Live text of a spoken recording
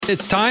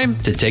It's time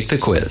to take the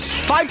quiz.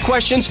 5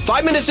 questions,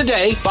 5 minutes a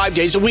day, 5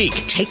 days a week.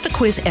 Take the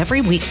quiz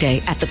every weekday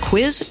at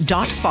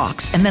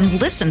thequiz.fox and then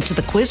listen to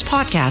the quiz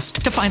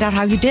podcast to find out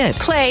how you did.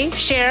 Play,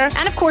 share,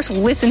 and of course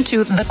listen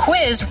to the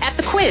quiz at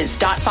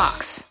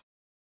thequiz.fox.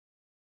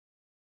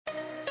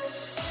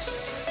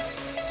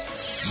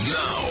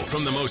 Now,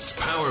 from the most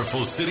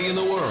powerful city in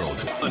the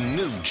world, a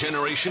new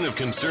generation of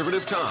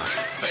conservative talk.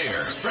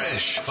 Fair,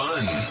 fresh,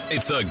 fun.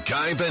 It's the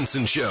Guy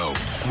Benson Show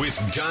with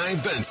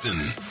Guy Benson.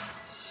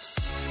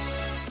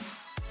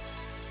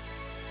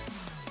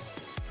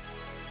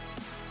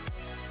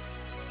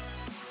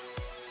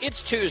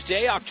 It's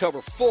Tuesday, October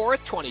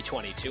 4th,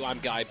 2022. I'm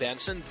Guy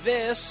Benson.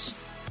 This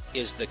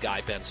is the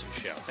Guy Benson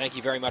Show. Thank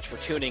you very much for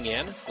tuning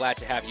in. Glad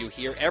to have you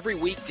here every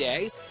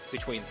weekday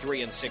between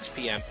 3 and 6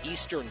 p.m.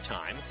 Eastern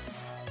Time.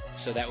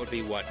 So that would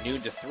be, noon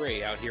to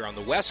 3 out here on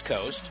the West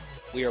Coast.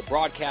 We are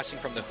broadcasting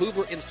from the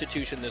Hoover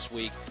Institution this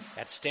week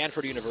at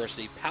Stanford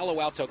University, Palo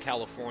Alto,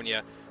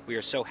 California. We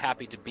are so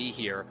happy to be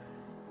here,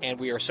 and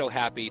we are so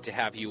happy to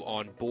have you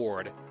on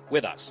board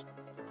with us.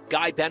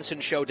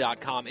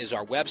 GuyBensonShow.com is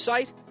our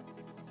website.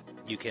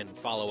 You can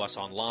follow us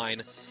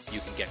online. You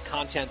can get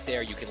content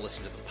there. You can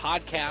listen to the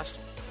podcast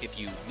if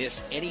you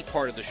miss any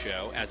part of the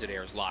show as it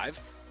airs live.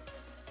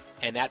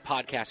 And that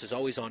podcast is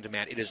always on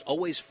demand. It is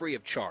always free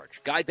of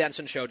charge.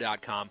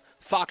 GuyBensonShow.com,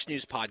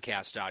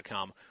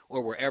 FoxNewsPodcast.com,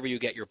 or wherever you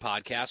get your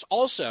podcasts.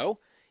 Also,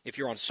 if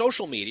you're on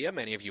social media,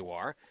 many of you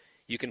are,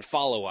 you can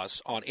follow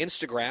us on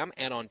Instagram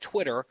and on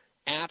Twitter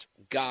at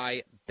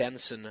Guy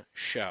Benson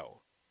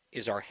Show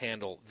is our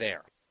handle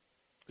there.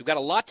 We've got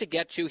a lot to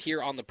get to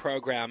here on the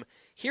program.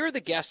 Here are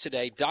the guests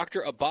today. Dr.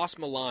 Abbas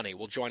Milani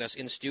will join us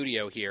in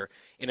studio here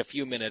in a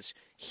few minutes.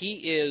 He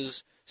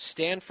is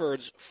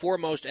Stanford's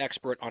foremost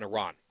expert on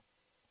Iran.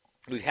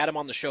 We've had him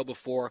on the show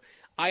before.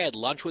 I had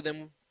lunch with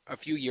him a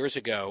few years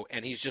ago,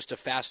 and he's just a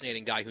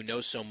fascinating guy who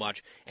knows so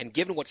much. And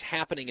given what's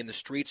happening in the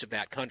streets of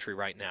that country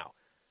right now,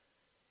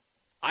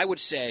 I would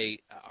say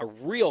a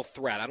real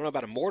threat, I don't know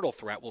about a mortal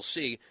threat, we'll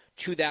see,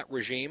 to that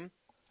regime.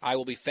 I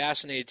will be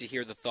fascinated to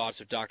hear the thoughts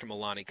of Dr.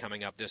 Milani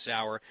coming up this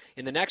hour.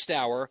 In the next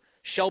hour,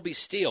 Shelby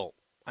Steele,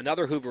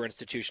 another Hoover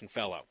Institution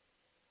fellow.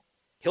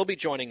 He'll be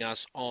joining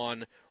us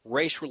on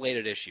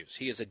race-related issues.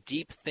 He is a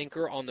deep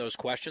thinker on those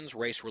questions,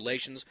 race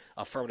relations,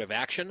 affirmative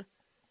action.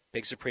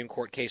 Big Supreme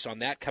Court case on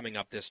that coming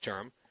up this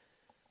term.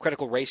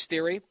 Critical race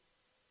theory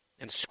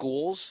and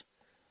schools.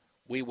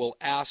 We will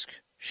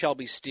ask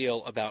Shelby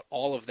Steele about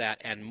all of that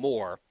and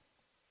more.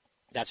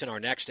 That's in our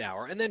next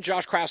hour. And then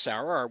Josh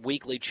Krausauer, our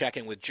weekly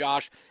check-in with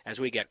Josh,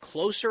 as we get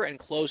closer and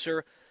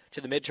closer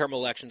to the midterm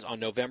elections on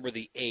November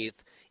the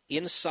 8th,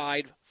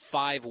 inside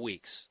 5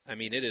 weeks. I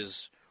mean, it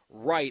is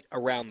right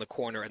around the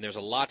corner, and there's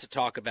a lot to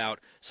talk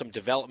about. Some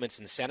developments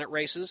in Senate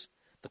races.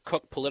 The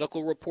Cook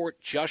Political Report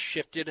just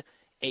shifted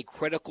a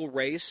critical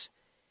race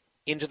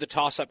into the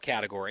toss-up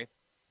category,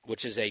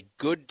 which is a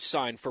good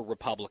sign for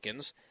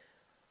Republicans,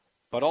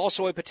 but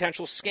also a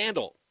potential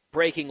scandal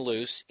breaking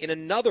loose in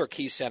another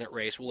key Senate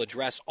race. We'll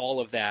address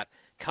all of that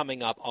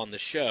coming up on the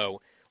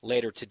show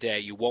later today.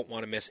 You won't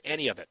want to miss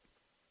any of it.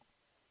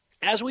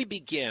 As we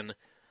begin,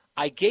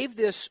 I gave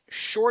this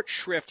short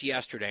shrift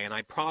yesterday, and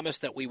I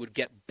promised that we would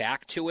get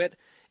back to it,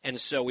 and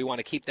so we want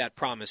to keep that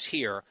promise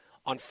here.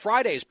 On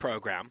Friday's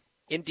program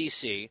in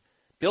D.C.,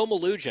 Bill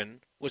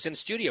Melugin was in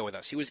studio with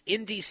us. He was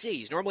in D.C.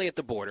 He's normally at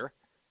the border.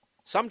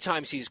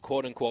 Sometimes he's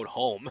quote-unquote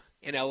home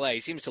in L.A. He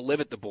seems to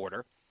live at the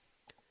border.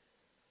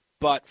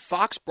 But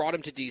Fox brought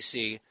him to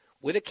D.C.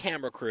 with a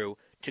camera crew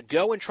to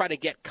go and try to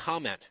get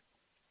comment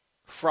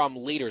from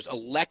leaders,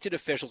 elected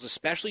officials,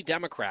 especially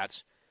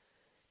Democrats,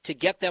 to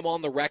get them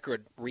on the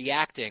record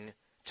reacting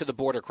to the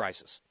border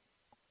crisis.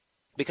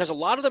 Because a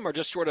lot of them are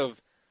just sort of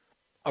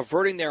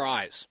averting their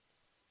eyes,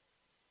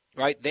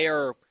 right? They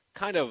are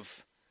kind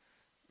of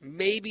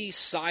maybe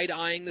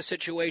side-eyeing the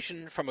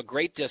situation from a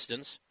great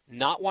distance,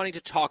 not wanting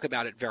to talk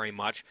about it very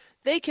much.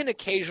 They can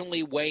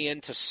occasionally weigh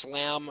in to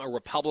slam a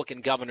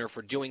Republican governor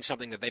for doing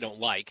something that they don't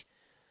like,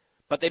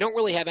 but they don't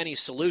really have any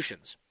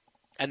solutions.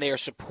 And they are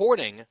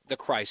supporting the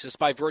crisis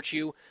by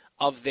virtue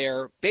of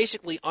their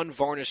basically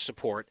unvarnished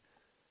support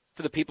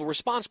for the people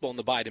responsible in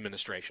the Biden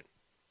administration.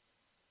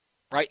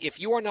 Right? If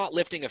you are not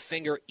lifting a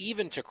finger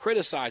even to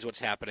criticize what's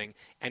happening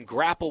and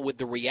grapple with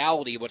the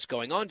reality of what's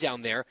going on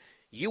down there,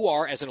 you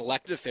are, as an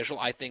elected official,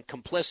 I think,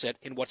 complicit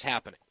in what's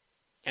happening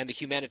and the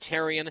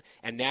humanitarian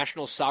and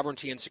national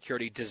sovereignty and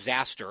security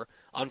disaster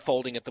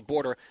unfolding at the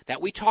border that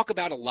we talk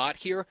about a lot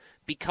here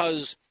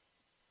because,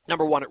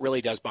 number one, it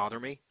really does bother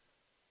me.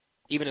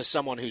 Even as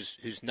someone who's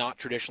not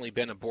traditionally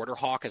been a border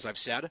hawk, as I've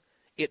said,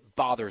 it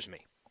bothers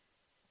me.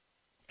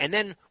 And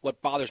then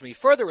what bothers me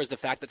further is the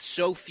fact that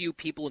so few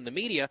people in the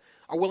media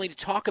are willing to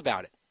talk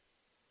about it.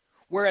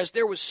 Whereas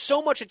there was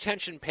so much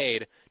attention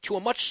paid to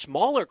a much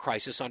smaller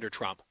crisis under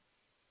Trump,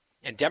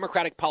 and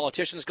Democratic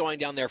politicians going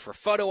down there for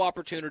photo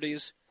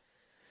opportunities,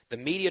 the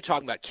media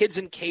talking about kids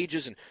in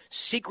cages and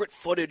secret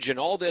footage and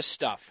all this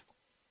stuff,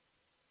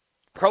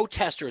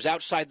 protesters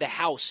outside the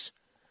house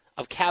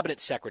of cabinet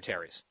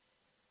secretaries,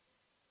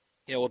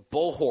 with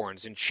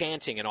bullhorns and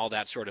chanting and all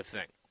that sort of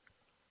thing.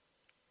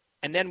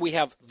 And then we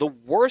have the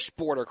worst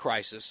border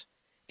crisis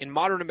in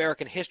modern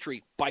American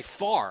history by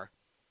far.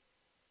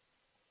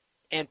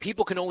 And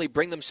people can only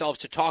bring themselves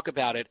to talk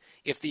about it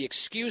if the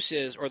excuse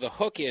is, or the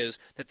hook is,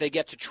 that they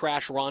get to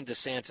trash Ron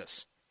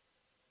DeSantis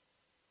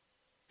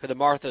for the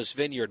Martha's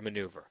Vineyard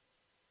maneuver.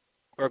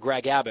 Or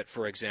Greg Abbott,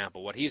 for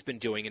example, what he's been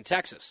doing in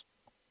Texas.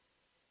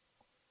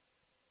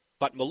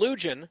 But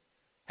Mnuchin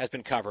has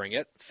been covering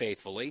it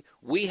faithfully.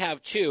 We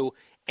have too.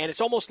 And it's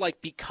almost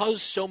like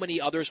because so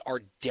many others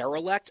are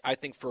derelict, I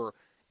think for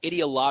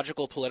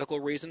ideological, political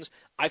reasons,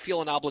 I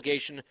feel an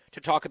obligation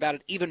to talk about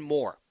it even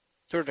more,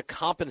 sort of to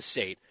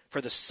compensate for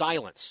the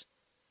silence.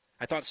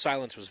 I thought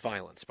silence was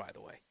violence, by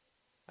the way.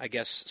 I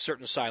guess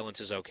certain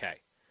silence is okay.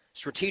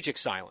 Strategic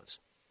silence,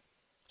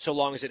 so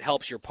long as it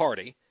helps your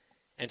party.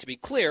 And to be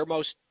clear,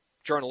 most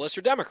journalists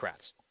are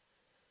Democrats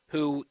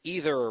who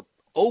either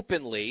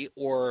openly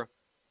or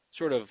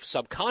sort of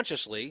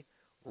subconsciously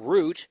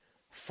root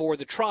for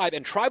the tribe.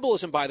 And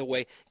tribalism, by the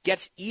way,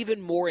 gets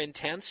even more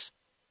intense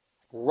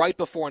right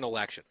before an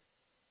election.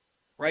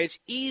 Right? It's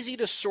easy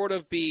to sort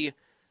of be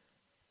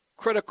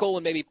critical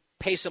and maybe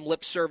pay some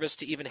lip service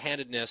to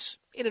even-handedness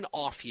in an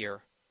off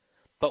year.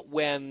 But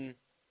when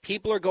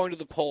people are going to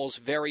the polls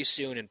very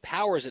soon and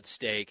power is at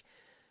stake,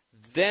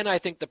 then I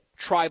think the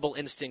tribal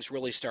instincts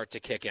really start to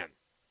kick in.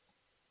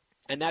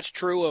 And that's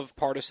true of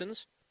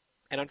partisans.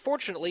 And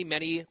unfortunately,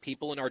 many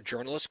people in our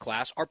journalist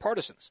class are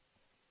partisans.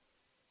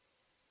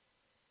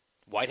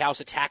 White House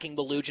attacking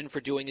Mnuchin for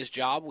doing his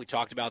job. We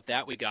talked about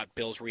that. We got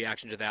Bill's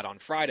reaction to that on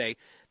Friday.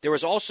 There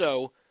was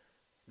also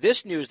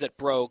this news that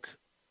broke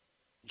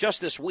just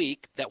this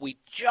week that we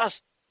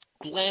just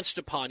glanced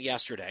upon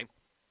yesterday,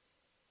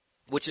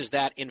 which is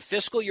that in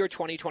fiscal year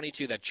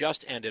 2022 that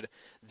just ended,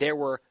 there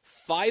were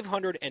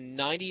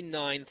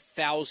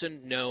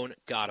 599,000 known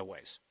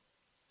gotaways.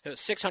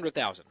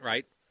 600,000,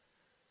 right?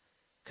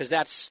 Because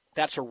that's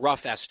a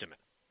rough estimate.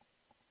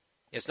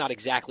 It's not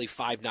exactly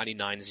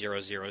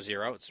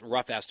 599,000. It's a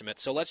rough estimate.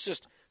 So let's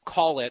just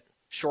call it,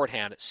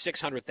 shorthand,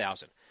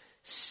 600,000.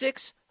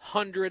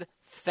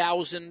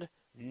 600,000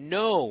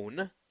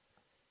 known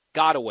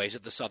gotaways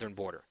at the southern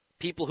border.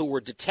 People who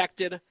were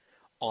detected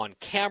on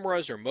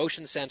cameras or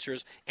motion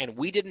sensors, and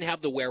we didn't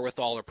have the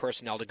wherewithal or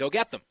personnel to go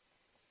get them.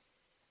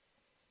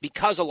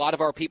 Because a lot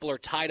of our people are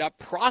tied up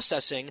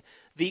processing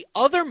the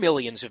other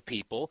millions of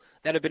people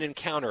that have been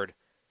encountered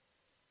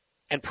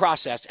and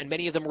processed, and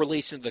many of them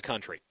released into the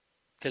country.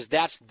 Because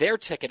that's their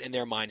ticket in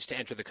their minds to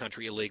enter the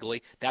country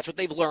illegally. That's what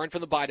they've learned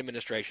from the Biden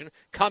administration.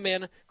 Come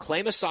in,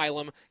 claim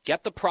asylum,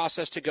 get the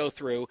process to go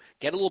through,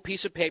 get a little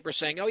piece of paper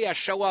saying, oh yeah,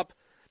 show up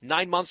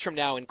 9 months from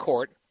now in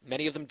court.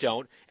 Many of them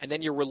don't. And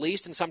then you're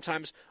released and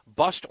sometimes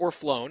bused or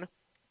flown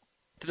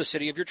to the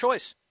city of your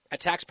choice at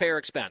taxpayer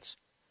expense,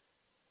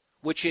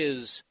 which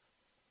is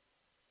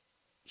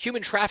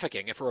human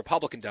trafficking if a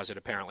Republican does it,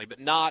 apparently,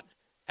 but not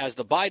as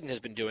the Biden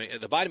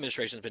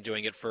administration has been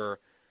doing it for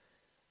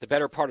the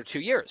better part of 2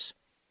 years.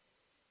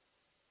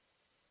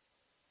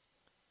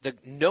 The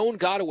known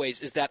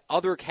gotaways is that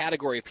other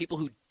category of people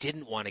who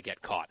didn't want to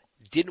get caught,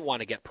 didn't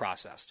want to get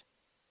processed.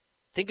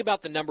 Think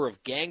about the number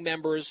of gang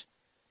members,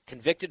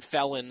 convicted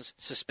felons,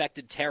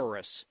 suspected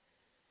terrorists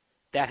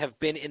that have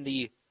been in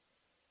the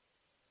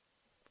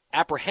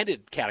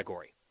apprehended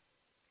category.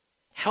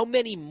 How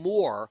many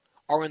more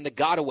are in the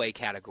gotaway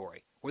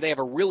category, where they have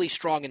a really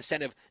strong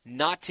incentive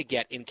not to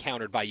get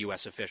encountered by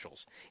U.S.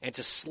 officials and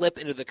to slip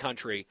into the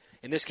country,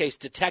 in this case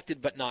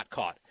detected but not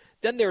caught?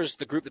 Then there's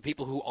the group of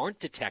people who aren't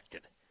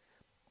detected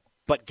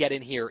but get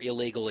in here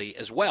illegally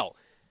as well.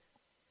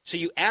 So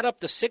you add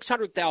up the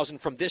 600,000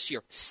 from this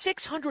year,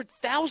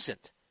 600,000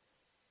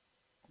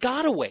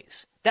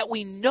 gotaways that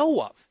we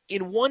know of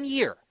in 1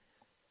 year.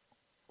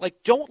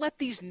 Like, don't let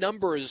these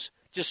numbers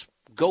just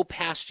go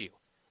past you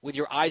with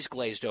your eyes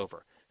glazed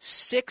over.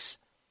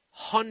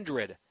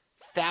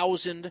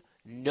 600,000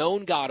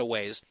 known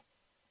gotaways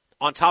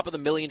on top of the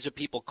millions of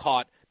people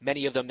caught,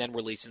 many of them then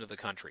released into the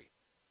country.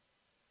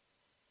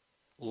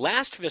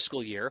 Last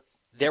fiscal year,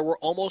 there were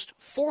almost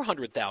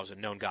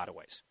 400,000 known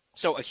gotaways.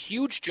 So a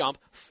huge jump.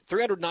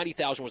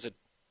 390,000 was a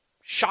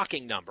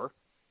shocking number.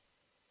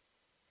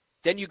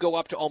 Then you go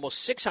up to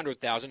almost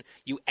 600,000.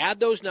 You add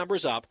those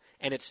numbers up,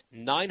 and it's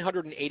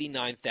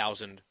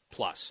 989,000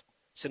 plus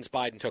since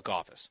Biden took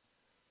office,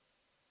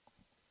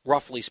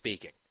 roughly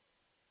speaking.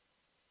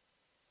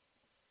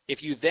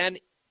 If you then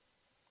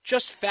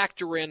just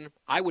factor in,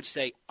 I would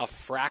say, a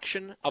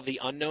fraction of the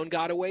unknown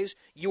gotaways,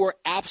 you are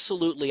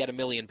absolutely at 1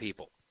 million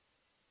people.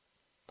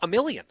 1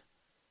 million.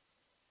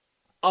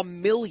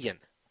 1 million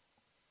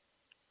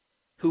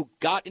who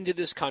got into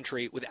this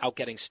country without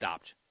getting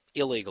stopped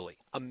illegally.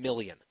 1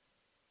 million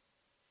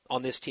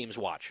on this team's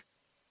watch.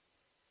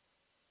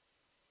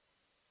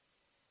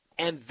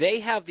 And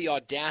they have the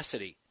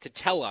audacity to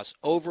tell us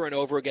over and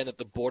over again that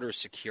the border is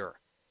secure.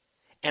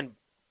 And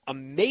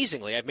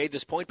amazingly, I've made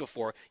this point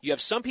before, you have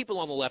some people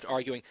on the left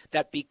arguing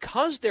that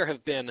because there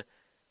have been,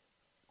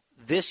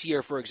 this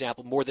year, for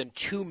example, more than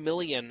 2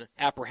 million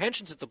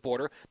apprehensions at the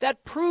border,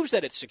 that proves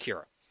that it's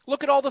secure.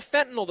 Look at all the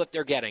fentanyl that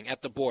they're getting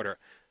at the border.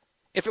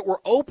 If it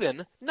were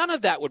open, none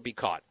of that would be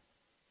caught.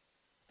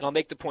 And I'll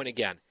make the point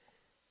again.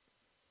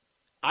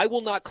 I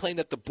will not claim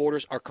that the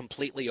borders are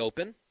completely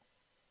open.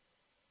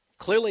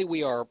 Clearly,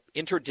 we are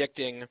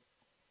interdicting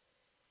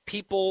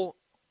people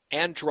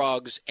and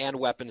drugs and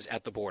weapons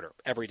at the border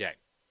every day.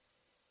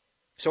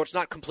 So it's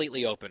not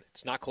completely open.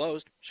 It's not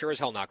closed. Sure as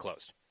hell not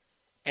closed.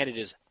 And it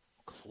is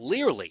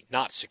clearly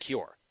not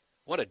secure.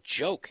 What a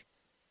joke.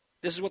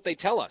 This is what they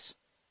tell us.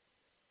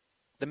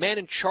 The man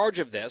in charge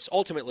of this,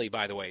 ultimately,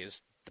 by the way,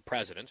 is the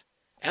president.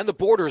 And the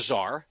border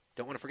czar.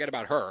 Don't want to forget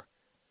about her.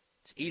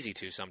 It's easy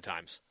to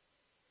sometimes.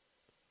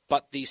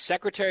 But the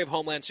Secretary of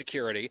Homeland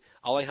Security,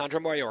 Alejandro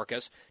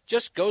Mayorkas,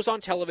 just goes on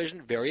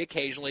television very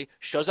occasionally,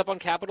 shows up on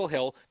Capitol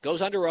Hill,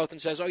 goes under oath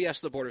and says, oh, yes,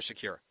 the border's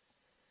secure.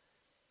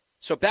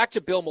 So back to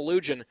Bill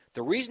Melugin,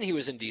 the reason he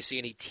was in D.C.,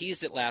 and he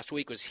teased it last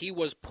week, was he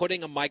was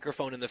putting a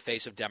microphone in the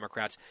face of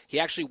Democrats. He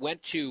actually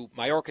went to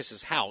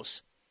Mayorkas'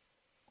 house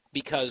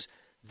because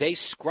they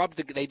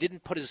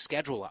didn't put his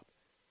schedule up.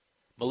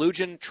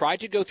 Melugin tried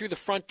to go through the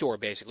front door,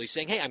 basically,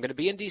 saying, hey, I'm going to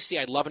be in D.C.,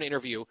 I'd love an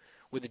interview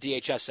with the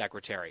DHS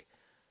secretary.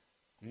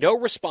 No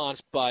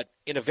response, but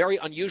in a very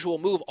unusual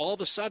move, all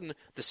of a sudden,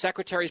 the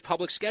secretary's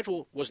public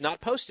schedule was not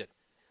posted,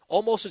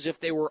 almost as if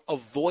they were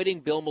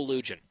avoiding Bill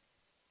Melugin,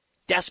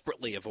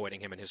 desperately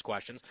avoiding him and his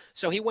questions.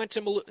 So he went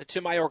to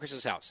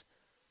Mayorkas' house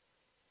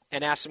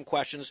and asked some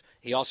questions.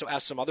 He also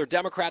asked some other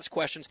Democrats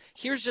questions.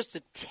 Here's just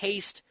a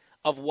taste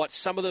of what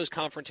some of those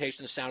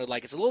confrontations sounded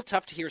like. It's a little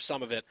tough to hear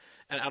some of it,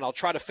 and I'll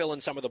try to fill in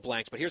some of the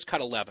blanks, but here's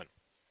cut 11.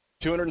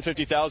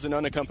 250,000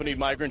 unaccompanied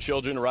migrant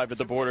children arrived at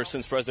the border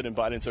since President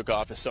Biden took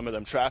office. Some of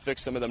them trafficked,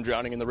 some of them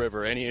drowning in the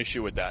river. Any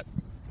issue with that?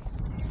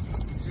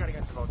 You got to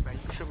get the vote, man. You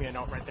can shoot me a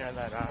note right there in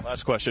that.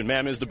 Last question.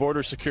 Ma'am, is the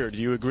border secure?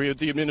 Do you agree with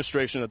the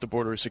administration that the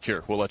border is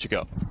secure? We'll let you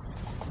go.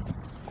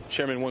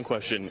 Chairman, one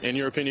question. In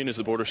your opinion, is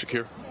the border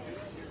secure?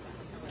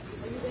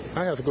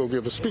 I have to go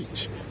give a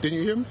speech. Didn't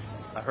you hear me?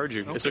 I heard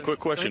you. Okay. It's a quick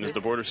question. Is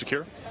the border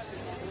secure?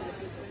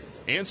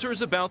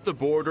 Answers about the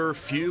border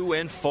few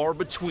and far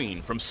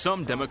between from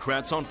some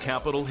Democrats on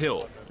Capitol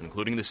Hill,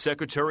 including the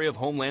Secretary of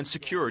Homeland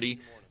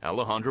Security,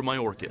 Alejandro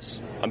Mayorkas.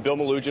 I'm Bill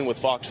Melugin with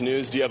Fox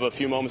News. Do you have a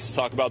few moments to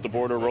talk about the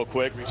border real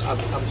quick?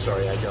 I'm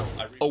sorry, I don't.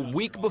 A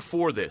week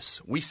before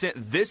this, we sent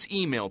this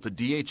email to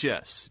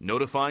DHS,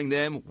 notifying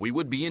them we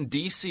would be in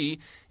D.C.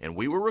 and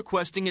we were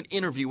requesting an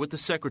interview with the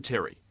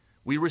Secretary.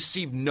 We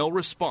received no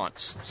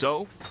response,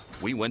 so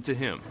we went to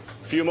him.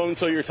 A few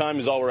moments of your time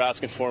is all we're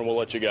asking for, and we'll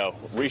let you go.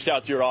 Reached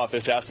out to your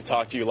office, asked to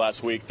talk to you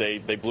last week. They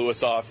blew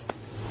us off.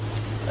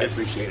 I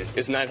appreciate it.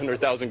 It's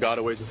 900,000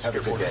 gotaways. Have a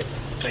good day.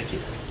 Thank you.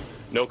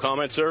 No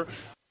comment, sir?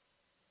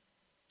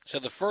 So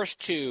the first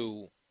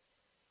two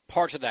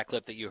parts of that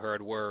clip that you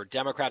heard were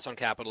Democrats on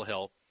Capitol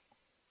Hill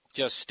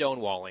just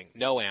stonewalling,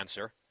 no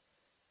answer.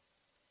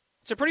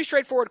 It's a pretty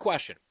straightforward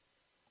question.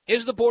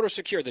 Is the border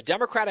secure? The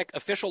Democratic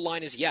official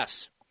line is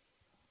yes.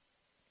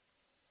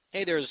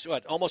 Hey, there's,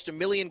 almost 1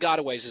 million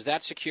gotaways. Is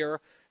that secure?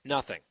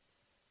 Nothing.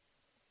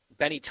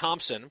 Benny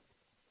Thompson,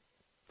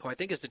 who I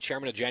think is the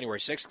chairman of January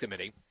 6th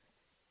committee,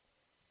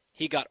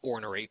 he got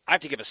ornery. I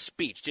have to give a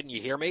speech. Didn't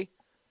you hear me?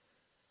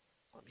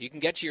 You can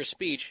get to your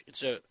speech.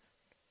 It's a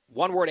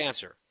one-word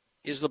answer.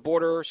 Is the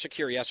border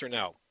secure, yes or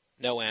no?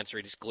 No answer.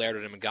 He just glared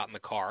at him and got in the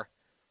car.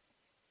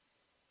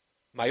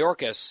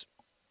 Mayorkas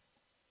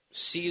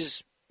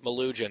sees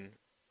Melugin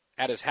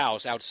at his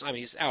house.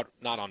 He's out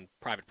not on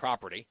private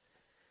property.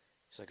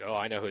 He's like, oh,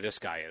 I know who this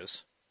guy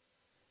is.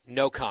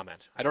 No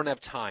comment. I don't have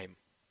time.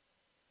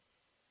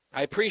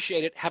 I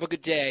appreciate it. Have a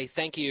good day.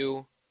 Thank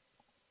you.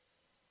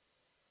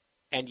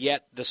 And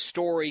yet the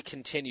story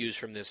continues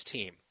from this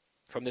team,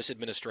 from this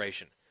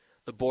administration.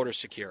 The border's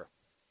secure.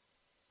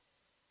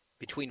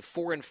 Between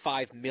 4 and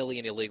 5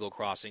 million illegal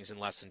crossings in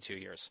less than 2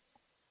 years.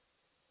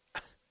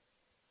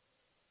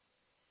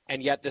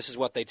 And yet this is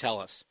what they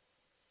tell us.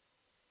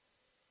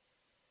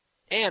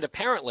 And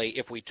apparently,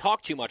 if we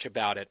talk too much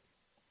about it,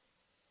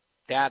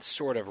 that's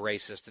sort of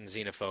racist and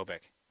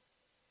xenophobic.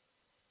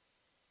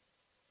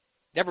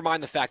 Never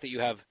mind the fact that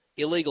you have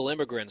illegal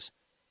immigrants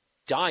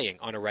dying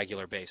on a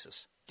regular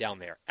basis down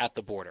there at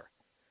the border.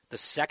 The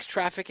sex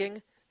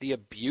trafficking, the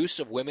abuse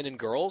of women and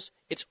girls,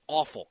 it's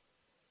awful.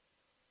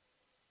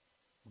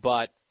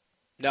 But,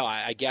 no,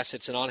 I guess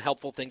it's an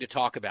unhelpful thing to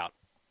talk about.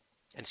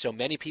 And so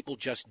many people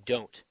just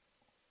don't.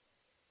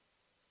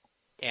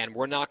 And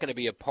we're not going to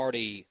be a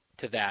party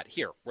to that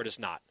here. We're just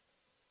not.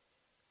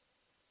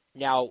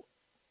 Now,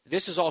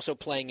 this is also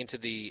playing into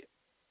the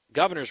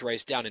governor's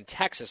race down in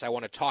Texas. I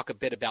want to talk a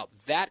bit about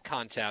that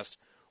contest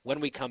when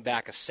we come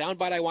back. A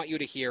soundbite I want you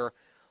to hear,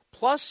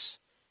 plus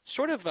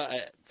sort of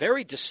a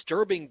very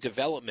disturbing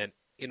development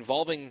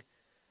involving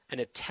an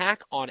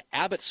attack on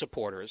Abbott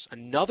supporters,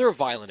 another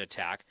violent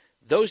attack.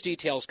 Those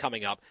details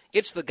coming up.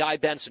 It's the Guy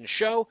Benson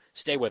Show.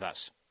 Stay with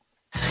us.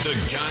 The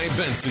Guy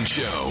Benson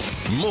Show.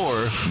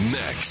 More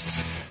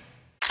next.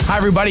 Hi,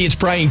 everybody. It's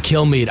Brian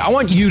Kilmeade. I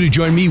want you to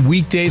join me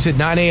weekdays at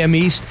 9 a.m.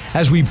 East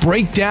as we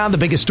break down the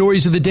biggest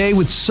stories of the day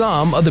with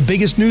some of the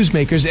biggest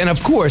newsmakers and,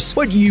 of course,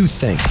 what you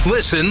think.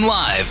 Listen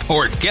live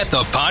or get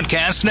the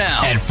podcast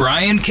now at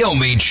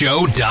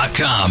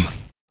BrianKilmeadShow.com.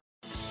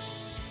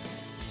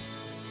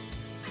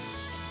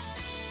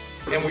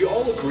 And we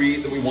all agree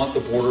that we want the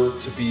border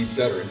to be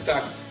better. In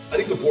fact, I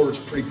think the border is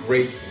pretty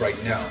great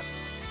right now.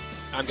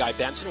 I'm Guy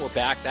Benson. We're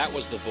back. That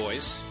was the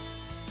voice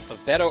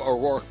of Beto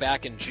O'Rourke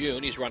back in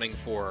June. He's running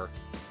for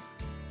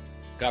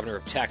governor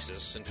of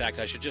Texas. In fact,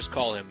 I should just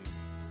call him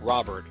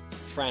Robert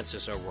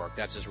Francis O'Rourke.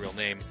 That's his real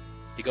name.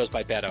 He goes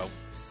by Beto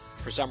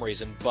for some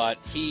reason, but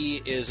he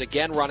is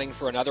again running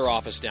for another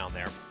office down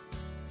there.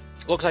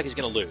 Looks like he's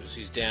going to lose.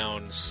 He's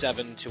down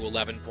 7 to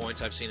 11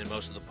 points I've seen in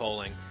most of the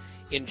polling.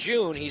 In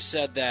June, he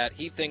said that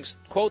he thinks,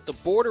 quote, the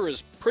border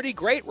is pretty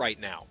great right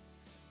now.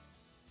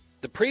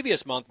 The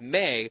previous month,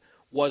 May,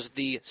 was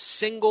the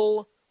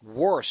single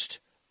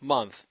worst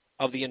month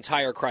of the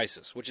entire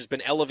crisis, which has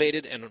been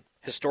elevated and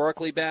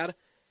historically bad.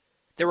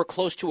 There were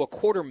close to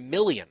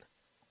 250,000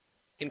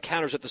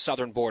 encounters at the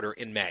southern border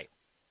in May.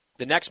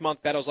 The next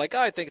month, Beto's like,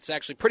 I think it's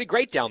actually pretty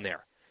great down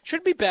there.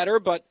 Should be better,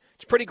 but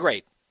it's pretty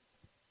great.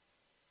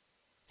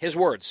 His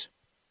words.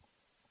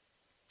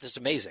 Just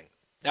amazing.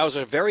 That was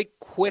a very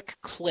quick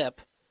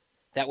clip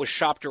that was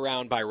shopped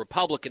around by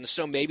Republicans,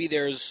 so maybe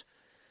there's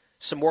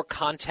some more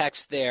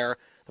context there.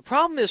 The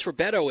problem is for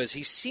Beto is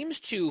he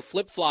seems to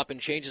flip-flop and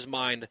change his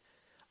mind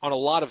on a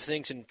lot of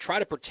things and try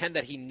to pretend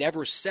that he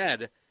never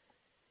said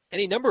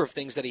any number of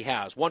things that he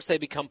has once they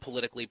become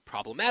politically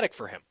problematic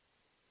for him.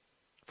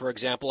 For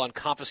example, on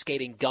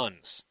confiscating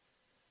guns.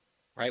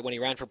 Right? When he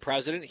ran for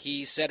president,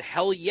 he said,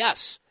 hell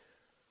yes,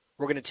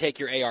 we're going to take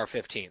your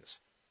AR-15s.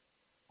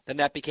 Then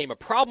that became a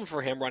problem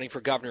for him running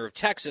for governor of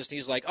Texas. And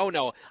he's like, oh,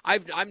 no,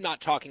 I'm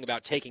not talking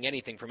about taking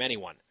anything from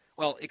anyone.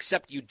 Well,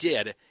 except you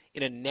did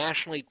in a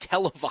nationally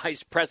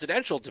televised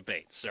presidential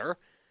debate, sir.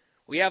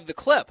 We have the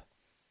clip.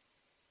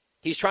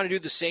 He's trying to do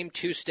the same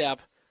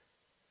two-step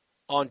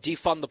on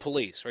defund the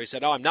police, where he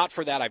said, oh, I'm not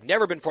for that. I've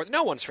never been for that.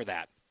 No one's for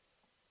that.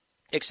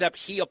 Except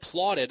he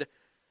applauded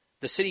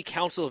the city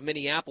council of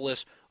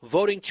Minneapolis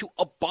voting to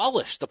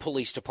abolish the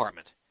police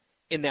department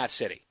in that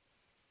city.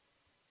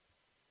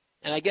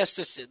 And I guess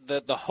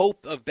the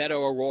hope of Beto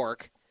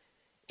O'Rourke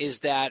is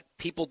that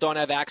people don't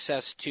have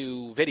access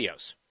to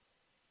videos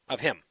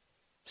of him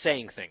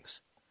saying things.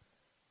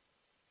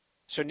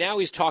 So now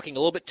he's talking a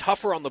little bit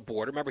tougher on the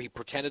border. Remember, he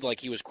pretended like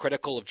he was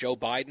critical of Joe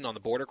Biden on the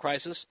border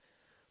crisis.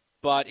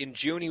 But in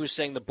June, he was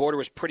saying the border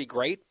was pretty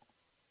great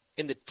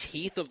in the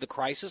teeth of the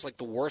crisis, like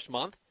the worst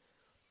month.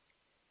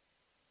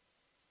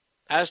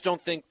 I just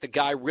don't think the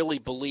guy really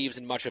believes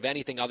in much of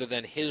anything other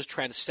than his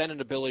transcendent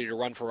ability to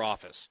run for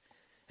office.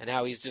 And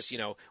how he's just,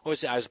 what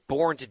was it? I was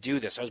born to do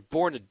this. I was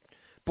born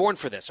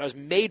for this. I was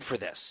made for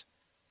this.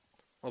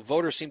 Well,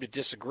 voters seem to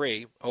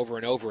disagree over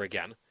and over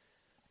again.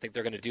 I think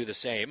they're going to do the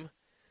same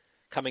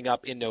coming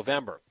up in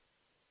November.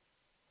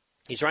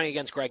 He's running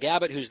against Greg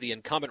Abbott, who's the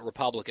incumbent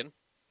Republican,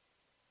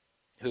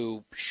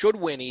 who should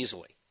win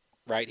easily,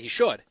 right? He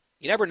should.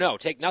 You never know.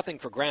 Take nothing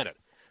for granted.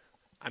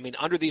 I mean,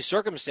 under these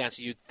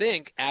circumstances, you'd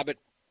think Abbott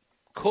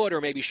could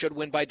or maybe should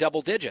win by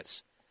double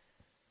digits.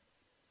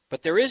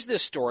 But there is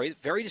this story,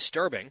 very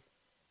disturbing.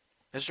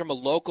 This is from a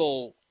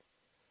local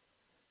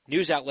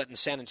news outlet in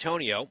San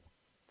Antonio.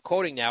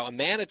 Quoting now, a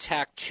man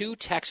attacked 2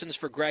 Texans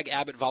for Greg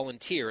Abbott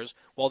volunteers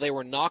while they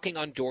were knocking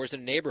on doors in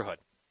a neighborhood.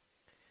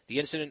 The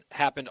incident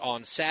happened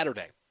on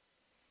Saturday.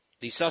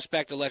 The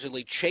suspect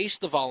allegedly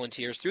chased the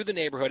volunteers through the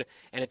neighborhood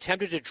and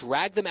attempted to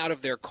drag them out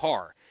of their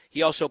car.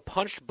 He also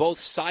punched both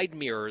side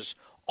mirrors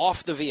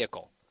off the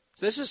vehicle.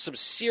 So this is some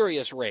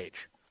serious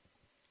rage.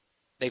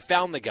 They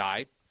found the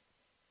guy.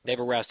 They've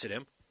arrested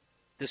him.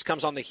 This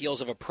comes on the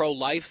heels of a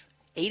pro-life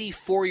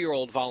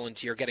 84-year-old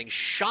volunteer getting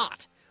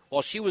shot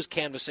while she was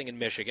canvassing in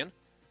Michigan.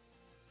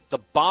 The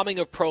bombing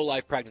of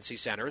pro-life pregnancy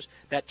centers.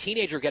 That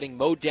teenager getting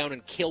mowed down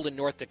and killed in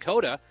North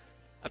Dakota,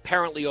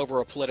 apparently over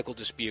a political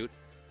dispute.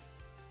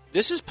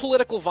 This is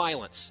political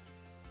violence.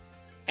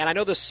 And I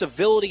know the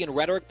civility and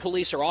rhetoric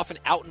police are often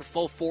out in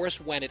full force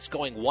when it's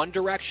going one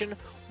direction,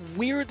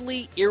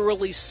 weirdly,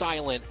 eerily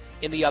silent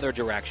in the other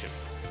direction.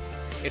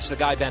 It's the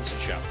Guy Benson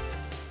Show.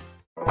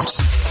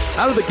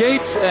 Out of the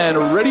gates and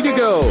ready to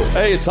go.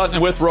 Hey, it's Hutton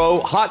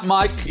Withrow. Hot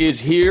Mike is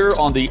here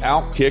on the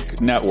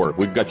Outkick Network.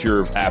 We've got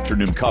your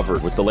afternoon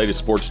covered with the latest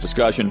sports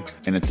discussion,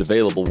 and it's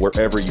available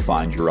wherever you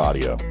find your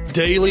audio.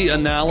 Daily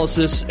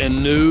analysis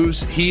and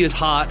news. He is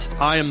hot.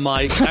 I am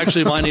Mike.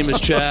 Actually, my name is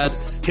Chad.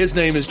 His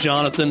name is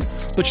Jonathan,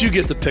 but you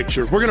get the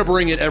picture. We're going to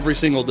bring it every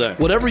single day.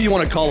 Whatever you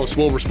want to call us,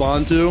 we'll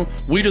respond to.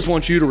 We just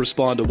want you to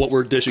respond to what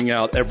we're dishing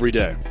out every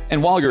day.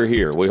 And while you're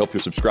here, we hope you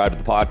subscribe to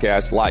the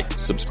podcast, like,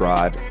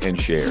 subscribe, and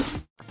share.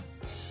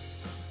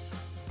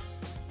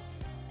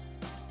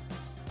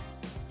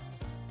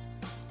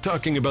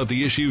 Talking about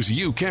the issues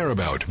you care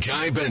about.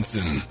 Guy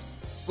Benson.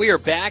 We are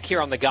back here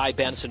on the Guy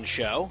Benson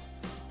Show.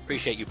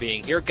 Appreciate you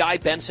being here.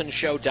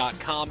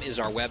 GuyBensonShow.com is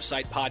our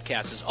website.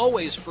 Podcast is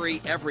always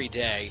free every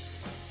day.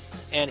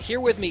 And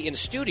here with me in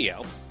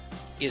studio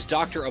is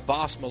Dr.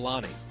 Abbas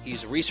Milani.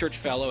 He's a research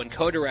fellow and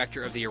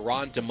co-director of the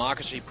Iran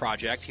Democracy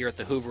Project here at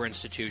the Hoover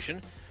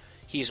Institution.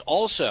 He's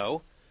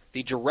also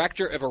the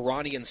director of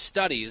Iranian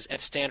Studies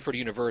at Stanford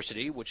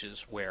University, which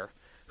is where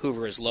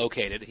Hoover is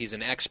located. He's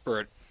an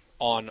expert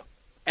on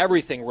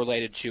everything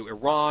related to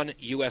Iran,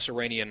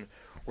 U.S.-Iranian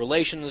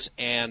relations,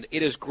 and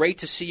it is great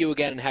to see you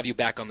again and have you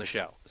back on the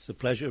show. It's a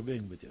pleasure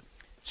being with you.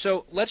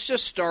 So let's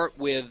just start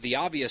with the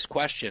obvious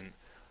question.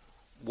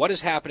 What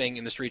is happening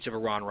in the streets of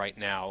Iran right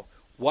now?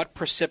 What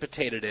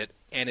precipitated it?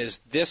 And is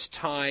this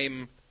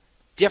time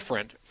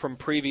different from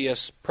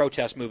previous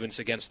protest movements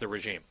against the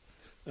regime?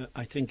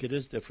 I think it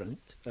is different.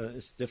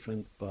 It's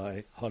different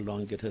by how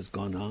long it has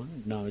gone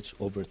on. Now it's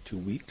over 2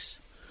 weeks.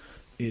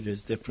 It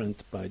is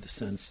different by the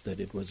sense that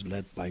it was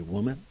led by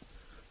women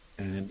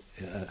and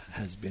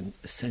has been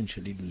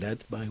essentially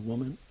led by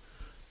women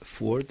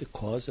for the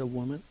cause of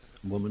women,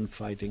 women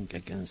fighting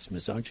against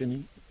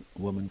misogyny,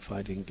 women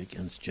fighting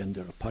against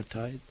gender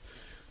apartheid,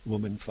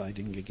 women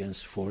fighting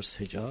against forced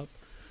hijab,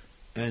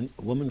 and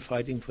women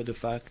fighting for the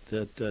fact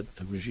that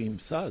regime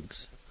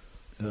thugs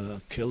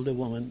killed a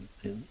woman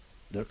in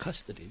their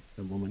custody,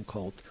 a woman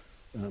called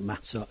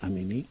Mahsa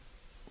Amini,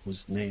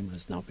 whose name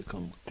has now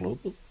become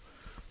global.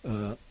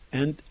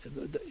 And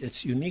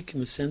it's unique in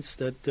the sense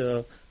that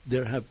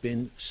there have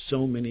been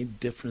so many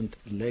different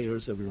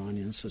layers of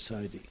Iranian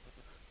society,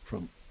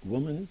 from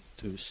women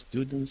to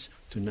students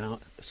to now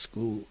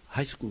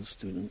high school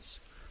students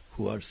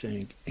who are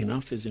saying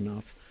enough is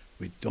enough.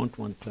 We don't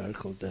want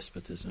clerical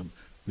despotism.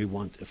 We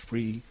want a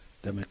free,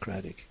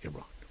 democratic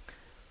Iran.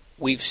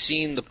 We've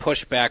seen the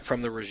pushback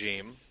from the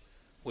regime,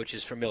 which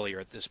is familiar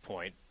at this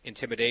point.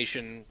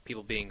 Intimidation,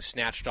 people being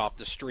snatched off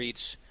the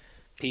streets,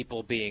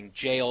 people being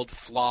jailed,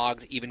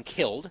 flogged, even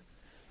killed.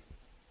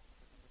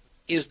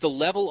 Is the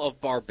level of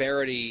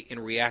barbarity in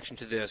reaction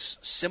to this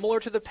similar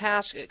to the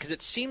past? Because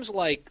it seems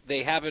like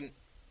they haven't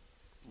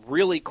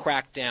really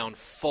cracked down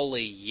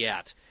fully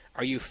yet.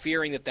 Are you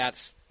fearing that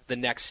that's the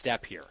next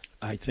step here?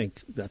 I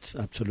think that's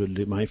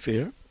absolutely my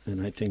fear,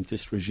 and I think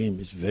this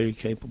regime is very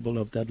capable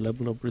of that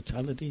level of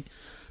brutality.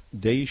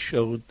 They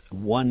showed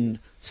one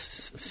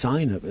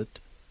sign of it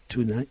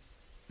 2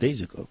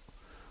 days ago,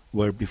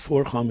 where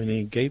before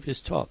Khamenei gave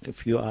his talk, a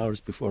few hours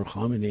before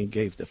Khamenei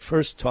gave the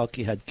first talk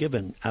he had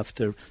given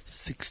after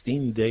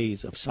 16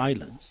 days of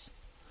silence,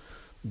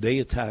 they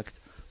attacked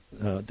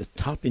the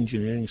top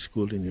engineering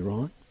school in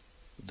Iran,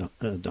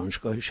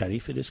 Danishgah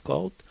Sharif it is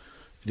called.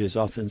 It is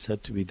often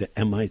said to be the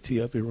MIT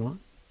of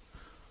Iran.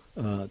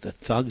 The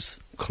thugs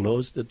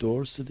closed the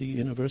doors to the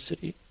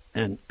university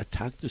and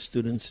attacked the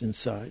students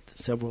inside,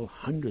 several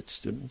hundred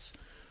students,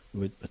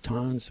 with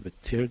batons, with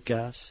tear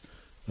gas,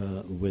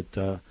 with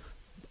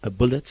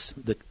bullets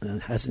that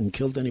hasn't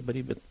killed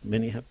anybody, but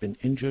many have been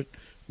injured.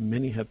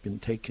 Many have been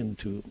taken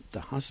to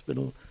the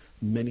hospital.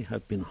 Many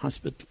have been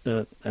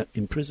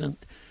imprisoned.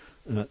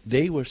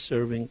 They were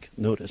serving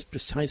notice,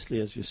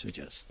 precisely as you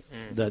suggest,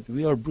 that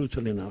we are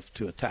brutal enough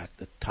to attack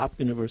the top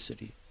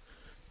university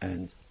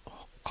and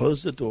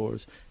close the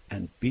doors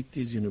and beat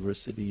these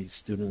university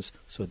students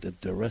so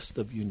that the rest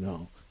of you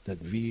know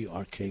that we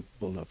are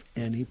capable of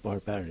any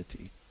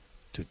barbarity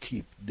to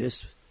keep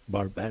this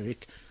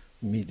barbaric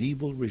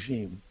medieval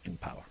regime in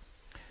power.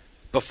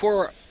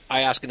 Before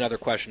I ask another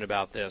question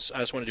about this, I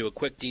just want to do a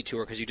quick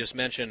detour because you just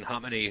mentioned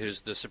Khamenei,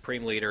 who's the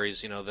supreme leader.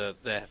 He's,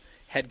 the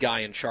head guy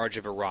in charge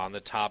of Iran, the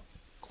top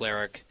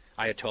cleric,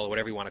 ayatollah,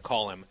 whatever you want to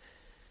call him.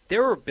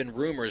 There have been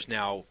rumors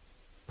now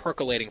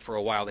percolating for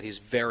a while that he's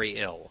very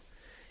ill.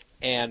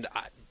 And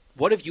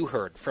what have you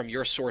heard from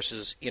your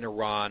sources in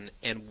Iran,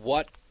 and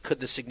what could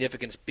the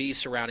significance be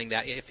surrounding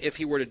that? If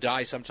he were to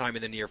die sometime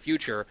in the near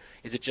future,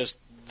 is it just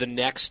the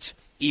next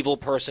evil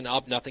person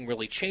up, nothing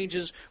really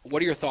changes?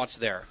 What are your thoughts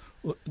there?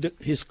 Well,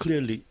 he's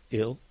clearly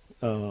ill,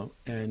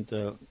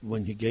 and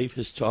when he gave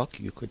his talk,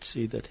 you could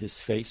see that his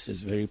face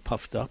is very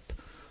puffed up.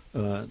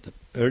 The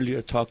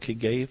earlier talk he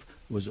gave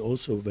was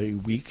also very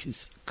weak. He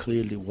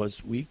clearly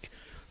was weak.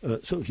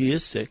 So he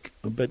is sick,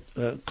 but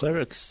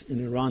clerics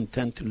in Iran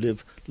tend to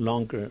live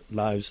longer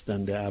lives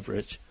than the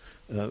average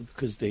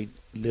because they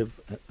live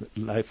a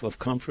life of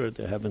comfort.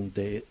 They haven't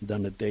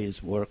done a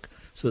day's work.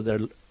 So their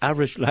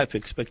average life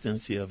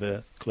expectancy of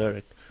a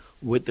cleric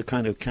with the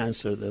kind of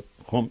cancer that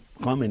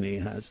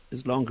Khamenei has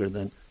is longer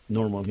than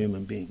normal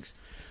human beings.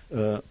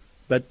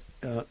 But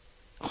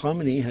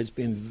Khamenei has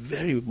been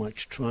very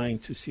much trying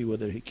to see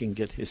whether he can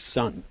get his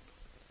son,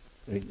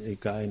 a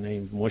guy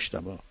named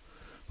Moshtaba,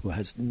 who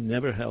has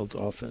never held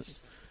office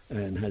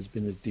and has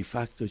been a de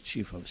facto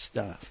chief of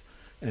staff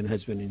and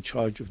has been in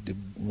charge of the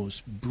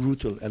most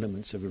brutal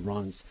elements of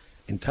Iran's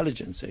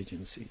intelligence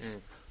agencies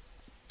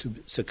to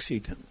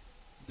succeed him.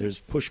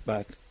 There's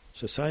pushback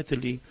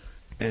societally,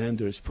 and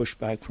there's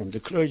pushback from the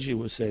clergy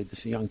who say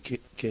this young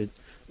kid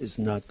is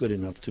not good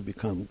enough to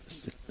become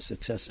a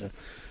successor.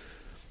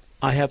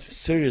 I have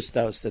serious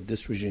doubts that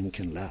this regime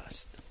can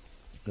last.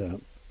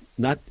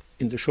 Not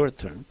in the short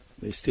term.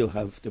 They still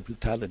have the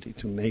brutality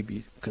to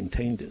maybe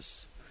contain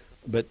this.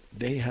 But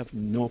they have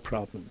no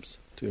problems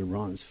to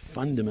Iran's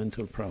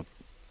fundamental problem,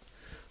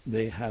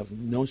 They have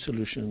no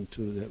solution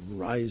to the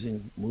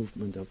rising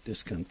movement of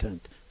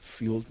discontent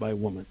fueled by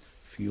women,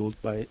 fueled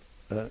by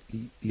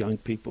young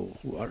people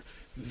who are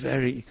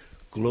very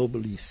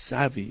globally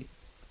savvy,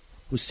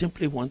 who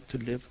simply want to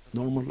live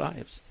normal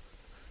lives.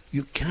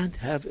 You can't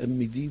have a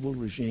medieval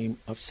regime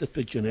of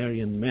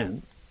septuagenarian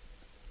men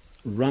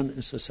run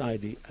a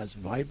society as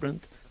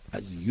vibrant,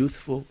 as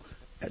youthful,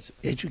 as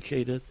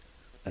educated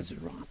as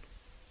Iran.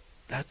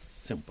 That's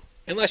simple.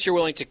 Unless you're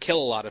willing to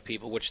kill a lot of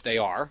people, which they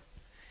are.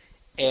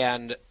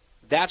 And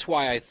that's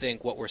why I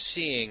think what we're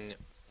seeing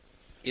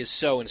is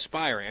so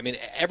inspiring. I mean,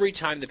 every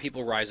time the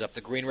people rise up,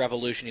 the Green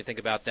Revolution, you think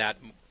about that,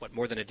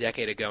 more than a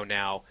decade ago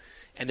now,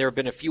 and there have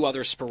been a few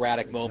other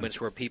sporadic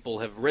moments where people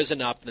have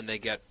risen up, then they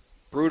get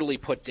brutally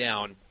put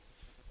down,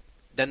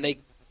 then they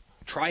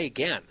try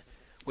again,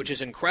 which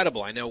is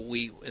incredible. I know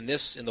we, in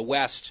the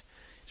West,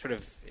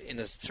 in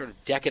a sort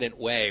of decadent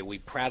way, we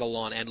prattle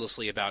on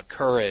endlessly about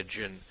courage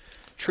and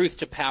truth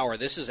to power.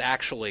 This is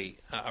actually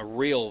a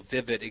real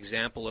vivid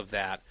example of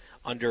that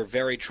under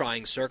very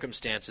trying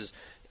circumstances.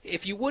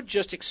 If you would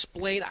just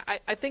explain,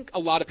 I think a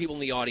lot of people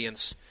in the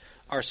audience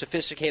are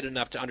sophisticated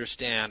enough to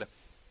understand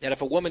that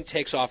if a woman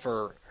takes off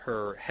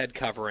her head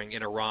covering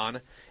in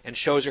Iran and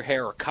shows her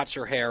hair or cuts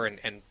her hair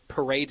and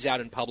parades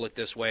out in public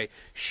this way,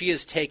 she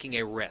is taking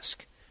a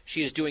risk.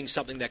 She is doing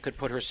something that could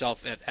put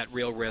herself at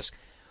real risk.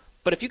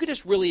 But if you could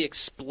just really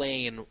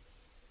explain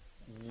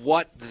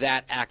what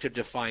that act of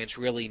defiance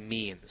really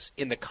means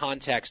in the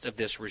context of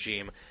this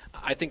regime,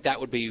 I think that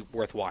would be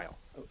worthwhile.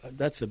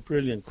 That's a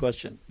brilliant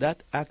question.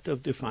 That act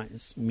of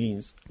defiance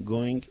means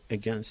going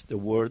against the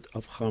word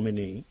of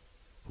Khamenei,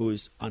 who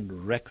is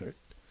on record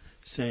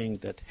saying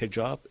that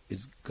hijab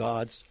is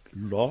God's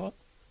law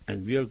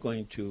and we are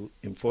going to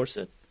enforce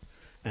it.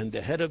 And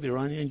the head of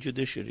Iranian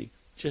judiciary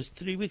just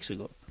 3 weeks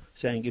ago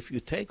saying if you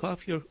take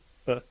off your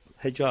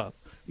hijab,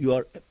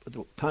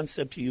 the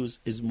concept you use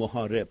is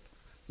muharib.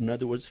 In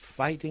other words,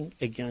 fighting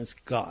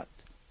against God.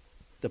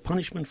 The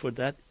punishment for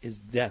that is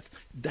death.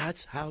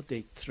 That's how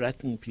they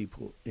threaten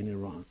people in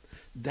Iran.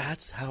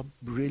 That's how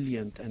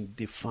brilliant and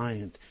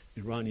defiant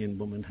Iranian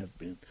women have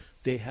been.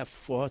 They have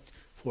fought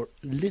for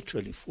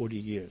literally 40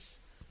 years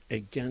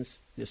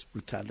against this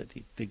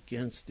brutality,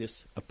 against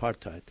this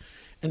apartheid.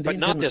 And but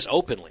not this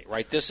openly,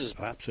 right? This is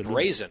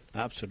brazen.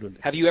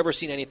 Absolutely. Have you ever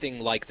seen anything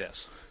like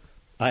this?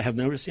 I have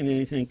never seen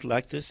anything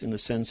like this in the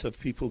sense of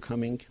people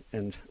coming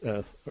and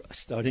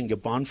starting a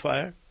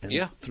bonfire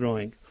and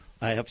throwing.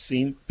 I have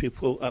seen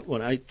people,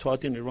 when I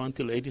taught in Iran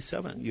till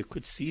 87, you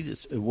could see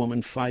a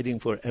woman fighting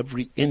for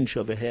every inch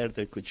of a hair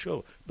they could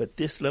show. But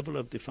this level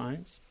of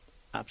defiance,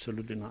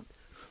 absolutely not.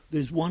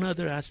 There's one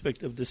other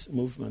aspect of this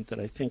movement that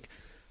I think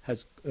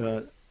has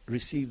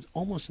received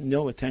almost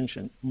no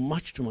attention,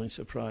 much to my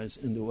surprise,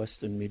 in the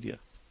Western media.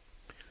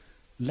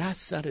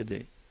 Last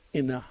Saturday,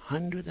 in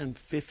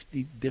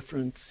 150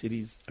 different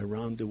cities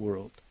around the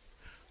world,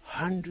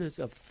 hundreds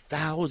of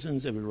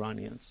thousands of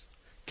Iranians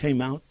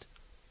came out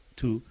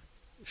to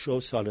show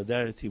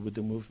solidarity with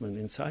the movement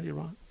inside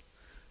Iran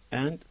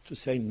and to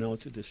say no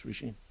to this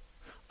regime.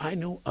 I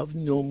know of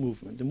no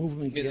movement. The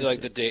movement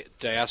like the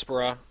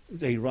diaspora?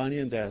 The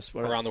Iranian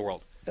diaspora. Around the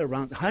world?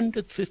 Around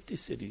 150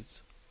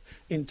 cities.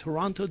 In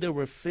Toronto, there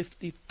were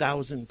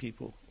 50,000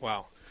 people.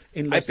 Wow.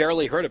 I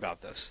barely heard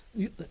about this.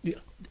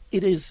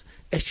 It is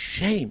a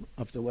shame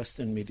of the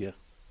Western media.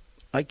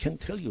 I can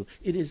tell you,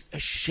 it is a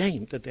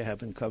shame that they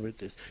haven't covered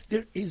this.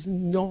 There is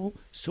no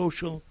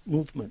social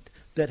movement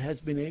that has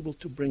been able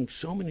to bring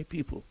so many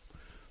people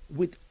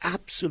with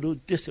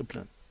absolute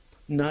discipline.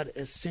 Not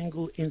a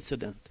single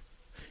incident.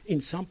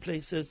 In some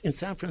places, in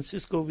San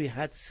Francisco, we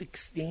had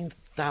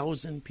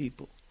 16,000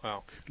 people.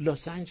 Wow.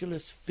 Los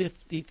Angeles,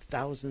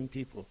 50,000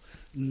 people.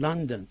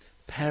 London,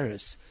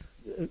 Paris,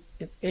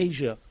 in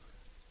Asia,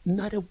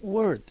 not a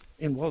word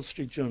in Wall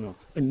Street Journal,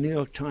 in New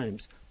York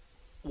Times.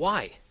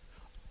 Why?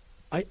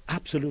 I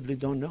absolutely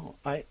don't know.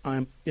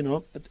 I'm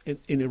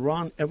in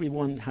Iran,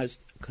 everyone has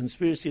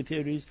conspiracy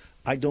theories.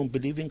 I don't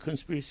believe in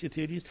conspiracy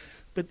theories,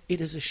 but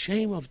it is a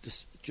shame of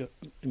this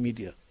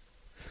media.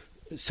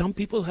 Some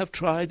people have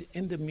tried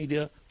in the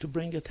media to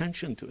bring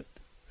attention to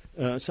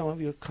it. Some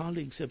of your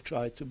colleagues have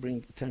tried to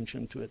bring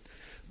attention to it.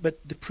 But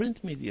the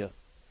print media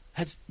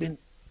has been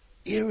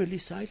eerily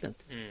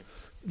silent.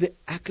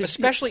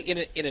 Especially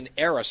in an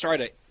era,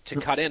 sorry to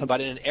cut in,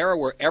 but in an era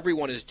where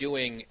everyone is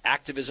doing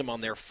activism on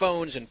their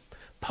phones and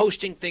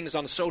posting things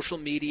on social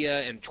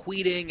media and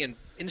tweeting and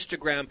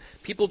Instagram.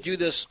 People do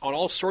this on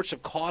all sorts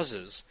of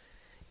causes,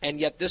 and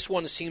yet this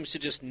one seems to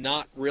just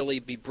not really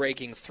be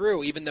breaking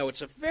through, even though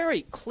it's a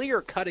very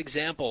clear-cut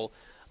example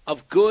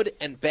of good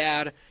and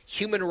bad,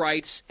 human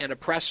rights and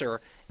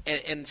oppressor,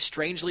 and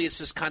strangely it's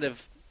just kind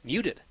of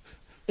muted.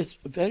 It's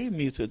very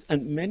muted,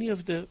 and many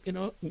of the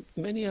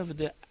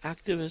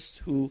activists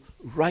who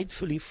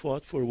rightfully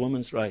fought for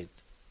women's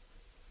rights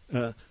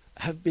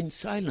have been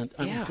silent.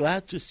 I'm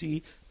glad to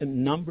see a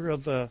number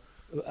of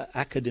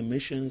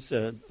academicians,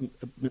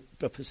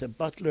 Professor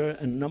Butler,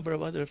 and a number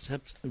of others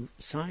have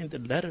signed a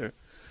letter.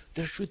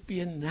 There should be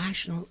a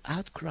national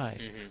outcry.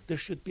 Mm-hmm. There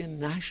should be a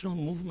national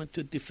movement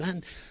to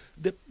defend.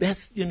 the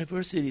best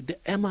university, the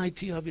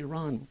MIT of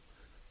Iran.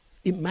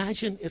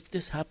 Imagine if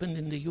this happened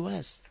in the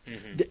U.S.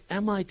 Mm-hmm. The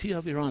MIT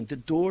of Iran, the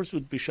doors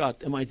would be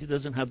shut. MIT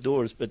doesn't have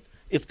doors, but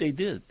if they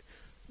did,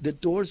 the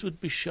doors would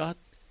be shut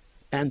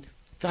and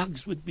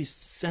thugs would be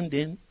sent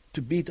in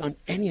to beat on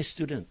any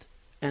student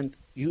and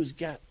use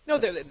gas. No,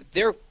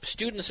 their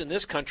students in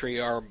this country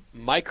are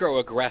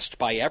microaggressed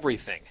by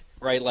everything,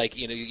 right? Like,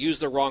 you use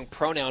the wrong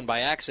pronoun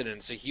by accident.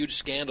 It's a huge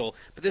scandal.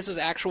 But this is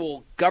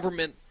actual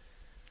government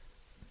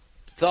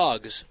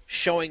thugs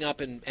showing up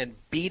and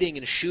beating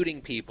and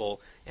shooting people,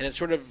 and it's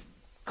sort of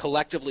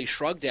collectively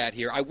shrugged at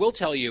here. I will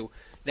tell you,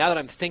 now that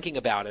I'm thinking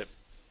about it,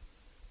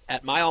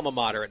 at my alma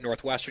mater at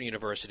Northwestern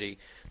University,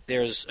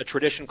 there's a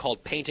tradition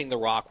called painting the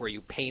rock, where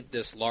you paint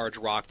this large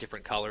rock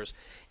different colors,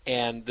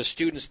 and the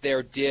students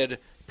there did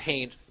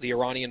paint the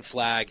Iranian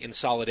flag in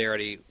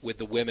solidarity with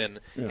the women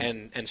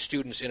and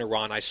students in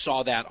Iran. I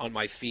saw that on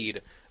my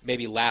feed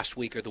maybe last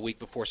week or the week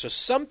before. So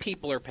some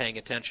people are paying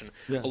attention.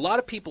 Yeah. A lot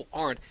of people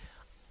aren't.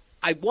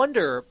 I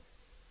wonder,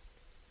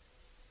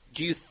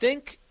 do you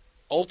think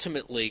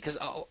ultimately, because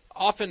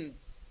often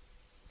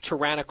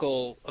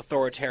tyrannical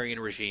authoritarian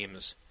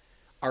regimes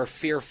are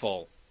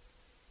fearful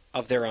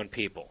of their own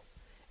people.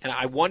 And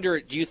I wonder,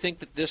 do you think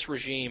that this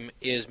regime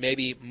is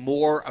maybe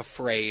more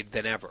afraid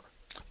than ever?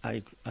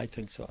 I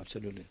think so,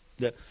 absolutely.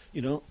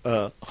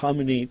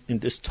 Khamenei, in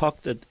this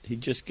talk that he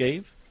just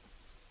gave,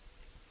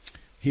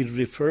 he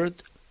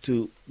referred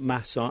to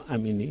Mahsa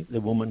Amini,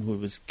 the woman who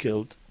was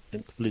killed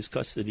in police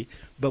custody,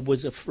 but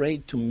was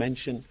afraid to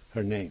mention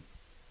her name.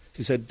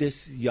 He said,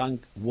 this young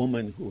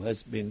woman who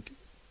has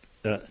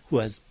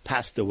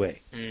passed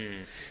away,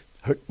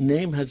 her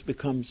name has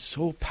become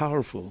so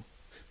powerful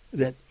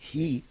that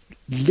he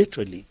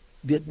literally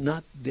did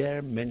not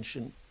dare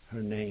mention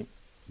her name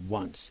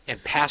once.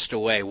 And passed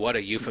away, what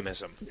a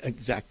euphemism.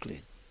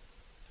 Exactly.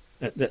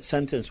 That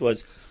sentence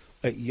was,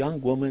 a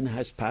young woman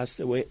has passed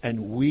away,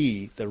 and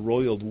we, the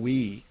royal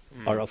we,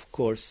 are of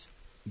course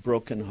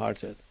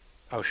broken-hearted.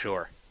 Oh,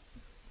 sure.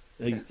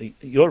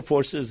 Your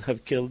forces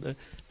have killed her,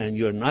 and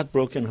you're not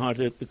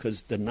broken-hearted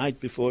because the night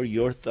before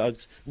your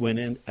thugs went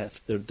in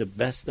after the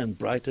best and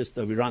brightest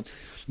of Iran.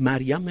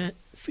 Maryam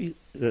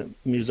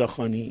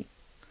Mirzakhani,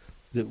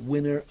 the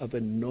winner of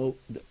the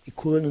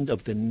equivalent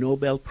of the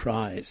Nobel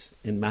Prize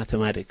in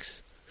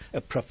mathematics,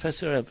 a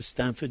professor at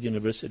Stanford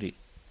University,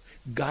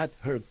 got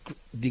her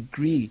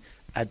degree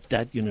at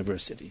that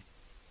university.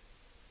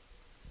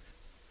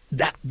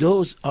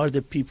 Those are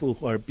the people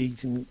who are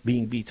being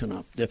beaten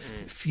up, the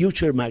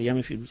future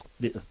Maryam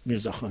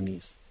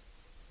Mirzakhanis.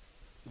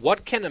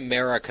 What can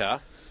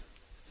America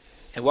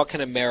and what can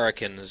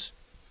Americans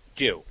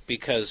do?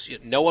 Because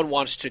no one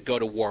wants to go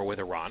to war with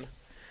Iran,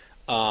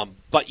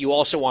 but you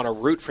also want to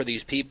root for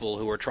these people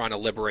who are trying to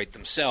liberate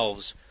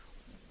themselves.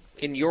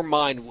 In your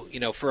mind,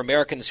 for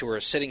Americans who are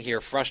sitting here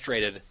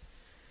frustrated,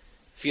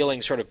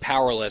 feeling sort of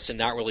powerless and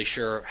not really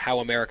sure how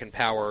American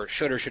power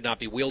should or should not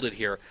be wielded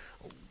here,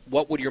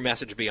 what would your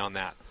message be on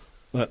that?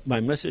 My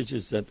message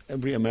is that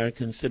every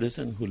American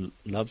citizen who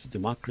loves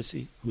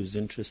democracy, who is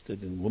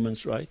interested in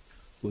women's rights,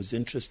 who is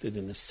interested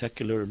in a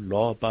secular,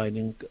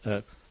 law-abiding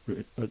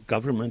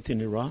government in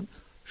Iran,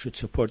 should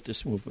support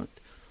this movement.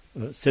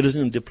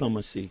 Citizen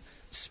diplomacy,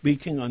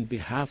 speaking on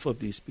behalf of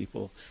these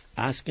people,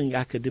 asking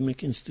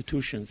academic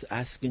institutions,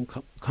 asking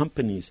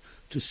companies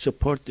to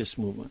support this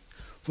movement.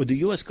 For the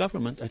U.S.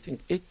 government, I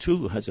think it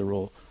too has a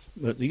role.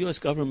 But the U.S.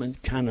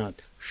 government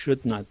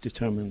should not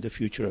determine the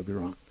future of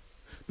Iran.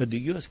 But the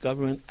U.S.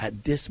 government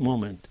at this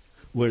moment,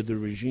 where the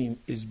regime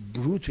is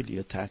brutally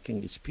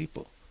attacking its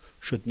people,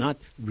 should not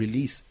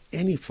release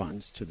any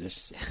funds to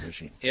this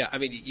regime. Yeah, I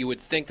mean, you would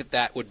think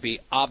that would be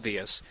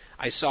obvious.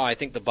 I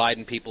think the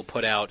Biden people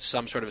put out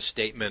some sort of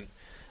statement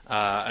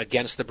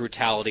against the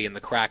brutality and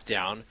the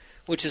crackdown,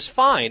 which is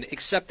fine,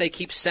 except they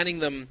keep sending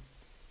them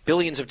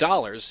billions of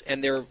dollars,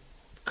 and they're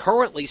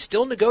currently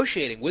still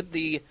negotiating with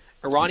the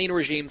Iranian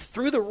regime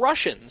through the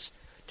Russians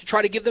to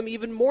try to give them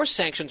even more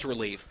sanctions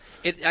relief.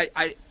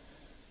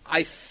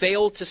 I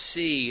fail to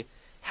see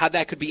how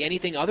that could be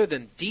anything other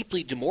than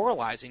deeply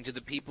demoralizing to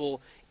the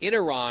people in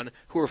Iran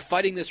who are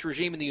fighting this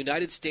regime, and the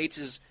United States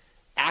is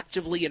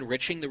actively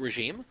enriching the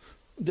regime.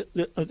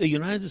 The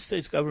United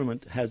States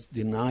government has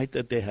denied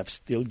that they have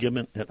still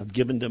given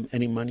them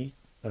any money,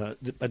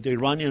 but the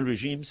Iranian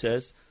regime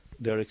says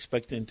they're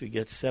expecting to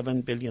get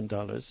 $7 billion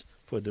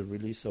for the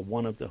release of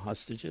one of the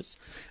hostages,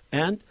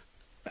 and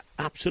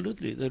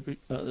absolutely, the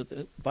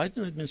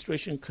Biden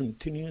administration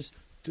continues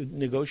to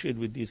negotiate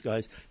with these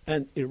guys,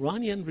 and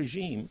Iranian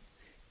regime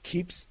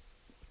keeps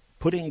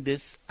putting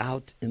this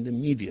out in the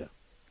media,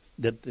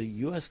 that the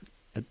U.S.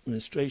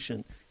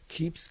 administration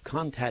keeps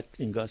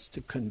contacting us to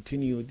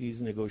continue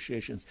these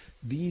negotiations.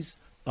 These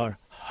are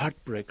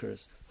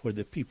heartbreakers for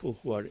the people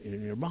who are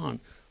in Iran,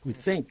 who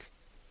think,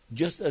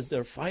 just as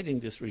they're fighting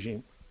this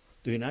regime,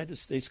 the United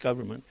States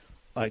government,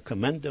 I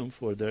commend them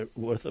for their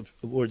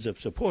words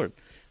of support,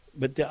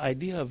 but the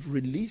idea of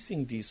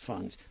releasing these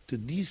funds to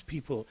these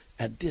people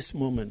at this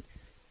moment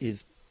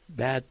is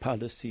bad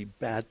policy,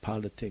 bad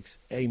politics,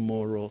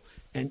 amoral,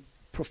 and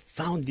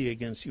profoundly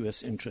against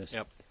U.S. interests.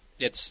 Yep.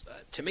 It's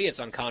to me, it's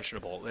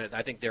unconscionable.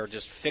 I think they're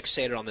just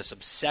fixated on this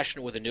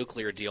obsession with a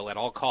nuclear deal at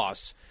all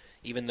costs,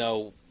 even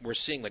though we're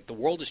seeing like the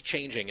world is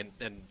changing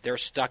and they're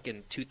stuck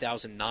in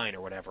 2009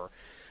 or whatever.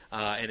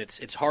 And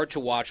it's hard to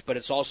watch, but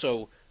it's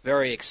also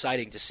very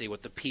exciting to see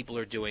what the people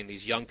are doing,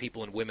 these young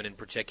people and women in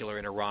particular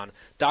in Iran.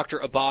 Dr.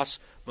 Abbas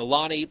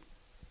Milani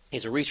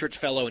is a research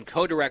fellow and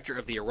co-director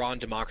of the Iran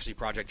Democracy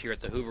Project here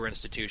at the Hoover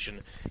Institution.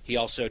 He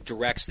also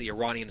directs the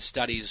Iranian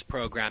Studies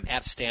program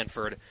at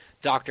Stanford.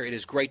 Doctor, it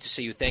is great to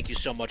see you. Thank you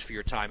so much for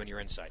your time and your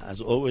insight.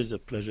 As always, a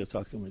pleasure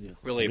talking with you.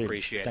 Really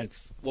appreciate it.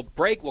 Thanks. We'll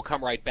break. We'll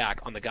come right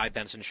back on The Guy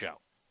Benson Show.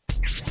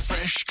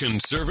 Fresh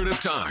conservative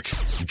talk.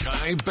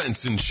 Guy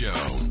Benson Show.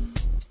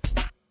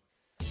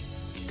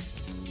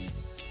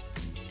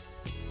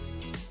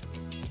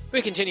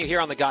 We continue here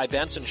on The Guy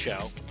Benson Show.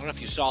 I don't know if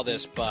you saw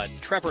this, but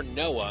Trevor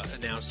Noah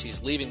announced he's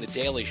leaving The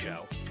Daily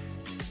Show.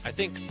 I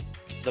think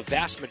the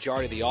vast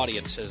majority of the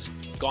audience has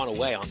gone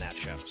away on that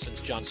show since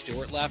Jon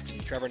Stewart left,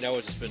 and Trevor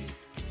Noah's has been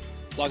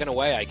plugging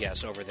away, I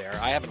guess, over there.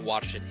 I haven't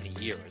watched it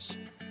in years.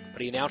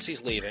 But he announced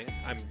he's leaving.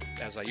 I'm,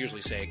 as I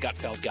usually say, a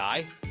gut-felt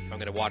guy if I'm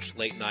going to watch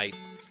late-night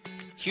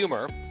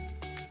humor.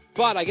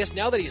 But I guess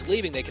now that he's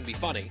leaving, they can be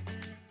funny.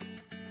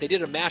 They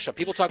did a mashup.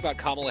 People talk about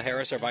Kamala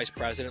Harris, our vice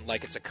president,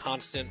 like it's a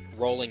constant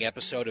rolling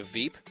episode of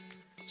Veep.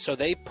 So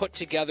they put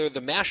together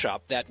the mashup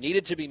that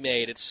needed to be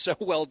made. It's so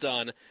well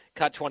done.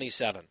 Cut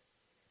 27.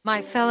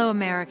 My fellow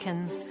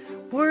Americans,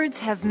 words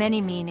have many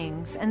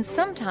meanings, and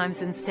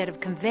sometimes instead of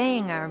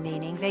conveying our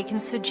meaning, they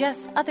can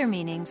suggest other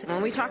meanings.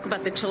 When we talk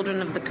about the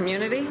children of the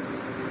community,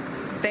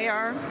 they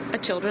are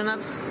children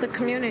of the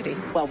community.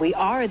 Well, we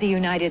are the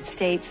United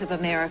States of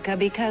America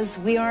because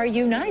we are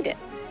united.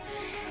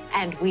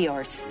 And we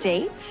are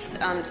states.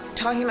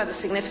 Talking about the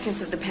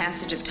significance of the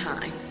passage of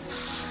time,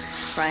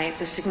 right?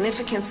 The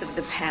significance of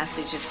the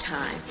passage of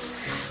time.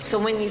 So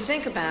when you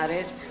think about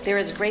it, there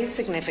is great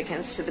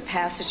significance to the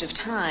passage of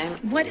time.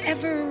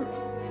 Whatever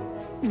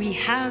we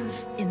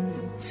have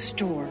in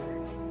store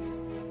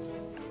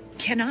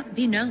cannot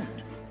be known.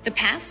 The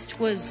past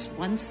was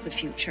once the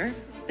future.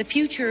 The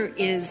future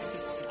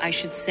is, I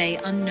should say,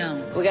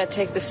 unknown. We got to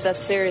take this stuff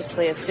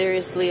seriously as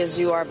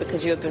you are,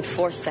 because you have been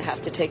forced to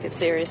have to take it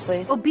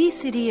seriously.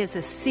 Obesity is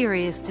a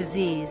serious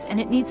disease, and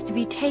it needs to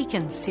be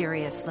taken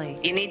seriously.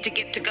 You need to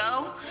get to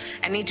go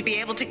and need to be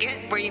able to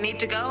get where you need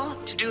to go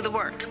to do the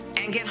work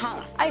and get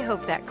home. I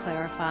hope that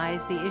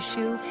clarifies the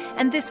issue,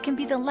 and this can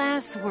be the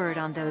last word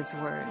on those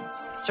words.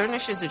 Certain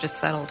issues are just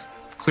settled.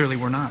 Clearly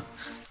we're not.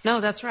 No,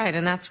 that's right,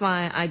 and that's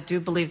why I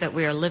do believe that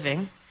we are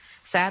living,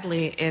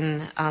 sadly,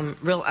 in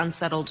real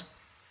unsettled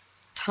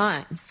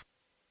times.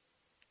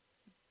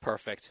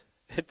 Perfect.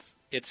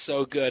 It's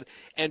so good.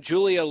 And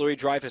Julia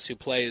Louis-Dreyfus, who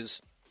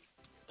plays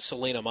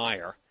Selena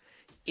Meyer,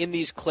 in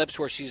these clips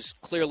where she's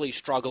clearly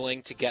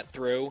struggling to get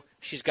through,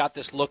 she's got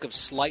this look of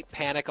slight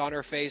panic on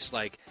her face,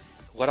 like,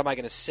 what am I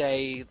going to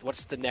say?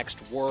 What's the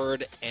next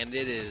word? And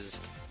it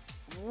is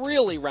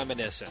really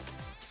reminiscent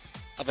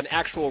of an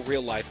actual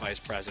real-life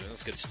vice president.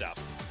 That's good stuff.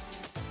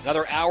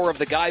 Another hour of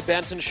The Guy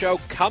Benson Show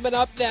coming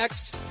up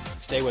next.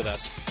 Stay with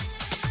us.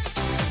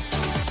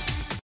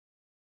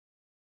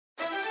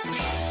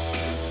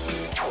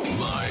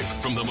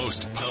 Live from the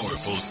most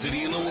powerful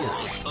city in the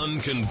world,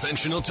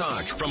 unconventional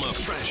talk from a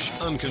fresh,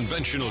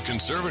 unconventional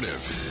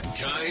conservative.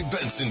 Guy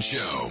Benson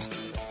Show.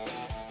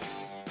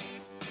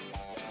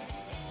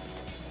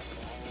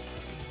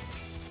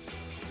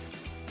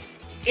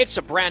 It's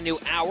a brand new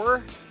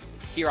hour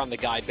here on The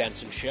Guy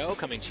Benson Show,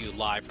 coming to you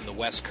live from the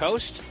West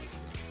Coast.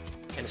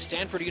 And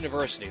Stanford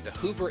University, the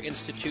Hoover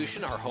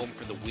Institution, our home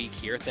for the week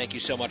here. Thank you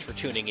so much for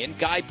tuning in.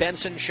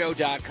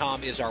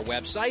 GuyBensonShow.com is our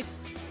website.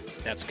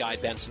 That's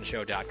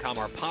GuyBensonShow.com.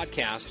 Our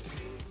podcast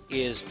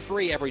is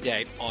free every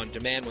day on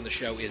demand when the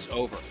show is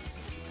over.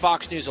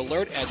 Fox News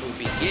alert as we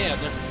begin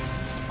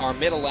our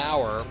middle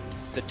hour.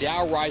 The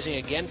Dow rising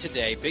again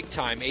today, big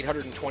time,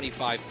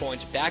 825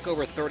 points, back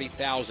over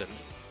 30,000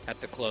 at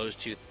the close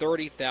to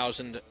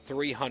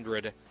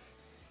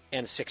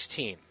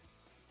 30,316.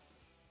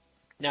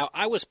 Now,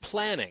 I was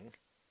planning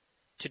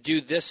to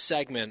do this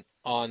segment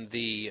on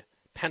the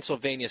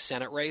Pennsylvania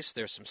Senate race.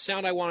 There's some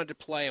sound I wanted to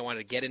play. I wanted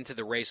to get into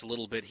the race a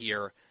little bit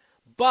here.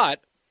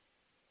 But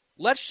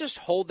let's just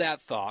hold that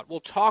thought.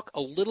 We'll talk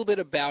a little bit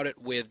about it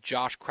with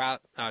Josh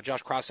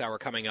Kraushaar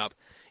coming up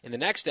in the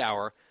next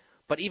hour.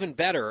 But even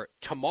better,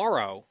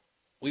 tomorrow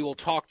we will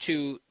talk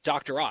to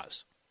Dr.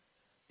 Oz,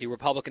 the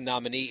Republican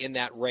nominee in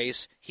that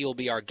race. He will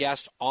be our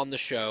guest on the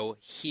show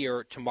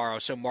here tomorrow,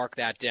 so mark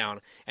that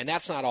down. And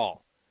that's not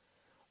all.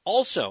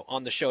 Also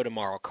on the show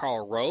tomorrow,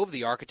 Karl Rove,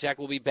 the architect,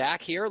 will be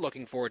back here.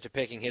 Looking forward to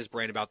picking his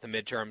brain about the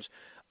midterms.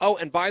 Oh,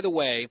 and by the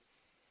way,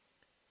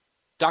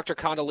 Dr.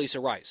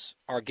 Condoleezza Rice,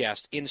 our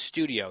guest in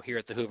studio here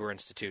at the Hoover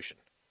Institution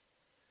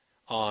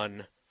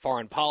on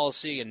foreign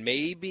policy and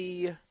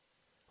maybe a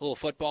little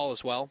football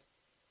as well.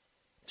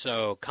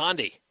 So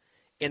Condi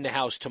in the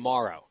house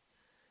tomorrow.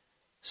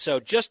 So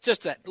just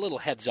that little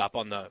heads up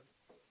on the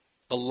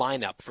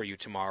lineup for you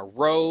tomorrow.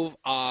 Rove,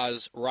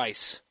 Oz,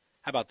 Rice.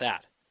 How about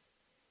that?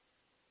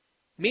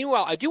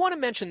 Meanwhile, I do want to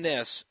mention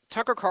this.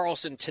 Tucker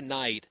Carlson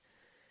tonight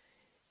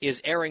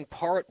is airing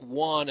part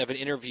 1 of an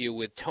interview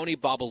with Tony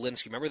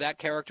Bobulinski. Remember that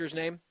character's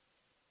name?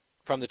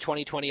 From the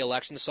 2020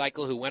 election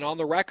cycle, who went on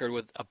the record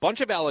with a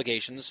bunch of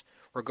allegations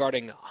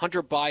regarding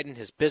Hunter Biden,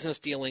 his business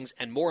dealings,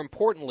 and more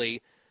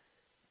importantly,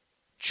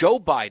 Joe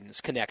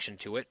Biden's connection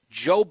to it,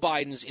 Joe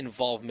Biden's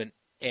involvement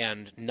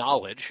and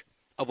knowledge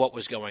of what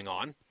was going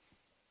on.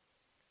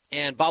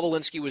 And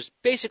Bobulinski was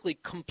basically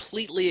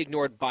completely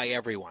ignored by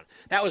everyone.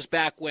 That was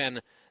back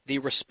when the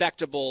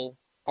respectable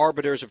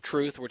arbiters of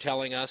truth were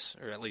telling us,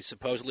 or at least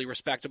supposedly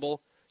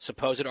respectable,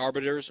 supposed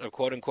arbiters of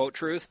quote-unquote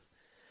truth,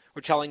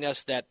 were telling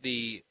us that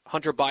the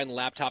Hunter Biden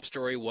laptop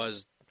story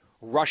was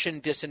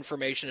Russian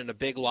disinformation and a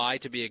big lie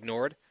to be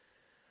ignored.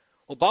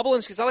 Well,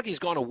 Bobulinski, it's not like he's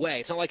gone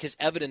away. It's not like his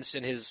evidence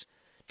and his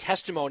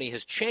testimony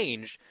has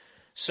changed.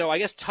 So I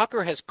guess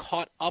Tucker has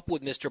caught up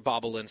with Mr.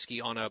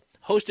 Bobulinski on a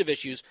host of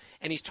issues,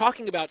 and he's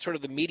talking about sort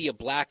of the media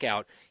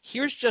blackout.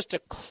 Here's just a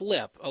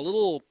clip, a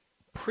little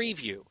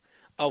preview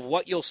of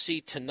what you'll see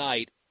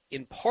tonight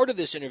in part of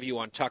this interview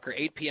on Tucker,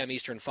 8 p.m.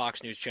 Eastern,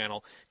 Fox News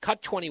Channel,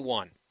 cut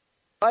 21.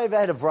 I've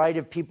had a variety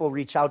of people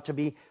reach out to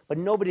me, but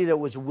nobody that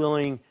was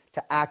willing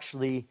to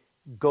actually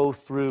go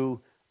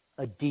through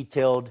a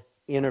detailed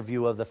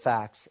interview of the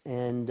facts.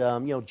 And,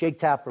 Jake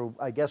Tapper,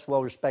 I guess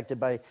well-respected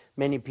by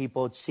many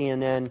people at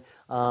CNN,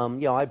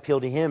 I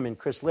appeal to him and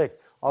Chris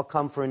Licht. I'll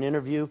come for an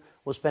interview.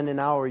 We'll spend an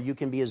hour. You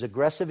can be as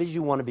aggressive as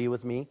you want to be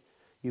with me.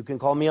 You can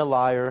call me a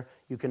liar.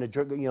 You can,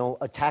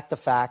 attack the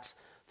facts.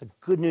 The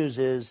good news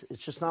is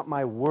it's just not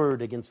my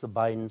word against the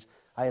Bidens.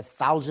 I have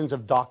thousands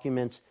of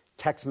documents,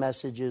 text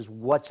messages,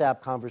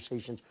 WhatsApp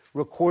conversations,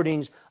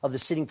 recordings of the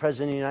sitting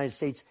president of the United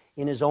States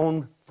in his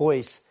own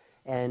voice,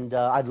 and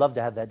I'd love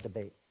to have that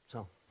debate.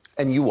 So,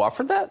 and you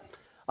offered that?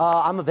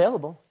 I'm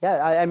available.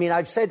 Yeah,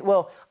 I've said,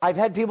 I've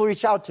had people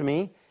reach out to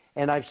me,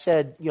 and I've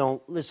said,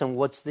 listen,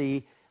 what's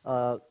the,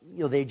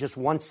 they just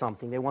want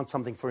something. They want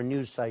something for a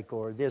news cycle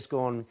or this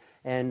going,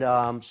 and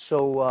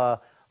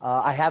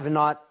I have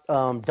not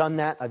done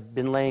that. I've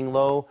been laying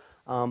low.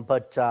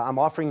 But I'm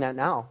offering that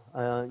now,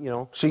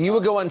 So you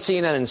would go on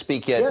CNN and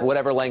speak at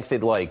whatever length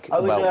they'd like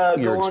about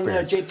your experience? I would go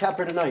on Jake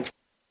Tapper tonight.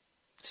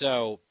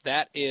 So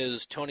that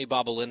is Tony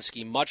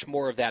Bobulinski. Much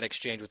more of that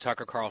exchange with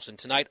Tucker Carlson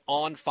tonight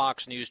on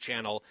Fox News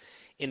Channel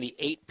in the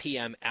 8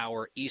 p.m.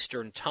 hour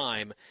Eastern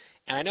Time.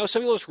 And I know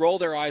some people just roll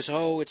their eyes,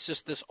 it's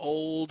just this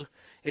old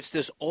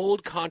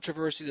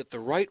controversy that the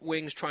right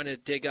wing's trying to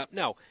dig up.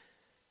 No,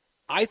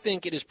 I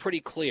think it is pretty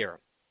clear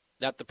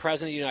that the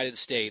President of the United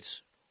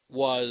States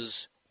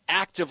was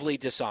actively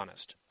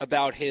dishonest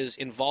about his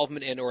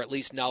involvement in, or at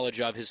least knowledge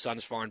of, his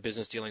son's foreign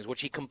business dealings,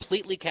 which he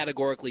completely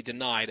categorically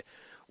denied,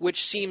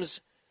 which seems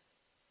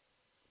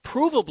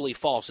provably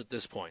false at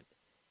this point.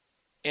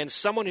 And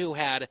someone who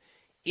had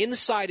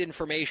inside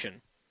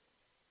information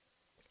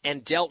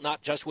and dealt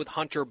not just with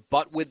Hunter,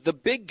 but with the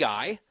big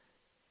guy,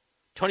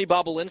 Tony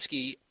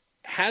Bobulinski,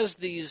 has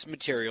these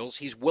materials.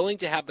 He's willing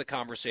to have the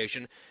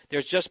conversation.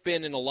 There's just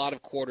been, in a lot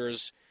of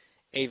quarters,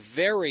 a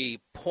very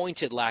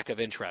pointed lack of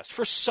interest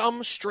for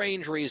some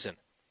strange reason.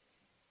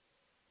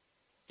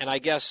 And I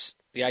guess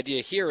the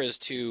idea here is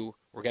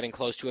we're getting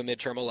close to a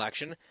midterm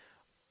election.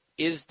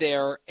 Is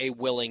there a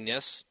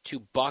willingness to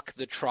buck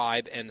the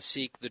tribe and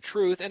seek the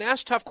truth and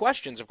ask tough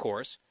questions, of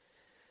course,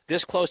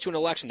 this close to an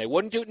election? They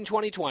wouldn't do it in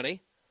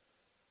 2020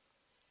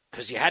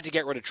 because you had to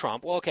get rid of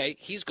Trump. Well, okay,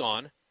 he's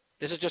gone.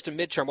 This is just a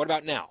midterm. What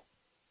about now?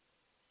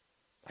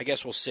 I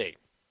guess we'll see.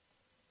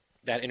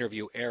 That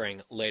interview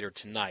airing later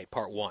tonight,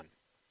 part 1.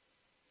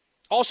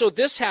 Also,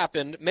 this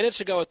happened minutes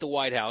ago at the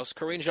White House.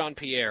 Karine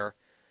Jean-Pierre,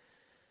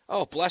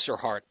 bless her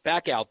heart,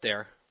 back out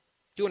there,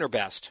 doing her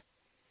best.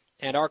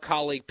 And our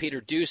colleague Peter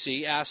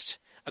Doocy asked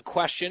a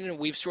question, and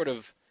we've sort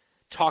of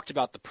talked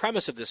about the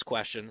premise of this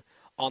question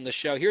on the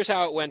show. Here's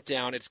how it went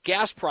down. It's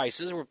gas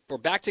prices. We're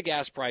back to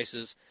gas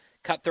prices.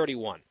 Cut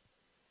 31.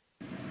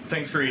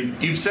 Thanks, Karine.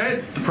 You've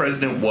said the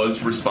president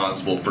was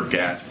responsible for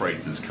gas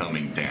prices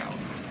coming down.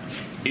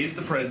 Is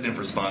the president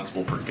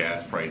responsible for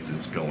gas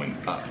prices going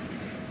up?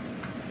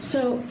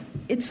 So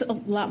it's a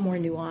lot more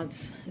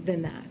nuanced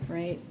than that,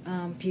 right?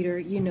 Peter,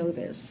 you know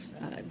this.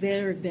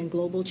 There have been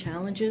global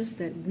challenges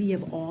that we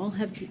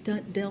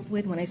have dealt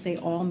with. When I say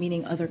all,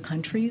 meaning other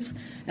countries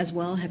as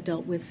well, have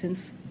dealt with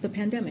since the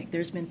pandemic.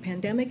 There's been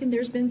pandemic and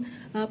there's been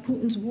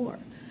Putin's war.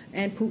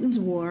 And Putin's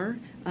war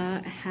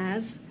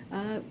has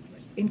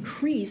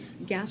increase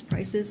gas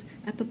prices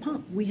at the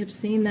pump. We have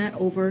seen that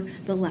over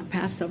the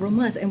past several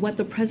months. And what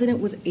the president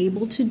was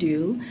able to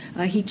do,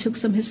 he took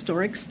some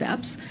historic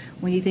steps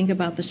when you think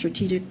about the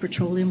Strategic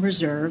Petroleum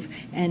Reserve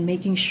and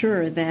making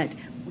sure that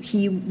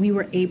we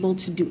were able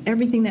to do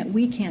everything that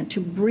we can to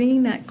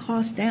bring that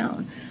cost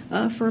down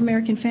for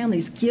American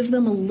families, give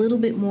them a little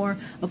bit more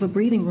of a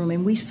breathing room.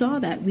 And we saw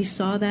that. We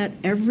saw that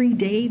every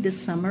day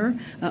this summer,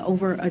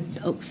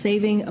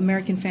 saving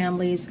American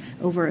families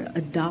over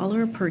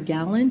 $1 per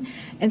gallon.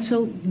 And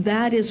so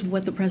that is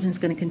what the president's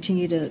going to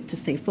continue to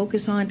stay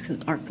focused on,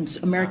 our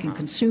American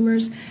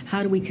consumers.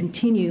 How do we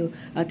continue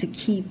to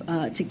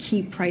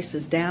keep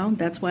prices down?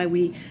 That's why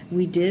we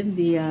did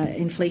the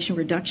Inflation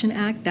Reduction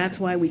Act. That's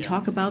why we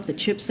talk about the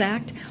CHIPS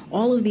Act.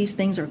 All of these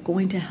things are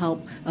going to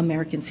help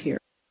Americans here.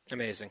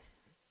 Amazing.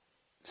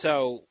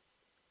 So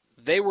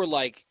they were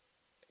like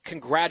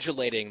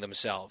congratulating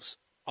themselves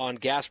on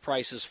gas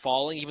prices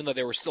falling, even though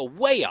they were still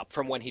way up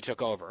from when he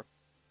took over.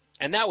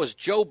 And that was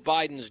Joe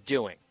Biden's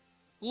doing.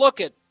 Look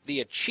at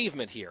the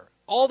achievement here.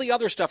 All the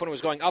other stuff when it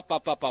was going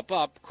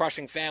up,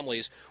 crushing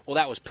families, well,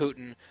 that was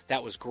Putin.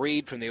 That was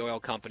greed from the oil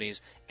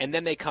companies. And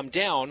then they come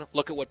down.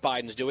 Look at what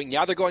Biden's doing.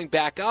 Now they're going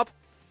back up.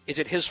 Is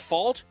it his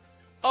fault?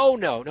 Oh,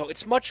 no,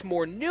 it's much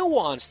more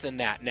nuanced than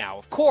that now,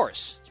 of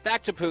course. It's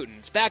back to Putin.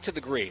 It's back to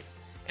the greed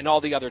and all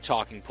the other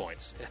talking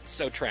points. It's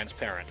so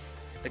transparent.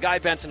 The Guy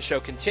Benson Show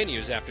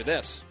continues after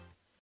this.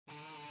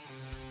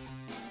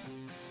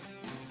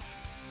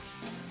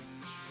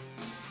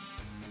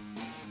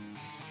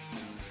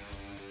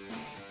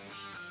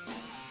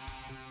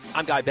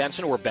 I'm Guy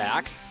Benson. We're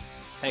back.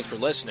 Thanks for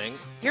listening.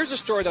 Here's a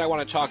story that I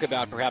want to talk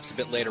about perhaps a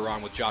bit later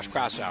on with Josh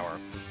Krausauer.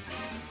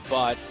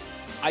 But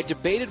I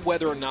debated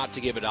whether or not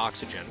to give it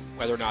oxygen,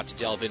 whether or not to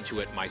delve into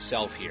it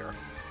myself here.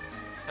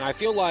 And I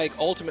feel like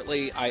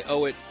ultimately I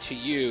owe it to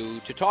you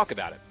to talk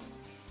about it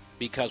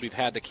because we've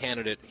had the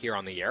candidate here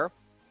on the air.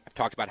 I've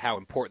talked about how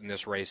important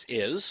this race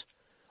is.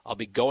 I'll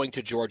be going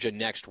to Georgia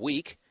next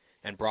week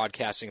and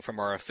broadcasting from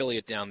our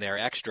affiliate down there,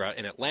 Extra,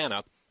 in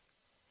Atlanta,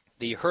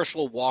 the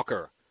Herschel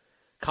Walker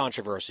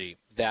controversy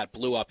that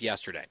blew up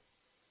yesterday.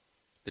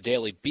 The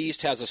Daily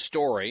Beast has a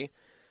story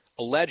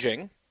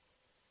alleging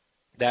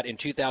that in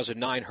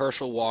 2009,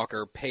 Herschel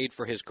Walker paid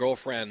for his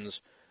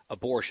girlfriend's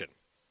abortion.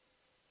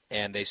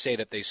 And they say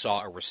that they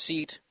saw a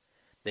receipt.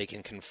 They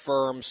can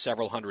confirm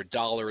several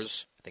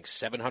 $100s, I think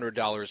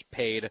 $700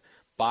 paid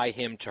by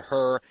him to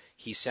her.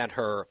 He sent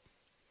her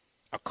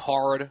a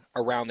card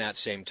around that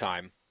same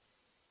time,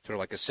 sort of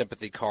like a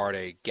sympathy card,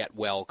 a get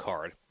well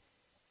card.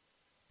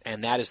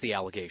 And that is the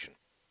allegation.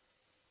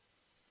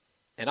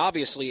 And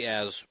obviously,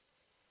 as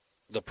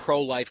the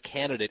pro-life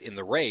candidate in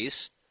the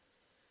race,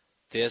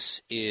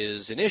 this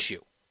is an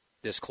issue,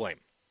 this claim.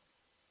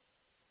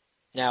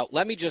 Now,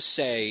 let me just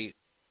say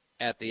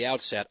at the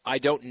outset, I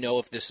don't know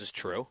if this is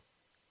true.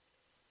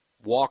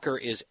 Walker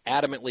is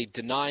adamantly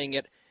denying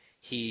it.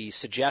 He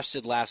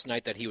suggested last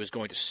night that he was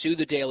going to sue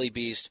the Daily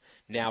Beast.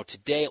 Now,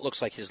 today it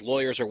looks like his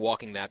lawyers are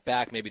walking that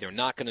back. Maybe they're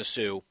not going to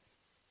sue.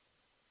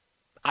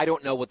 I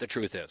don't know what the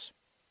truth is.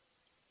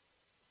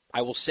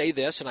 I will say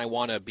this, and I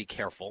want to be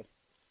careful.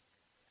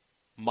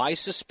 My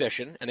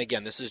suspicion, and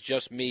again, this is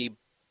just me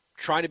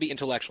trying to be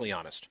intellectually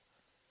honest.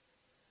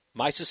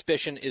 My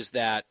suspicion is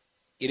that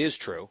it is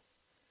true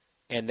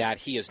and that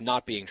he is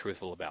not being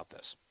truthful about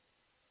this.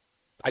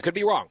 I could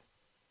be wrong.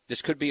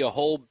 This could be a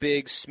whole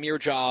big smear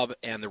job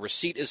and the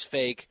receipt is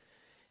fake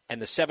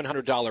and the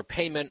 $700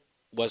 payment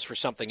was for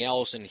something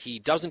else, and he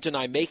doesn't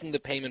deny making the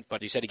payment,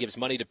 but he said he gives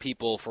money to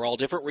people for all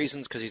different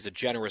reasons because he's a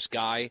generous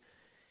guy.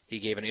 He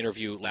gave an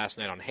interview last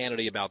night on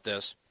Hannity about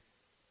this.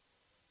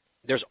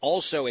 There's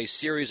also a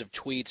series of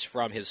tweets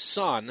from his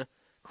son,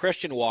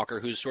 Christian Walker,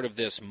 who's sort of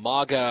this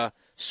MAGA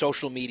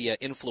social media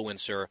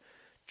influencer,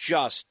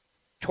 just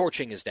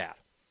torching his dad.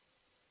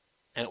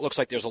 And it looks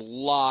like there's a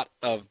lot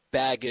of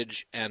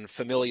baggage and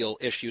familial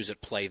issues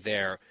at play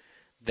there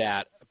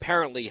that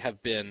apparently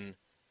have been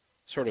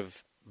sort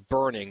of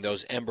burning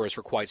those embers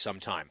for quite some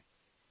time.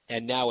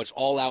 And now it's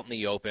all out in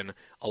the open,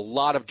 a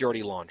lot of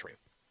dirty laundry,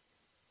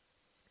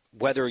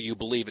 whether you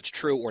believe it's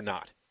true or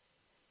not.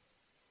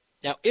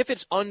 Now, if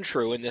it's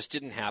untrue and this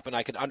didn't happen,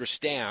 I could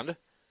understand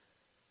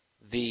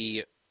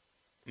the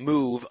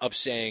move of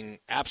saying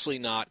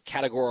absolutely not,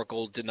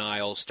 categorical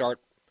denial, start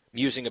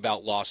musing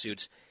about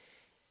lawsuits.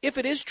 If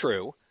it is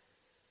true,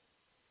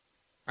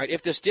 right,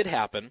 if this did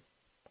happen,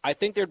 I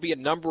think there'd be a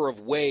number of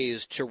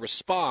ways to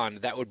respond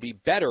that would be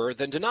better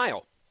than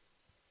denial.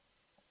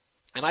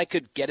 And I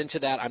could get into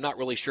that. I'm not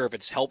really sure if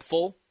it's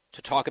helpful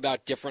to talk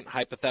about different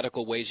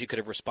hypothetical ways you could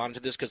have responded to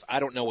this because I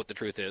don't know what the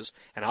truth is.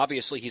 And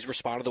obviously he's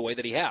responded the way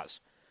that he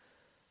has.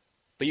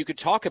 But you could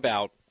talk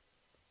about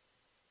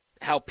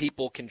how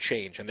people can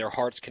change and their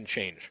hearts can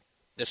change.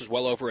 This is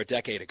well over a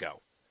decade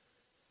ago.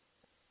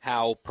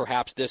 How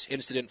perhaps this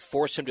incident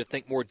forced him to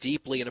think more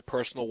deeply in a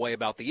personal way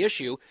about the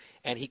issue,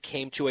 and he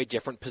came to a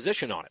different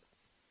position on it.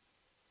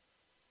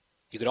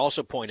 You could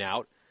also point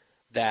out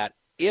that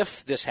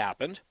if this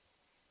happened,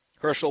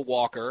 Herschel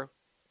Walker,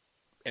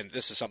 and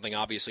this is something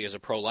obviously as a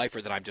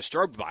pro-lifer that I'm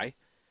disturbed by,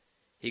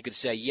 he could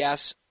say,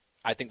 yes,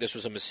 I think this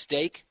was a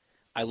mistake.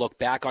 I look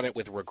back on it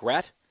with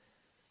regret.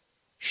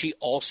 She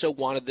also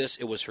wanted this.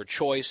 It was her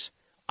choice.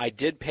 I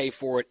did pay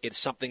for it. It's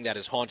something that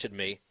has haunted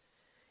me.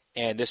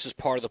 And this is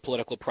part of the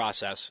political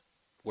process.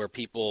 where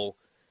people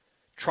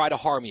try to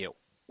harm you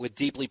with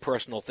deeply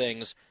personal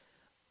things.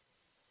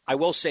 I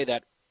will say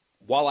that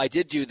while I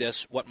did do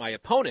this, what my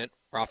opponent,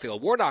 Raphael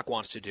Warnock,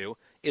 wants to do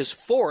is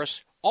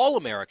force all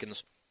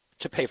Americans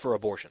to pay for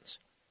abortions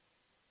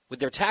with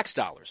their tax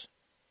dollars.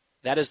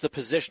 That is the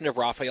position of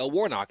Raphael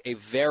Warnock, a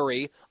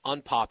very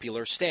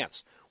unpopular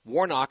stance.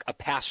 Warnock, a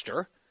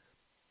pastor,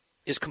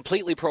 is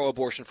completely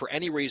pro-abortion for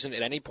any reason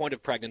at any point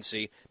of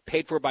pregnancy,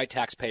 paid for by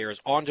taxpayers,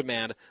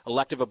 on-demand,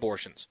 elective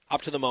abortions,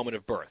 up to the moment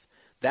of birth.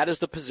 That is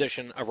the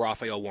position of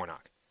Raphael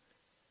Warnock.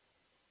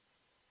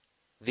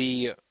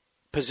 The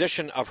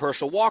position of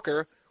Herschel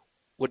Walker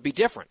would be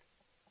different.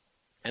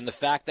 And the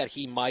fact that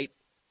he might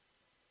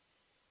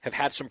have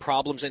had some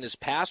problems in his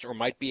past or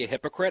might be a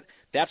hypocrite,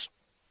 that's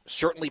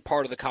certainly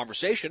part of the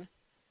conversation.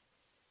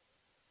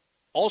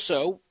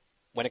 Also,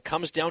 when it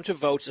comes down to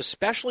votes,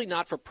 especially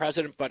not for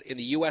president, but in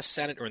the U.S.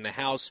 Senate or in the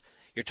House,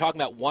 you're talking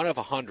about 1 of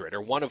 100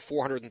 or 1 of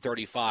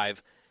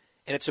 435,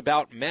 and it's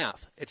about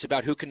math. It's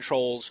about who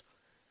controls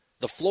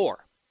the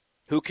floor,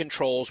 who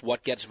controls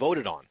what gets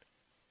voted on,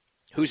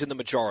 who's in the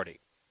majority,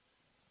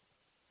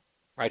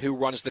 right? Who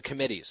runs the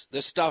committees.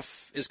 This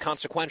stuff is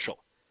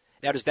consequential.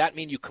 Now, does that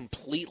mean you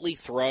completely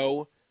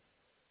throw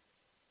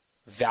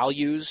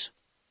values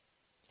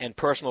and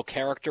personal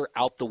character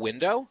out the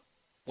window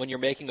when you're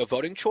making a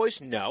voting choice?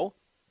 No.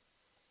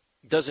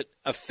 Does it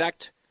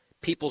affect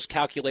people's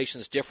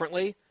calculations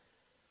differently?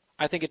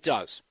 I think it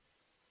does.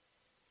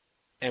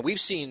 And we've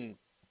seen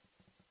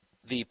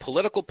the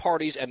political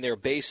parties and their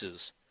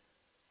bases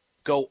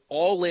go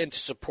all in to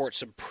support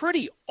some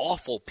pretty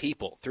awful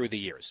people through the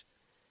years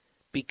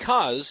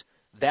because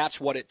that's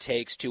what it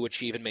takes to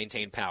achieve and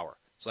maintain power.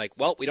 It's like,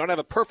 well, we don't have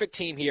a perfect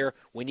team here.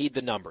 We need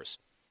the numbers.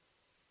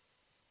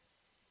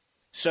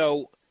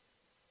 So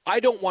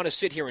I don't want to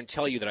sit here and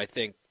tell you that I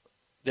think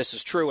this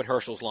is true and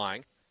Herschel's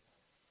lying.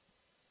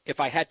 If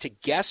I had to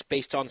guess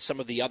based on some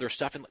of the other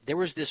stuff, and there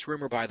was this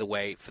rumor, by the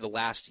way, for the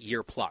last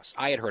year plus.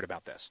 I had heard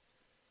about this,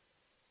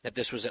 that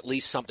this was at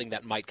least something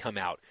that might come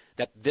out,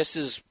 that this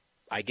is,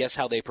 I guess,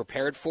 how they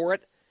prepared for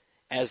it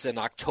as an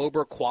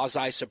October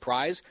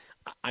quasi-surprise.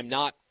 I'm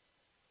not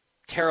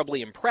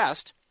terribly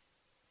impressed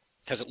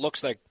because it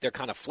looks like they're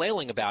kind of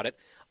flailing about it.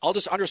 I'll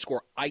just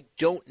underscore, I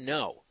don't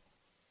know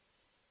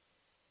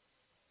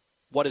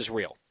what is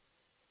real.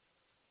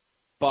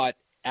 But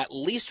at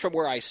least from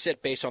where I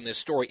sit based on this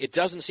story, it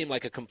doesn't seem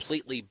like a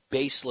completely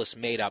baseless,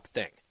 made-up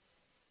thing.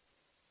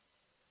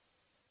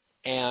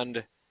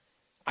 And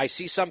I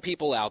see some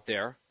people out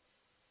there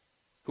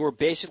who are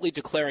basically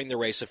declaring the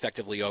race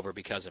effectively over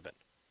because of it.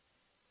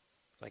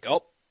 Like,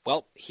 oh,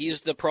 well,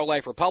 he's the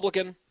pro-life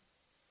Republican.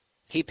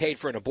 He paid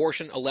for an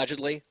abortion,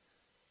 allegedly.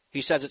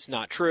 He says it's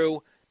not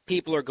true.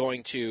 People are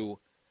going to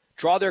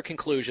draw their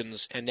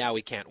conclusions, and now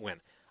he can't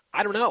win.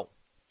 I don't know.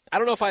 I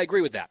don't know if I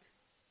agree with that.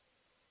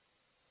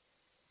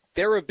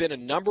 There have been a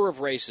number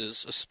of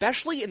races,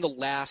 especially in the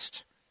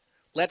last,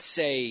 let's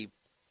say,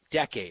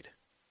 decade,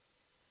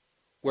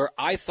 where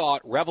I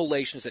thought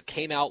revelations that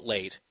came out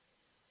late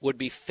would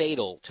be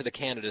fatal to the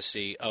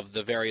candidacy of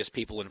the various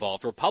people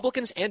involved,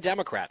 Republicans and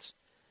Democrats.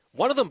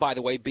 One of them, by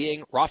the way,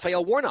 being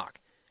Raphael Warnock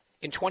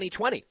in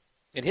 2020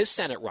 in his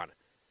Senate run.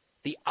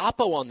 The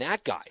oppo on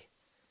that guy,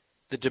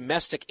 the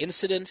domestic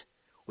incident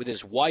with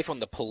his wife on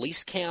the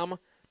police cam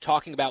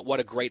talking about what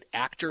a great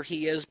actor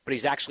he is, but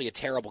he's actually a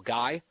terrible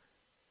guy.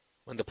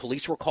 When the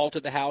police were called to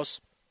the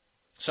house,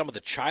 some of the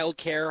child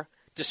care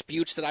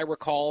disputes that I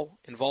recall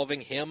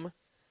involving him,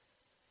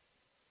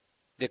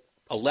 the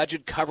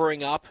alleged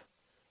covering up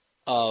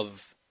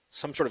of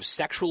some sort of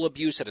sexual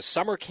abuse at a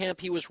summer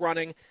camp he was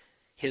running,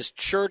 his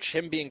church,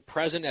 him being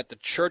present at the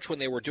church when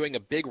they were doing a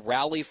big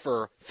rally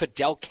for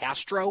Fidel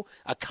Castro,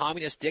 a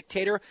communist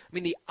dictator. I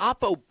mean, the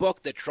Oppo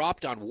book that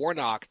dropped on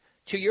Warnock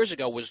 2 years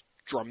ago was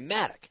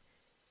dramatic.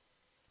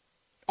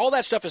 All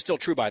that stuff is still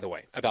true, by the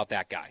way, about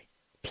that guy.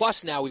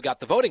 Plus, now we've got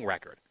the voting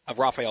record of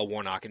Raphael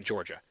Warnock in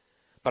Georgia.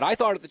 But I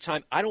thought at the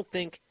time, I don't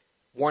think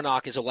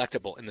Warnock is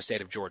electable in the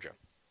state of Georgia,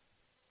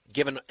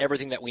 given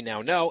everything that we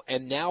now know.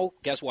 And now,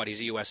 guess what? He's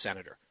a U.S.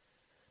 Senator.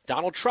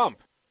 Donald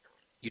Trump,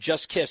 you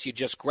just kiss, you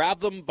just grab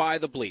them by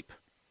the bleep.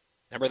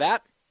 Remember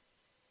that?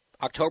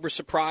 October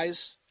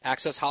surprise,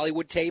 Access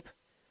Hollywood tape.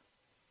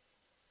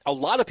 A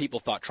lot of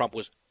people thought Trump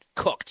was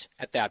cooked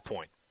at that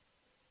point.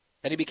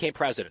 Then he became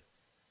president.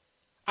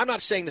 I'm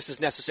not saying this is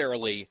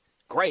necessarily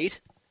great,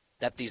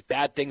 that these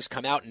bad things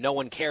come out and no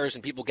one cares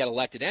and people get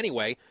elected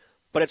anyway,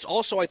 but it's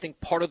also, I think,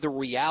 part of the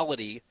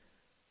reality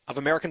of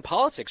American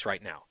politics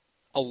right now.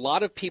 A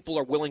lot of people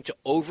are willing to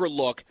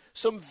overlook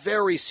some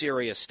very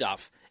serious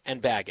stuff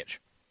and baggage.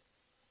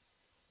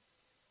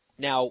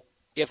 Now,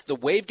 if the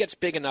wave gets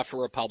big enough for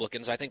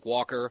Republicans, I think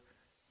Walker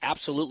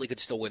absolutely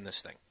could still win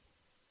this thing.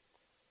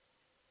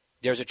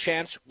 There's a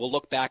chance we'll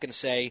look back and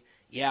say,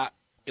 yeah,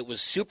 it was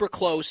super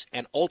close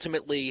and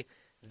ultimately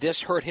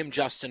this hurt him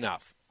just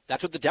enough.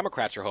 That's what the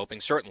Democrats are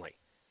hoping, certainly.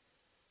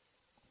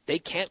 They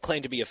can't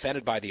claim to be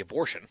offended by the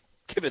abortion,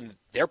 given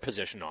their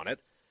position on it,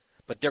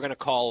 but they're going to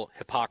call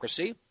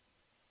hypocrisy,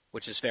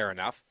 which is fair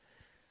enough,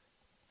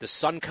 the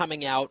sun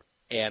coming out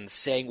and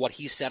saying what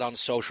he said on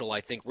social,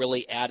 I think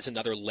really adds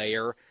another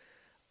layer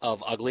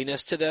of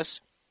ugliness to this,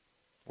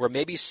 where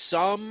maybe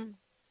some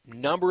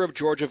number of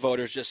Georgia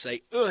voters just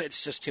say, ugh,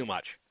 it's just too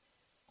much.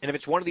 And if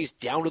it's one of these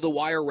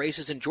down-to-the-wire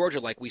races in Georgia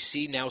like we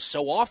see now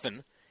so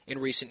often in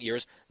recent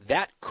years,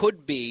 that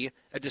could be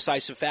a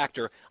decisive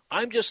factor.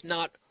 I'm just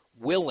not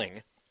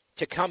willing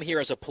to come here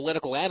as a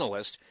political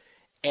analyst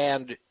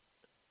and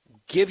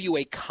give you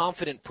a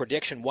confident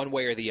prediction one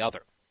way or the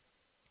other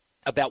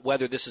about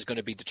whether this is going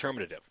to be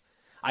determinative.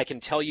 I can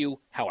tell you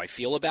how I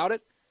feel about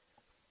it,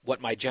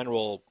 what my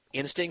general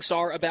instincts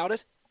are about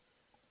it,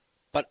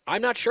 but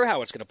I'm not sure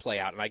how it's going to play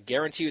out, and I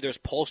guarantee you there's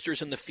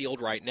pollsters in the field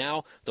right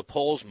now. The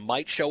polls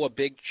might show a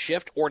big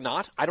shift or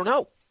not. I don't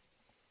know.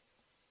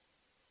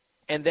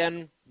 And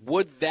then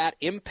would that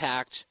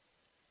impact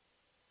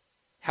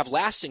have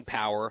lasting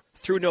power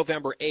through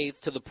November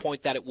 8th to the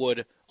point that it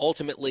would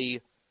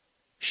ultimately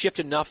shift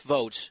enough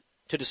votes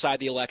to decide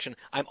the election?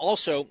 I'm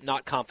also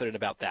not confident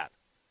about that.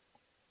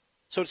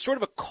 So it's sort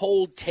of a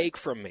cold take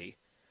from me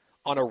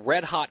on a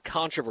red-hot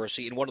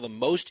controversy in one of the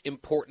most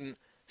important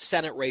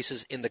Senate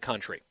races in the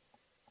country.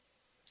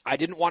 I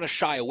didn't want to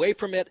shy away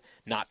from it,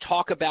 not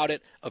talk about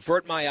it,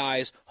 avert my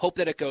eyes, hope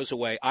that it goes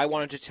away. I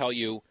wanted to tell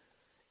you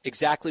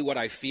exactly what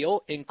I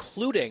feel,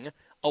 including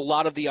a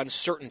lot of the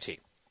uncertainty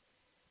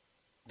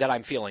that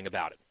I'm feeling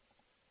about it.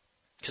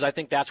 Because I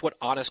think that's what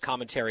honest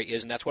commentary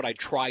is, and that's what I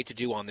try to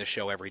do on this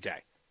show every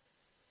day.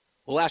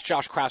 We'll ask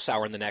Josh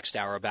Krausauer in the next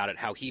hour about it,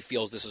 how he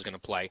feels this is going to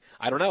play.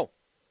 I don't know.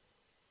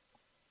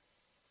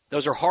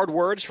 Those are hard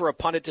words for a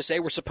pundit to say.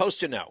 We're supposed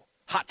to know.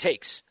 Hot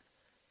takes.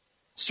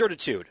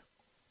 Certitude.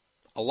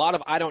 A lot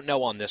of I don't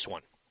know on this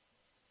one.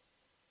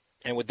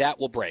 And with that,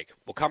 we'll break.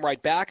 We'll come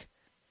right back.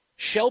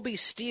 Shelby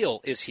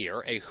Steele is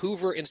here, a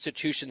Hoover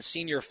Institution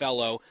senior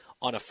fellow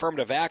on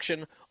affirmative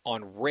action,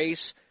 on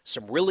race.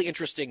 Some really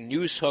interesting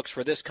news hooks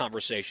for this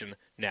conversation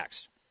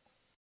next.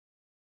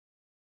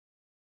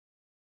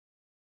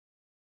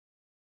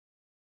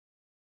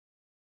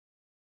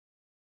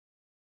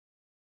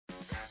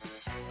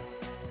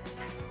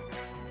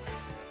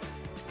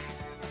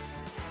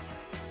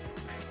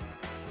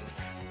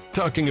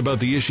 Talking about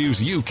the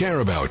issues you care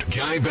about.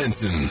 Guy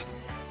Benson.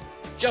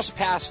 Just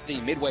past the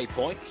midway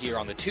point here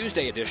on the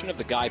Tuesday edition of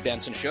the Guy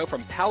Benson Show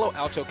from Palo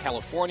Alto,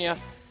 California,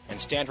 and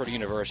Stanford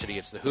University.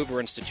 It's the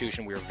Hoover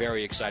Institution. We are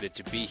very excited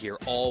to be here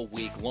all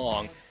week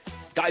long.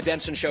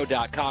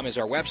 GuyBensonShow.com is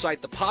our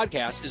website. The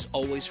podcast is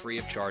always free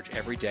of charge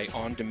every day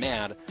on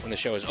demand when the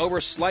show is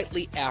over,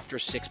 slightly after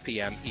 6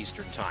 p.m.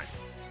 Eastern Time.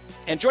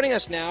 And joining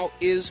us now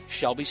is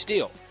Shelby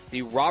Steele,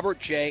 the Robert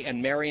J.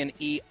 and Marion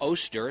E.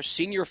 Oster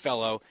Senior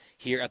Fellow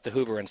here at the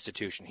Hoover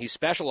Institution. He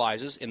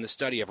specializes in the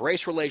study of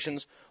race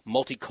relations,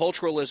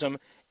 multiculturalism,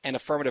 and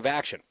affirmative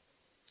action.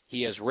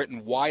 He has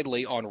written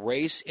widely on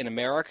race in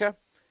America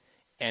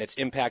and its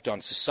impact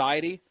on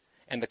society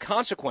and the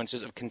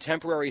consequences of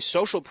contemporary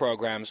social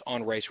programs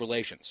on race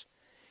relations.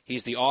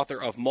 He's the author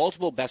of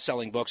multiple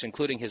best-selling books,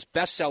 including his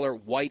bestseller,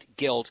 White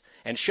Guilt.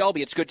 And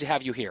Shelby, it's good to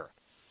have you here.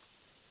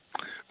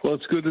 Well,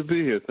 it's good to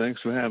be here. Thanks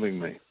for having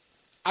me.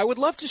 I would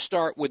love to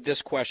start with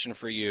this question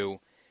for you.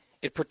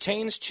 It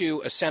pertains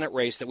to a Senate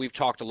race that we've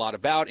talked a lot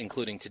about,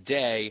 including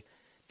today,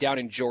 down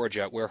in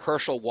Georgia, where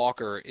Herschel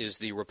Walker is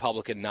the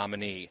Republican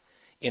nominee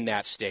in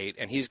that state.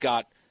 And he's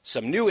got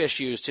some new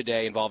issues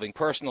today involving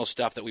personal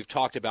stuff that we've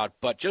talked about.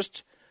 But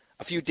just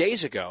a few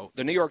days ago,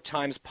 the New York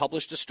Times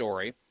published a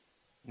story.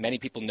 Many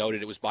people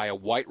noted it was by a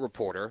white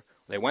reporter.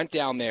 They went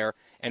down there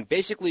and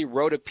basically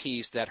wrote a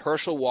piece that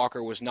Herschel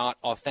Walker was not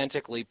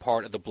authentically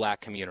part of the black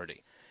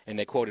community. And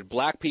they quoted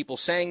black people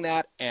saying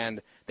that,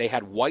 and they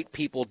had white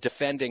people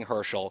defending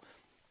Herschel.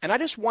 And I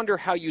just wonder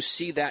how you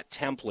see that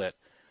template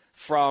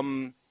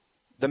from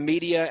the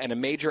media and a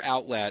major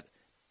outlet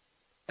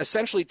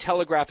essentially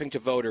telegraphing to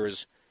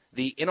voters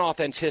the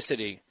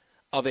inauthenticity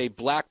of a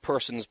black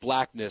person's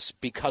blackness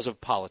because of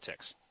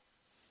politics.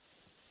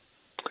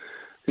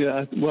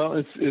 Yeah,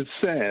 well, it's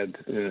sad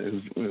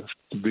to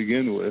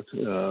begin with,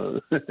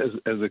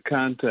 as a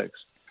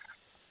context,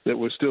 that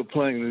we're still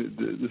playing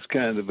this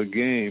kind of a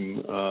game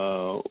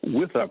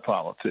with our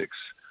politics.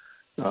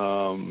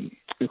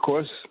 Of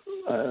course,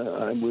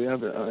 we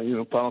have,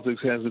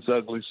 politics has its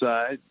ugly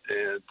side,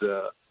 and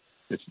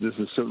this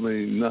is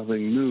certainly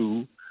nothing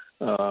new.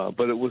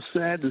 But it was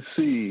sad to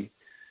see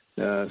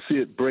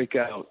it break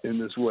out in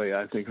this way.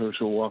 I think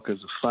Herschel Walker is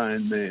a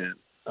fine man,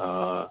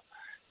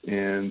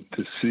 and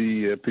to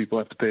see people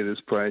have to pay this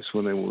price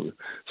when they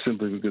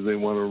simply because they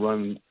want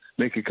to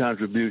make a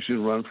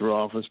contribution, run for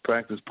office,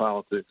 practice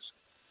politics.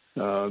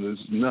 There's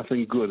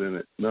nothing good in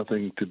it,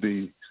 nothing to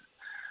be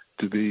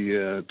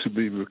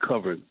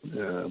recovered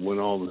when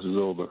all this is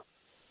over.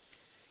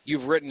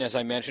 You've written, as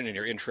I mentioned in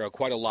your intro,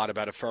 quite a lot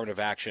about affirmative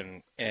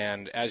action,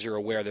 and as you're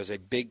aware, there's a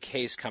big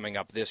case coming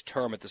up this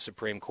term at the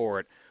Supreme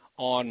Court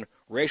on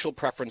racial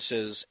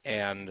preferences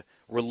and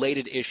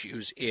related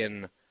issues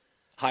in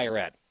higher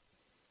ed,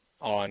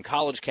 on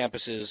college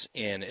campuses,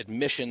 in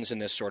admissions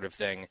and this sort of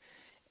thing.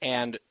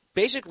 And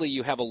basically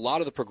you have a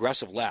lot of the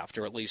progressive left,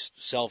 or at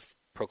least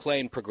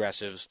self-proclaimed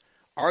progressives,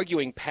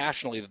 arguing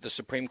passionately that the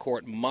Supreme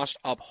Court must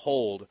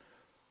uphold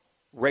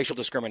racial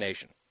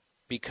discrimination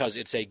because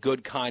it's a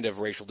good kind of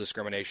racial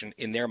discrimination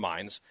in their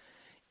minds.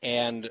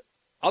 And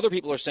other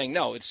people are saying,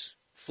 no, it's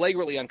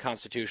flagrantly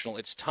unconstitutional.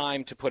 It's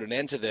time to put an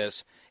end to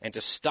this and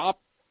to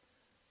stop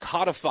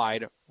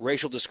codified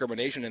racial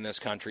discrimination in this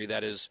country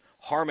that is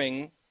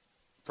harming,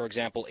 for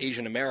example,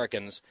 Asian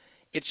Americans.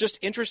 It's just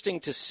interesting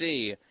to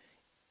see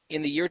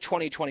in the year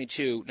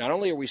 2022, not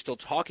only are we still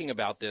talking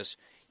about this,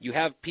 you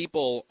have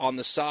people on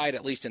the side,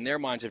 at least in their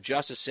minds, of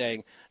justice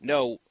saying,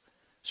 no,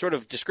 sort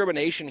of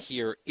discrimination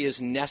here is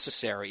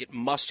necessary. It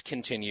must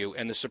continue.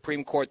 And the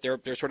Supreme Court,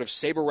 they're sort of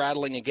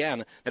saber-rattling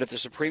again that if the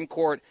Supreme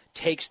Court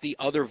takes the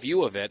other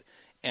view of it,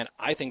 and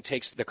I think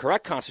takes the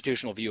correct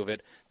constitutional view of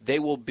it, they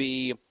will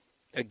be,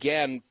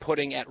 again,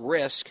 putting at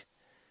risk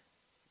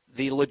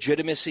the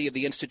legitimacy of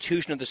the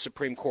institution of the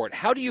Supreme Court.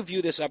 How do you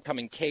view this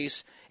upcoming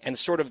case and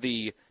sort of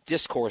the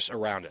discourse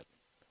around it?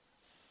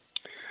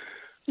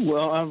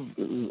 Well, I've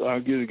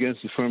argued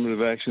against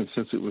affirmative action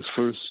since it was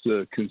first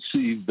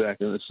conceived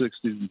back in the 60s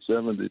and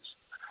 70s.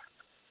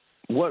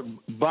 What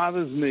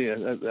bothers me,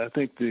 I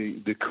think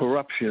the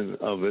corruption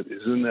of it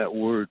is in that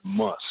word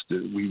must.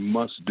 We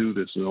must do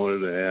this in order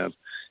to have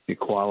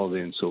equality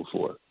and so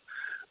forth.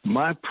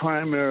 My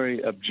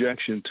primary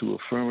objection to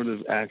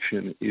affirmative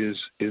action is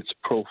its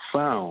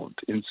profound,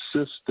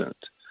 insistent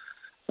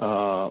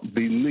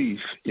belief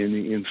in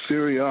the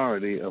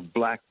inferiority of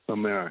black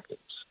Americans.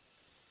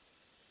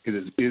 It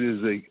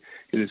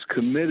is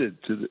committed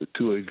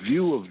to a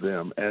view of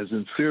them as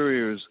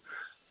inferiors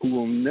who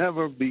will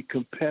never be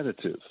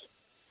competitive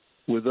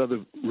with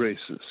other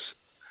races.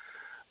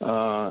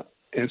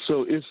 And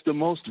so it's the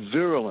most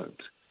virulent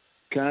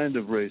kind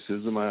of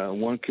racism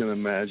one can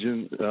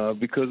imagine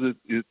because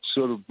it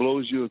sort of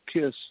blows you a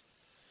kiss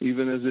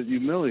even as it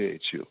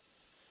humiliates you.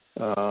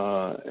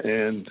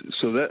 And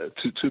so that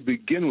to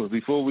begin with,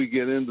 before we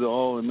get into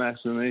all the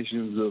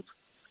machinations of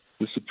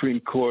the Supreme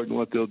Court and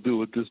what they'll do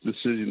with this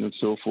decision and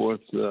so forth,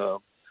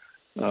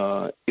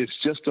 it's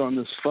just on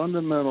this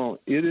fundamental,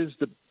 it is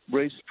the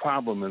race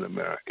problem in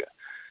America.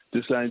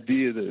 This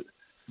idea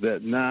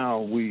that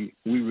now we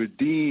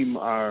redeem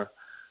our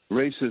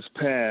racist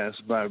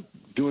past by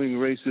doing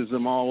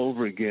racism all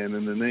over again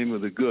in the name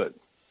of the good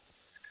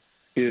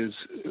is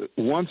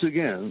once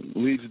again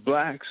leaves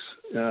blacks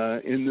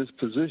in this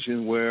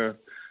position where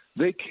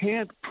they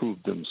can't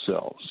prove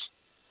themselves.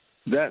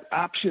 That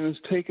option is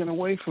taken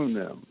away from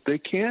them. They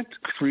can't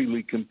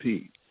freely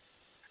compete.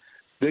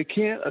 They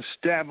can't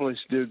establish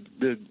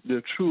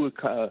their true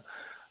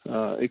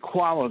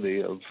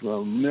equality of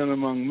men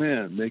among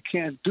men. They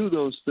can't do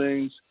those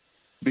things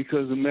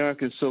because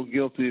America is so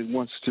guilty it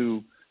wants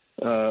to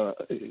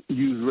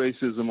use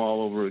racism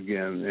all over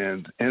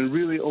again and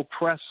really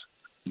oppress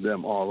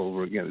them all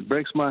over again. It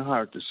breaks my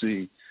heart to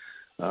see,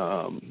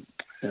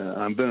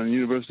 I've been in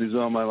universities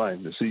all my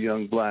life, to see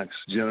young blacks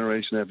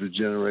generation after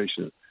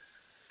generation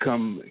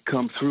come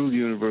through the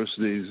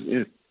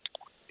universities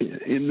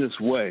in this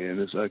way,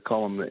 and I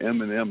call them the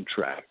M&M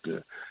tract,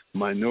 the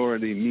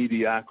minority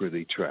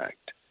mediocrity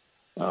tract,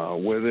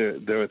 where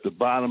they're at the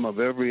bottom of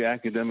every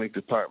academic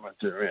department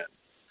they're in.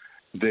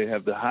 They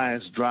have the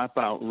highest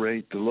dropout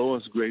rate, the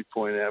lowest grade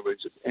point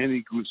average of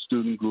any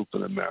student group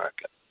in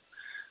America.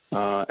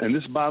 And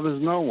this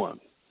bothers no one.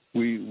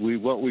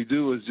 What we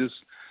do is just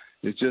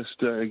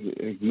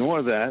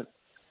ignore that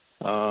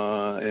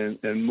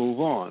and move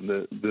on.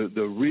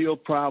 The real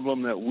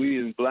problem that we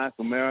in Black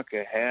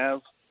America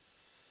have,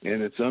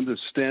 and it's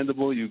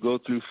understandable, you go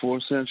through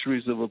 4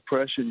 centuries of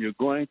oppression, you're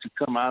going to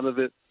come out of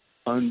it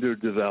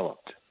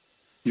underdeveloped.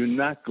 You're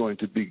not going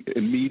to be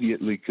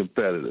immediately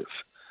competitive.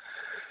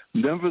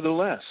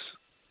 Nevertheless,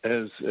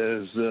 as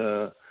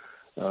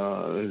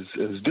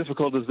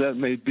difficult as that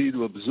may be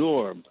to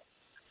absorb,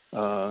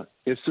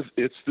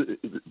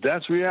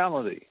 that's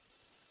reality.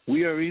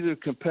 We are either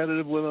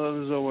competitive with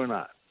others or we're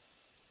not,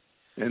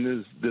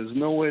 and there's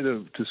no way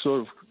to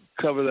sort of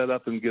cover that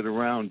up and get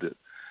around it.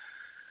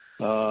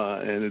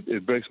 And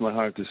it breaks my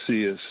heart to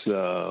see us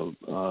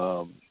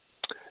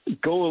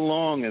go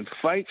along and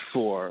fight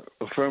for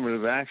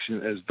affirmative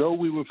action as though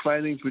we were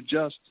fighting for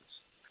justice.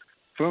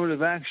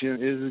 Affirmative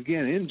action is,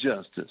 again,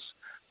 injustice,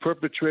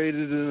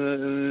 perpetrated in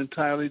an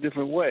entirely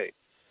different way,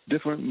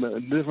 different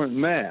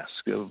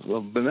mask of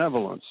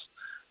benevolence.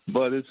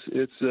 But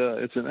it's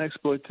an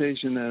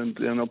exploitation and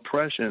an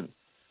oppression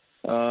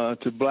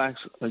to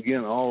blacks,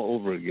 again, all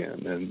over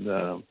again. And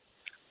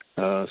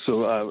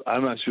so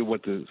I'm not sure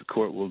what the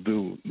court will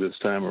do this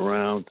time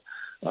around.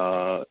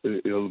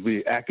 It'll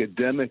be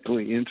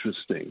academically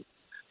interesting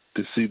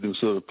to see them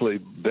sort of play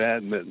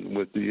badminton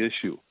with the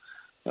issue.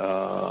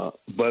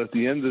 But at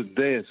the end of the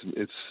day,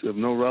 it's of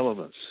no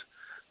relevance.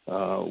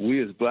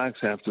 We as blacks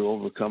have to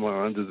overcome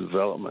our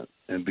underdevelopment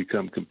and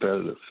become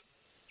competitive.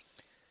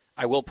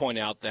 I will point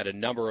out that a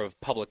number of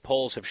public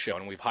polls have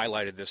shown, and we've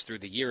highlighted this through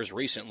the years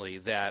recently,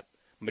 that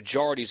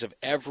majorities of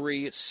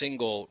every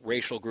single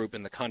racial group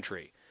in the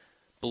country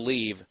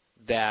believe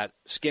that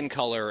skin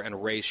color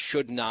and race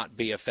should not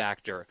be a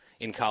factor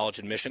in college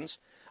admissions.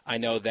 I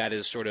know that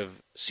is sort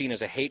of seen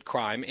as a hate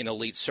crime in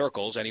elite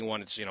circles.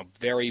 Anyone, it's,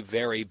 very,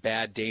 very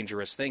bad,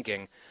 dangerous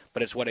thinking,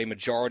 but it's what a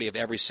majority of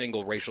every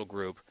single racial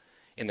group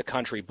in the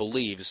country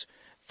believes.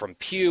 From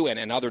Pew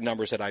and other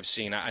numbers that I've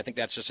seen, I think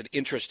that's just an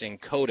interesting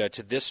coda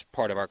to this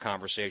part of our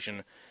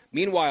conversation.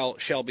 Meanwhile,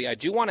 Shelby, I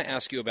do want to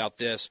ask you about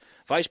this.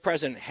 Vice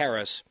President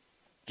Harris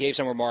gave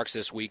some remarks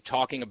this week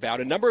talking about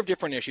a number of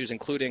different issues,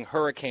 including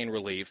hurricane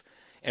relief,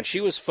 and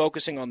she was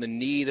focusing on the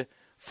need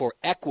for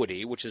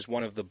equity, which is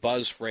one of the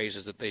buzz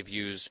phrases that they've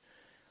used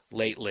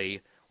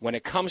lately. When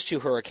it comes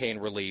to hurricane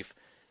relief,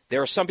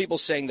 there are some people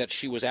saying that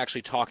she was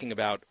actually talking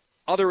about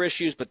other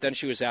issues, but then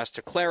she was asked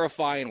to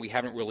clarify, and we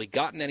haven't really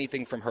gotten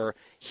anything from her.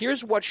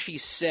 Here's what she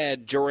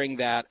said during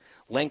that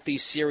lengthy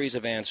series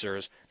of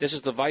answers. This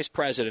is the vice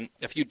president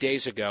a few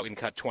days ago in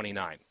Cut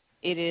 29.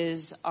 It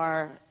is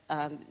our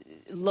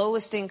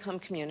lowest income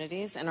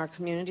communities and our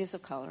communities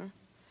of color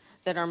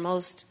that are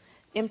most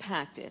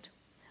impacted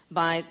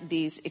by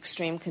these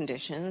extreme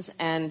conditions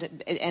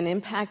and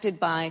impacted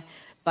by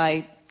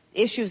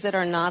issues that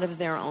are not of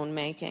their own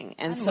making.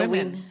 And so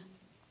women.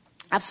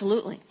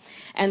 Absolutely.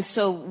 And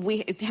so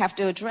we have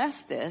to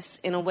address this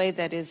in a way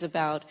that is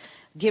about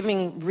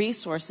giving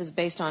resources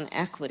based on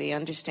equity,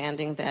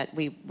 understanding that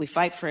we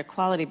fight for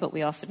equality, but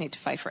we also need to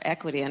fight for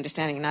equity,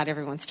 understanding not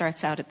everyone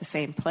starts out at the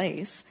same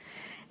place.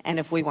 And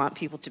if we want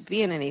people to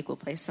be in an equal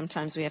place,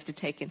 sometimes we have to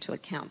take into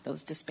account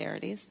those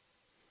disparities.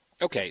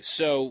 Okay,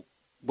 so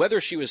whether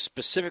she was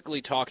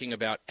specifically talking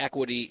about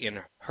equity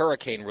in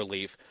hurricane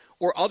relief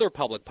or other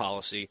public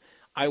policy,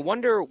 I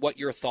wonder what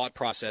your thought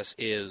process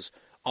is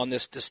on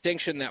this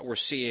distinction that we're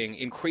seeing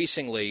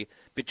increasingly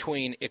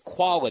between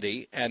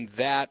equality and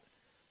that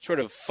sort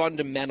of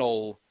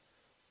fundamental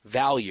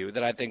value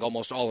that I think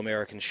almost all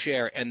Americans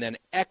share, and then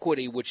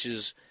equity, which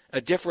is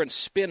a different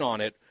spin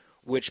on it,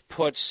 which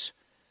puts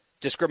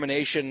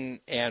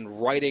discrimination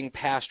and righting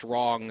past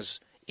wrongs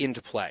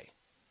into play.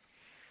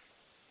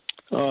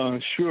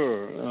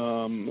 Sure.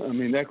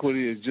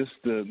 Equity is just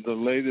the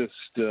latest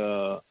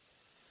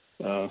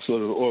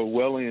sort of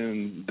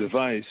Orwellian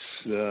device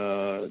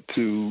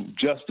to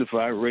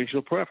justify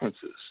racial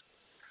preferences.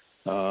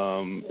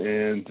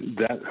 And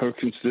that her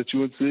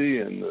constituency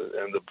and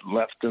the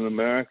left in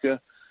America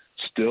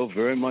still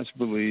very much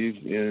believe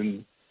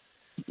in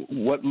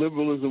what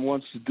liberalism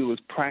wants to do is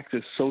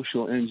practice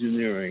social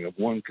engineering of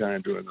one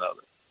kind or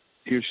another.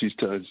 Here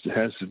it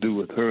has to do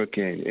with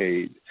hurricane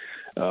aid.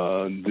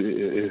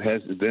 It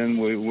has. Then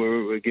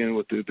we're again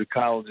with the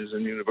colleges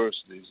and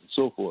universities and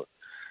so forth.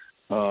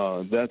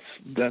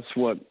 That's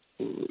what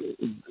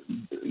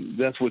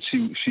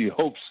she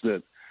hopes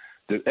that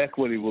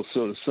equity will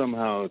sort of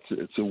somehow.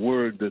 It's a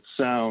word that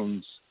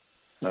sounds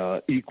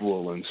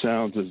equal and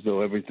sounds as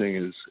though everything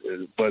is,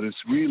 but it's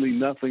really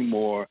nothing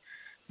more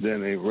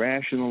than a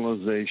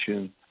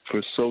rationalization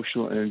for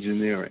social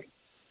engineering.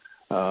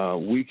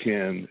 We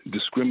can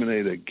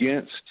discriminate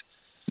against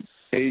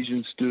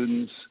Asian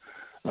students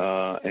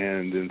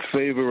and in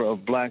favor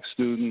of black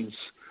students,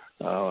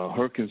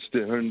 her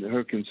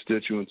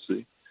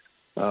constituency,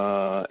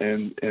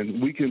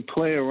 and we can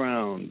play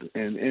around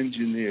and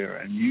engineer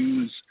and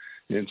use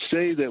and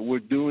say that we're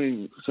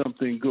doing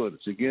something good.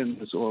 It's again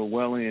this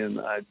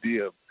Orwellian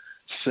idea of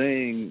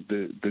saying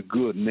the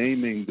good,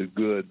 naming the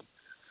good,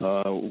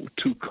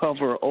 to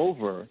cover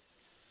over,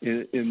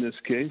 in this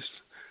case,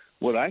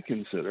 what I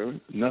consider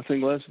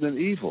nothing less than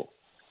evil.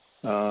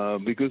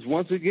 Because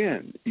once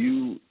again,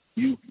 you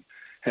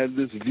have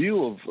this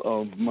view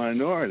of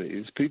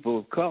minorities, people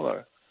of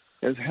color,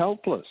 as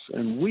helpless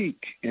and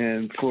weak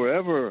and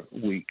forever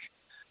weak,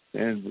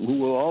 and who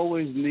will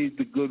always need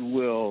the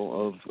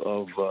goodwill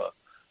of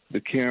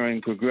the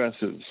caring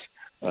progressives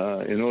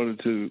in order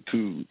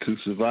to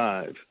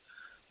survive.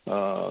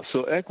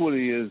 So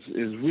equity is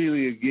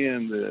really,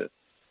 again,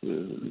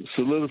 the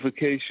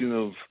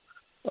solidification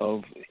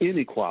of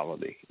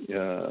inequality,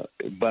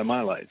 by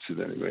my lights at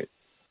any rate.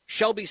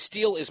 Shelby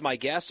Steele is my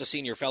guest, a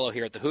senior fellow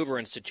here at the Hoover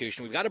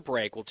Institution. We've got a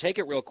break. We'll take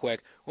it real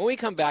quick. When we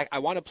come back, I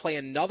want to play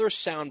another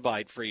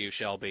soundbite for you,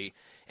 Shelby,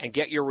 and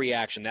get your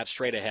reaction. That's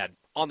straight ahead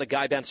on The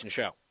Guy Benson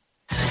Show.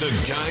 The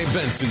Guy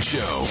Benson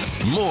Show.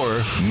 More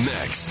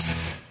next.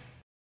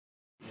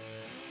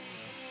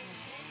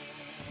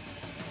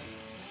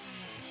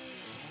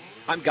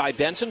 I'm Guy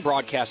Benson,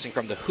 broadcasting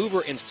from the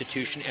Hoover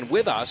Institution, and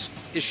with us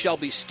is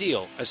Shelby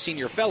Steele, a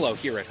senior fellow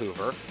here at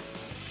Hoover.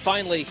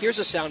 Finally, here's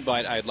a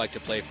soundbite I'd like to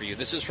play for you.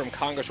 This is from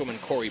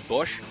Congresswoman Cori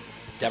Bush,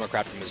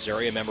 Democrat from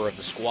Missouri, a member of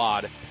the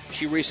Squad.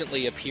 She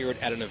recently appeared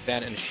at an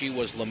event, and she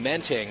was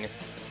lamenting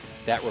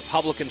that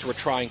Republicans were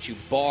trying to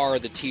bar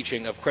the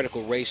teaching of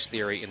critical race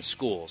theory in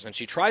schools. And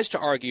she tries to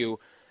argue,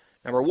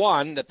 number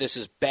one, that this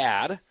is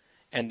bad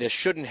and this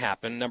shouldn't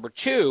happen. Number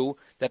two,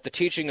 that the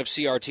teaching of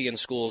CRT in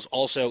schools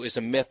also is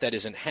a myth that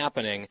isn't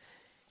happening.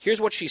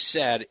 Here's what she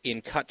said in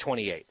Cut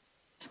 28.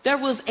 There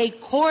was a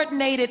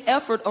coordinated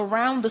effort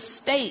around the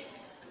state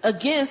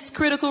against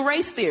critical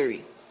race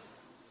theory.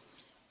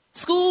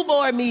 School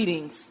board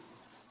meetings,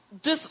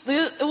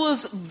 it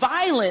was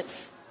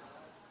violence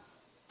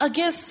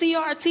against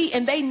CRT,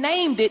 and they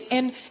named it.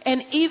 And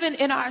even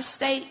in our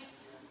state,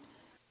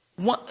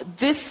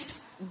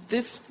 this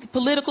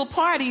political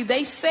party,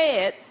 they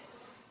said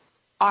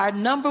our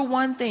number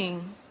one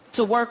thing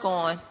to work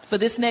on for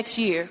this next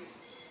year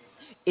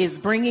is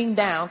bringing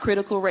down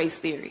critical race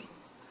theory.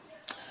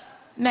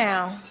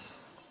 Now,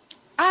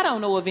 I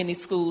don't know of any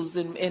schools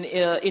in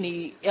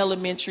any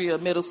elementary or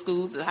middle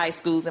schools or high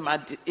schools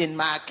in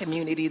my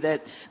community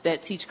that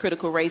teach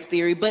critical race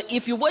theory. But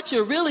what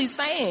you're really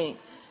saying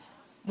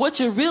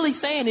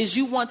is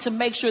you want to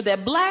make sure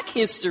that Black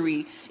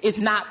history is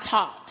not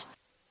taught.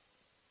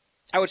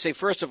 I would say,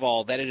 first of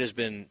all, that it has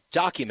been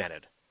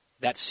documented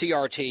that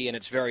CRT and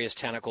its various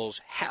tentacles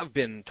have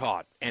been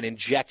taught and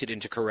injected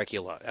into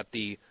curricula at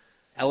the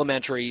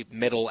elementary,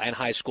 middle, and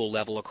high school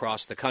level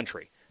across the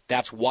country.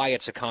 That's why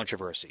it's a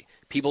controversy.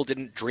 People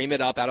didn't dream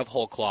it up out of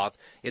whole cloth.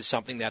 It's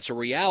something that's a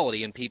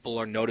reality, and people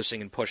are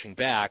noticing and pushing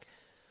back.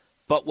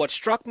 But what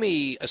struck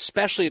me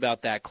especially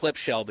about that clip,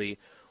 Shelby,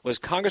 was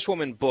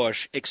Congresswoman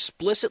Bush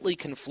explicitly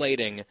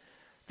conflating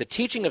the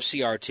teaching of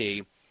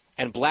CRT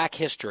and Black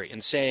history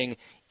and saying,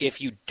 if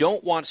you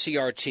don't want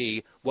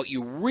CRT, what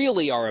you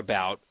really are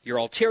about, your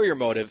ulterior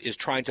motive, is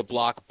trying to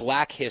block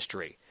Black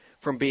history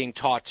from being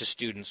taught to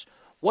students.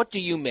 What do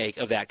you make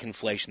of that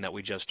conflation that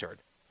we just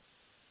heard?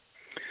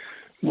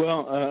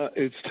 Well,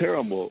 it's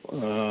terrible,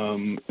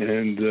 and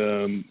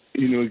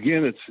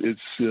again,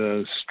 it's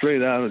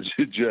straight out of.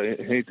 I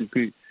hate to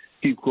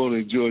keep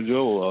quoting George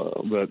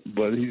Orwell,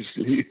 but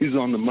he's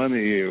on the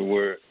money here.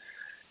 Where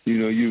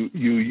you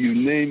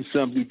name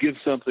something, you give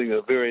something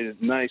a very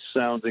nice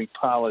sounding,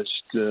 polished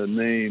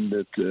name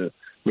that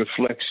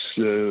reflects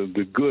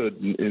the good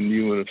in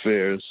human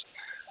affairs.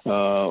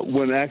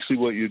 When actually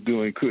what you're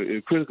doing,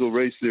 critical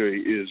race theory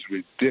is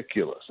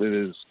ridiculous. It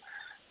is.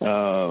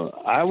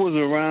 I was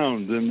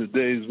around in the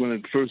days when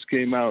it first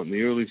came out in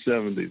the early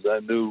 70s. I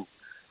knew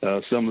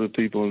some of the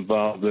people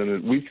involved in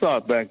it. We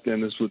thought back then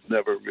this would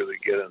never really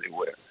get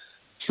anywhere.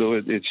 So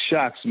it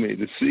shocks me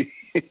to see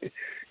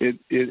it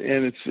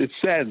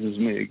saddens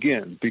me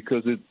again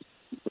because it's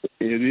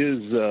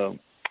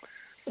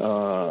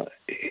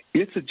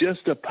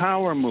just a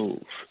power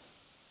move.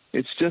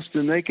 It's just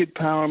a naked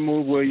power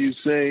move where you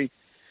say,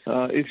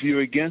 if you're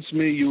against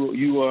me, you're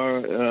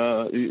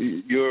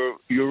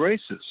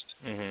racist.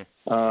 Mm-hmm.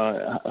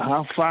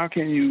 How far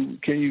can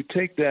you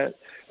take that?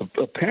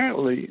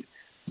 Apparently,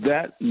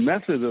 that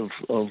method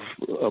of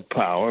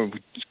power,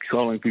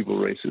 calling people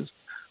racist,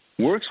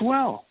 works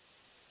well.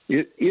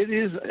 It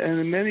is, and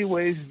in many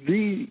ways,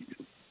 the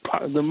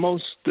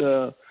most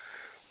the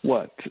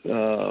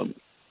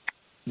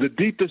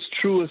deepest,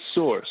 truest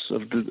source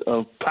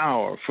of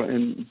power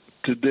in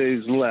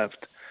today's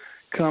left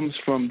comes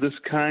from this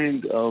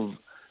kind of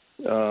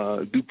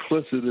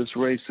duplicitous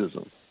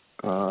racism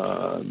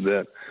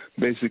that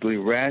basically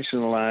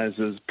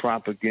rationalizes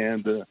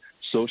propaganda,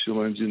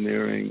 social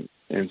engineering,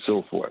 and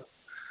so forth.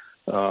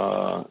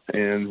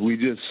 And we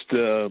just,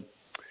 the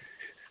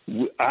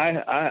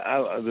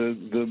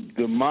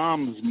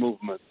moms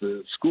movement,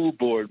 the school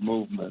board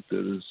movement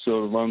that is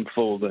sort of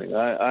unfolding,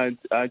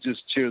 I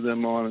just cheer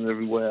them on in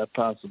every way I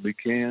possibly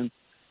can.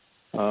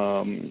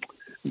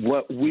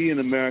 What we in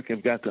America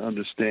have got to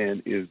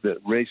understand is that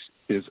race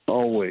is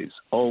always,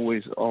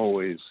 always,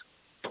 always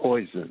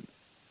poison.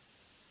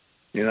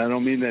 And I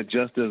don't mean that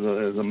just as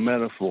a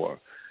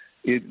metaphor.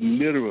 It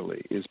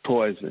literally is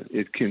poison.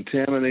 It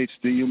contaminates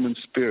the human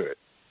spirit.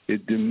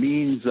 It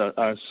demeans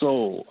our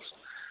souls.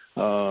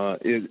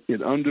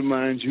 It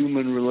undermines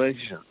human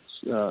relations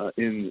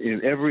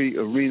in every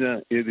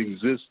arena it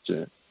exists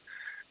in.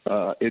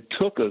 It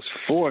took us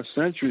 4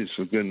 centuries,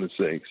 for goodness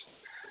sakes,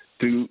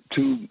 to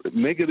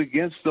make it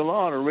against the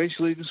law to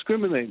racially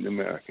discriminate in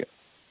America.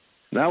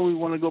 Now we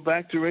want to go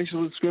back to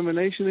racial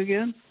discrimination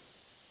again?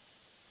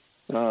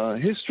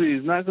 History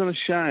is not going to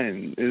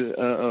shine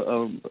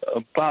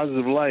a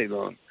positive light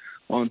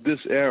on this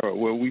era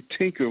where we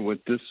tinker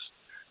with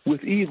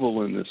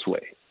evil in this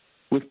way,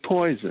 with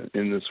poison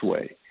in this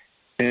way.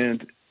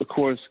 And, of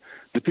course,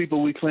 the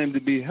people we claim to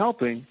be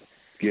helping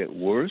get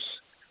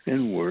worse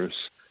and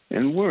worse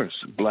and worse.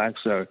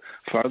 Blacks are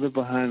farther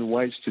behind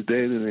whites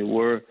today than they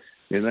were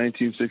in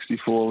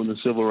 1964 when the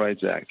Civil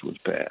Rights Act was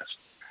passed.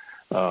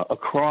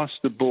 Across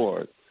the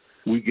board,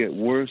 we get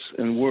worse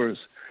and worse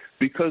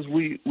because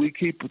we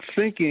keep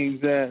thinking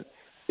that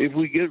if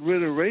we get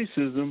rid of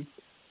racism,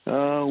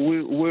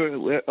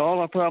 all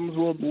our problems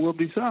will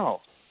be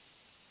solved.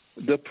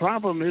 The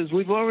problem is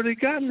we've already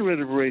gotten rid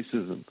of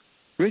racism.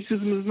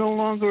 Racism is no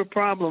longer a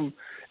problem.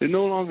 It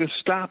no longer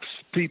stops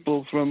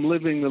people from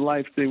living the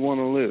life they want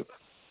to live.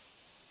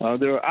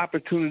 There are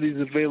opportunities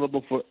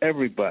available for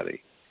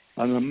everybody,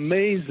 an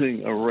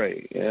amazing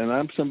array. And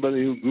I'm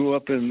somebody who grew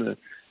up in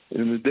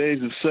the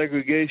days of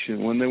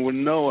segregation when there were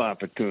no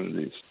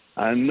opportunities.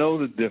 I know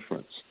the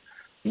difference.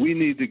 We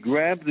need to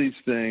grab these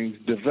things,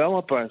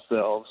 develop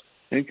ourselves,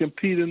 and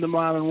compete in the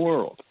modern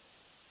world.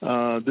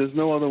 There's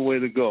no other way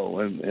to go,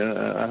 and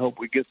I hope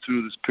we get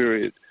through this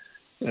period,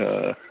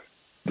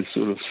 this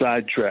sort of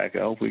sidetrack. I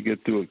hope we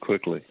get through it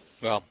quickly.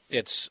 Well,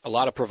 it's a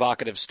lot of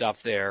provocative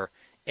stuff there,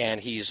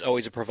 and he's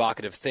always a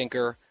provocative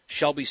thinker.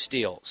 Shelby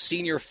Steele,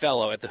 senior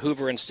fellow at the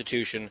Hoover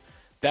Institution,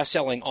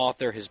 best-selling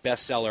author. His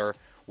bestseller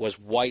was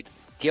White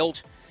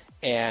Guilt,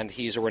 and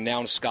he's a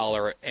renowned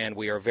scholar, and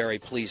we are very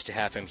pleased to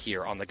have him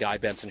here on The Guy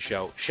Benson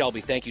Show.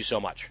 Shelby, thank you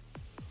so much.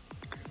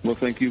 Well,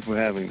 thank you for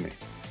having me.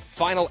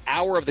 Final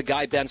hour of The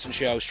Guy Benson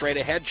Show. Straight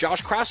ahead,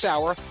 Josh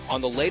Kraushaar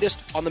on the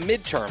latest on the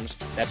midterms.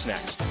 That's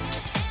next.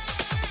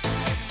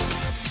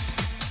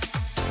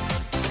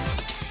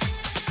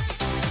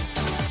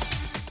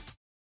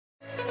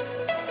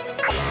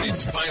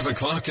 It's 5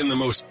 o'clock in the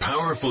most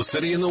powerful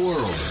city in the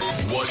world,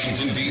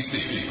 Washington,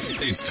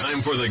 D.C. It's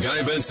time for the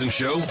Guy Benson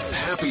Show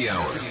Happy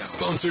Hour,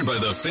 sponsored by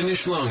the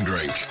Finnish Long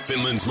Drink.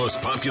 Finland's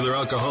most popular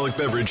alcoholic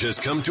beverage has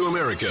come to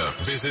America.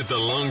 Visit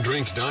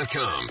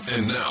thelongdrink.com.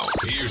 And now,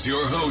 here's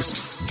your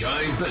host,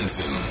 Guy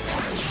Benson.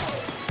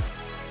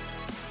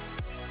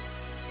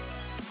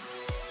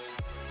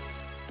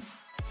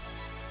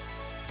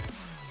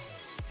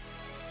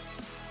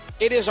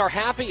 It is our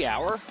happy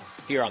hour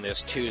here on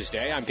this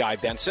Tuesday. I'm Guy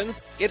Benson.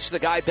 It's the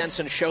Guy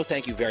Benson Show.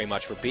 Thank you very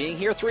much for being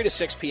here. 3 to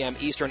 6 p.m.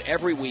 Eastern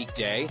every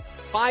weekday.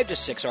 5 to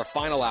 6, our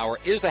final hour,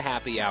 is the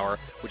happy hour,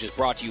 which is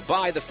brought to you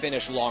by the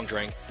Finnish Long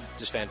Drink.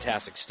 Just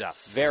fantastic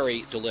stuff.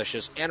 Very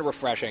delicious and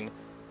refreshing.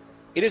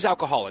 It is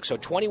alcoholic, so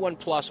 21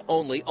 plus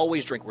only.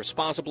 Always drink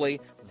responsibly.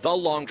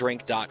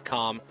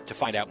 TheLongDrink.com to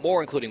find out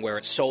more, including where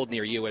it's sold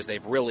near you, as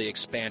they've really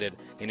expanded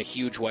in a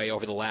huge way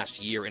over the last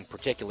year in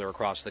particular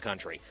across the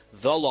country.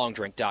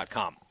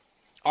 TheLongDrink.com.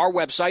 Our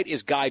website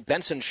is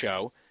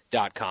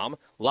GuyBensonShow.com.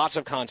 Lots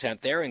of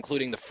content there,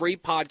 including the free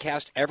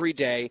podcast every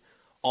day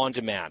on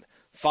demand.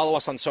 Follow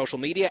us on social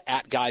media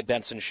at Guy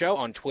Benson Show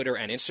on Twitter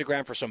and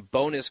Instagram for some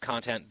bonus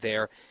content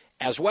there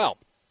as well.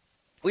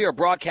 We are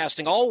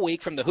broadcasting all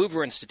week from the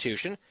Hoover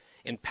Institution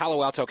in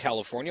Palo Alto,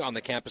 California, on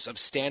the campus of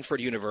Stanford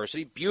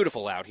University.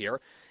 Beautiful out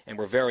here, and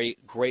we're very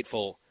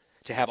grateful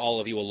to have all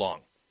of you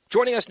along.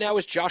 Joining us now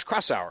is Josh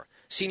Kraushaar,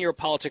 senior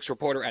politics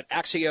reporter at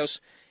Axios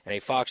and a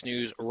Fox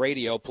News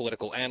radio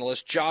political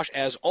analyst. Josh,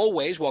 as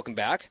always, welcome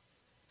back.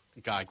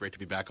 Guy, great to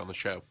be back on the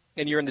show.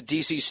 And you're in the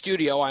D.C.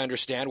 studio, I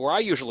understand, where I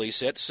usually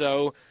sit,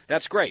 so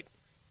that's great.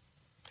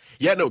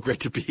 Yeah, no, great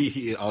to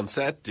be on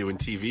set, doing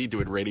TV,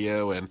 doing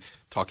radio, and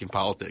talking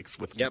politics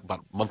with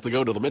about a month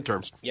ago to the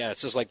midterms. Yeah,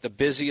 this is like the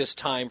busiest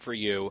time for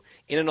you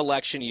in an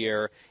election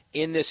year,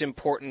 in this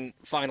important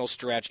final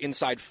stretch,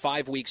 inside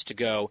 5 weeks to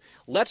go.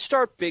 Let's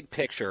start big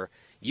picture.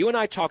 You and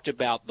I talked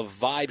about the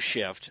vibe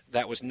shift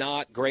that was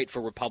not great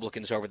for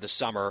Republicans over the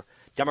summer.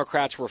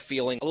 Democrats were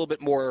feeling a little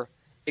bit more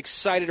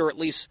excited, or at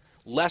least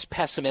less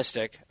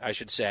pessimistic, I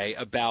should say,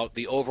 about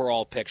the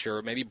overall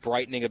picture, maybe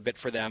brightening a bit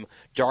for them,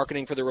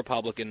 darkening for the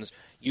Republicans.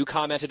 You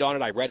commented on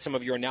it. I read some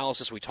of your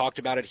analysis. We talked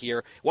about it here.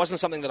 It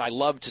wasn't something that I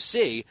loved to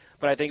see,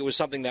 but I think it was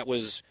something that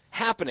was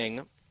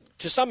happening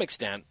to some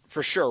extent,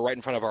 for sure, right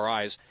in front of our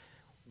eyes.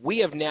 We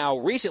have now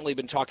recently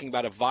been talking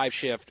about a vibe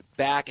shift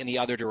back in the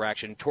other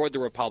direction toward the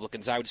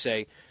Republicans, I would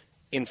say,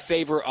 in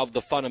favor of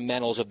the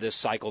fundamentals of this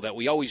cycle that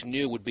we always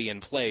knew would be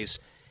in place.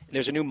 And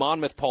there's a new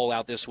Monmouth poll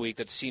out this week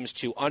that seems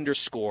to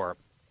underscore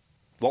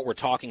what we're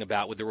talking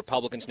about, with the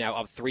Republicans now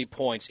up 3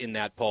 points in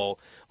that poll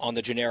on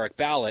the generic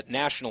ballot.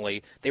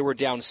 Nationally, they were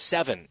down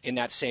 7 in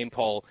that same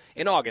poll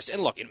in August.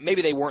 And look,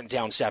 maybe they weren't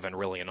down 7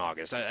 really in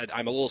August.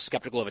 I'm a little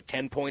skeptical of a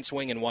 10-point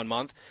swing in 1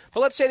 month. But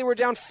let's say they were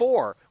down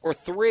 4 or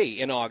 3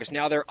 in August.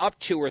 Now they're up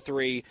 2 or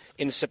 3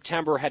 in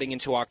September heading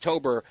into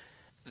October.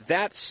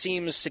 That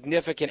seems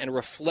significant and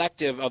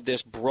reflective of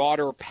this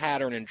broader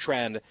pattern and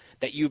trend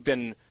that you've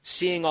been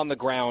seeing on the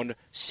ground,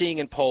 seeing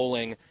in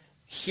polling,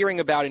 hearing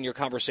about in your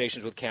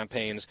conversations with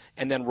campaigns,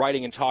 and then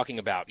writing and talking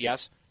about,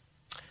 yes?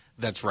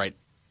 That's right,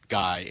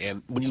 Guy.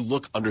 And when you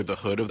look under the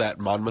hood of that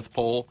Monmouth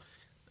poll,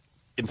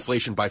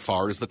 inflation by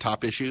far is the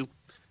top issue.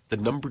 The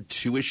number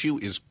 2 issue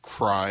is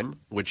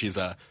crime, which is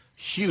a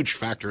huge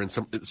factor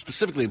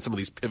specifically in some of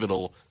these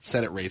pivotal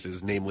Senate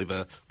races, namely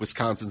the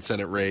Wisconsin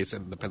Senate race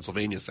and the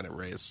Pennsylvania Senate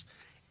race.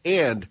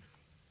 And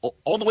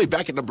all the way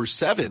back at number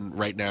 7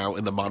 right now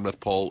in the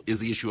Monmouth poll is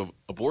the issue of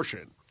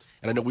abortion.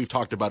 And I know we've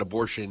talked about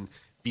abortion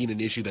being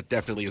an issue that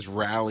definitely is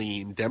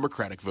rallying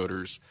Democratic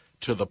voters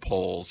to the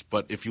polls.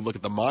 But if you look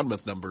at the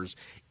Monmouth numbers,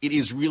 it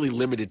is really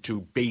limited to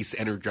base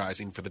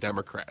energizing for the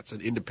Democrats.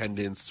 And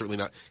independents,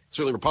 certainly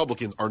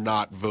Republicans, are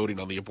not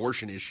voting on the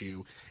abortion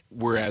issue,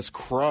 whereas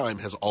crime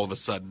has all of a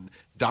sudden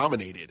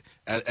dominated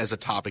as a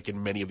topic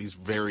in many of these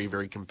very,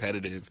 very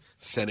competitive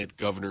Senate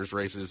governor's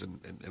races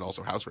and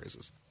also House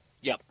races.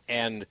 Yep,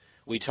 and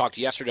we talked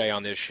yesterday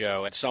on this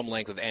show at some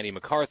length with Andy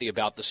McCarthy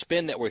about the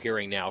spin that we're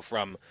hearing now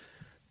from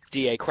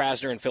D.A.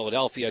 Krasner in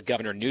Philadelphia,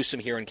 Governor Newsom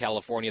here in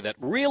California, that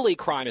really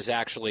crime is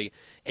actually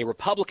a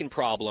Republican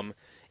problem,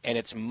 and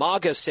it's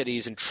MAGA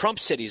cities and Trump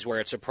cities where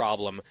it's a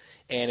problem,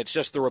 and it's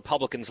just the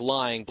Republicans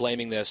lying,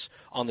 blaming this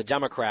on the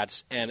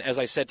Democrats. And as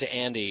I said to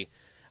Andy,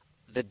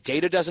 the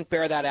data doesn't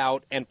bear that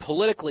out, and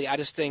politically I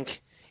just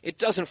think it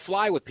doesn't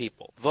fly with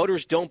people.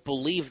 Voters don't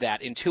believe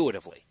that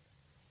intuitively.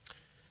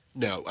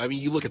 No. I mean,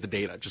 you look at the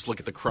data. Just look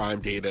at the crime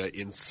data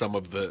in some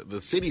of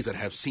the cities that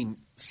have seen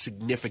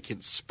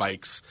significant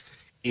spikes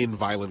in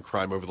violent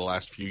crime over the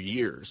last few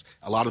years.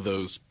 A lot of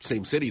those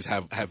same cities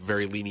have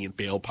very lenient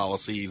bail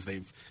policies.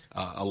 They've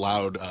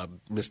allowed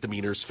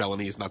misdemeanors,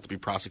 felonies not to be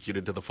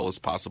prosecuted to the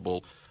fullest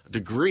possible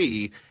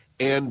degree.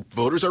 And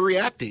voters are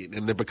reacting,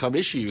 and they become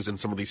issues in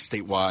some of these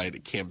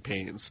statewide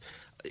campaigns.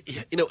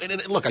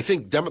 And look, I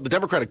think the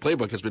Democratic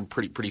playbook has been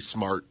pretty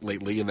smart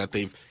lately in that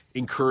they've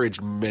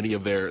encouraged many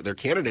of their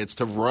candidates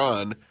to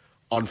run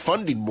on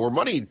funding more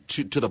money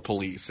to the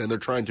police, and they're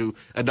trying to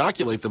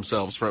inoculate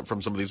themselves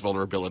from some of these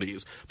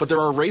vulnerabilities. But there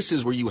are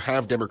races where you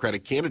have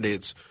Democratic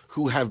candidates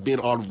who have been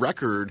on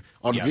record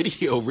on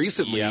video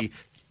recently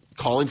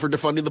calling for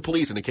defunding the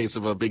police in the case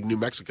of a big New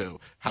Mexico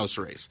House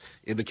race.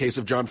 In the case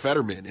of John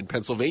Fetterman in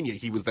Pennsylvania,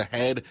 he was the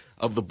head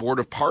of the Board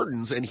of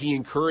Pardons, and he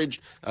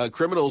encouraged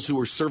criminals who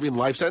were serving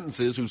life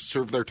sentences, who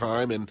served their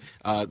time and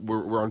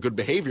were on good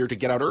behavior, to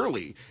get out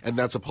early. And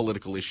that's a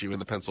political issue in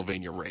the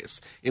Pennsylvania race.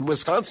 In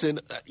Wisconsin,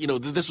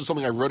 this was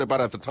something I wrote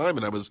about at the time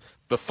and I was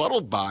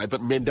befuddled by,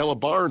 but Mandela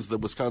Barnes, the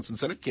Wisconsin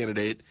Senate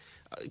candidate,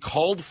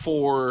 called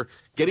for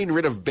getting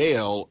rid of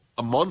bail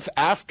a month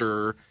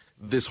after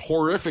this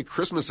horrific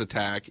Christmas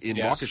attack in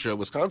Waukesha,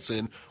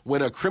 Wisconsin,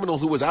 when a criminal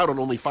who was out on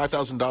only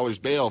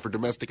 $5,000 bail for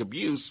domestic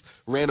abuse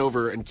ran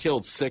over and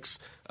killed 6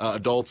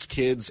 adults,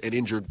 kids, and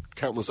injured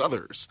countless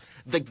others.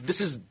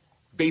 This is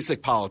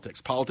basic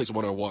politics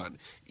 101.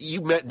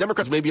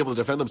 Democrats may be able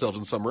to defend themselves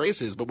in some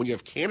races, but when you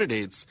have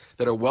candidates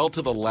that are well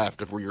to the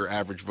left of where your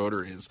average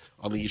voter is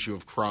on the issue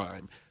of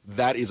crime,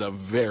 that is a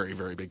very,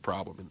 very big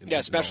problem.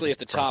 Especially if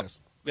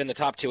in the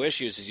top 2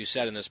 issues, as you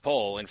said in this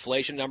poll,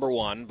 inflation number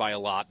 1 by a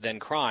lot, then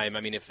crime.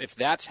 I mean, if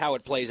that's how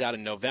it plays out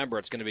in November,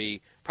 it's going to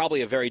be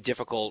probably a very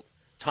difficult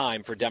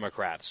time for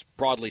Democrats,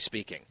 broadly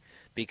speaking,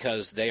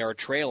 because they are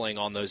trailing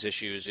on those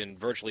issues in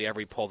virtually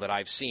every poll that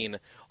I've seen,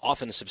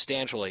 often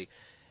substantially.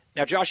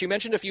 Now, Josh, you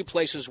mentioned a few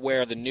places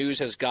where the news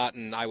has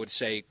gotten, I would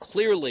say,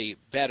 clearly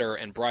better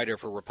and brighter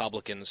for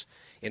Republicans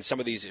in some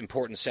of these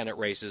important Senate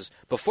races.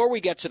 Before we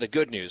get to the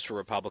good news for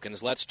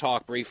Republicans, let's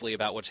talk briefly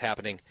about what's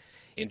happening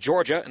in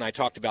Georgia, and I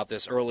talked about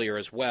this earlier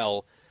as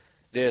well,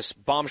 this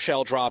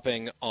bombshell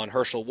dropping on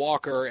Herschel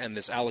Walker and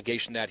this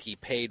allegation that he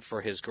paid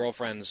for his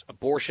girlfriend's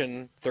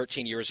abortion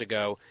 13 years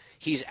ago.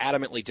 He's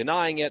adamantly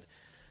denying it.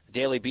 The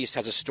Daily Beast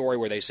has a story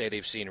where they say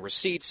they've seen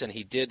receipts, and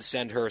he did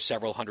send her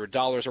several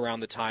 $100s around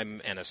the time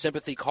and a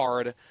sympathy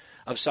card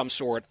of some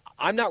sort.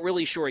 I'm not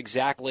really sure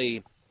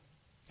exactly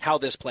how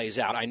this plays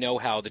out. I know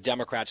how the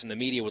Democrats and the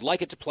media would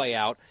like it to play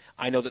out.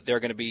 I know that there are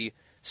going to be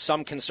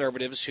some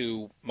conservatives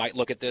who might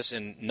look at this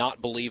and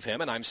not believe him,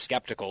 and I'm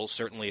skeptical,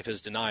 certainly, of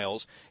his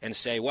denials, and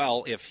say,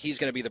 well, if he's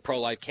going to be the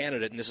pro-life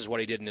candidate and this is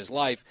what he did in his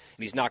life,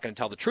 and he's not going to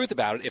tell the truth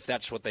about it, if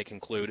that's what they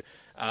conclude,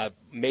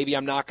 maybe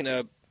I'm not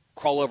going to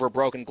crawl over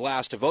broken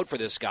glass to vote for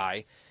this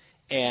guy,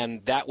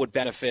 and that would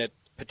benefit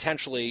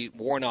potentially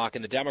Warnock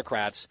and the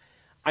Democrats.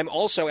 I'm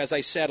also, as I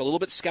said, a little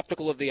bit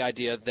skeptical of the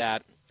idea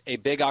that a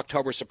big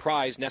October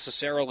surprise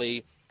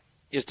necessarily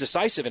is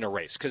decisive in a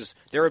race, because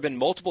there have been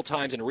multiple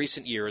times in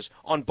recent years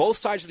on both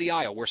sides of the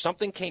aisle where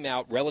something came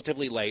out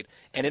relatively late,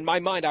 and in my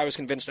mind I was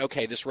convinced,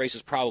 okay, this race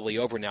is probably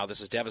over now,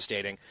 this is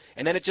devastating,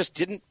 and then it just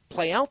didn't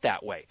play out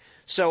that way.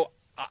 So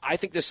I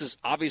think this is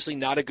obviously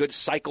not a good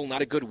cycle,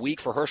 not a good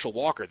week for Herschel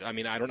Walker. I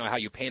mean, I don't know how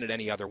you paint it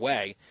any other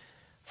way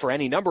for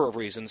any number of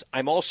reasons.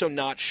 I'm also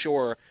not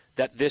sure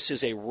that this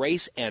is a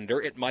race ender.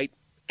 It might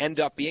end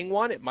up being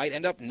one, it might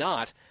end up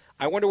not.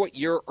 I wonder what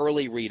your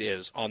early read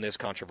is on this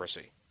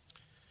controversy.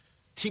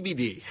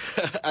 TBD.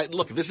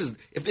 Look,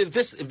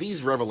 if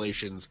these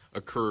revelations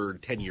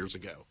occurred 10 years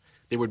ago,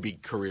 they would be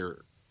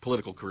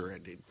political career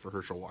ending for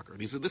Herschel Walker.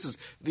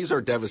 These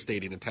are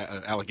devastating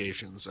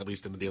allegations, at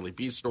least in the Daily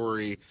Beast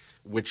story,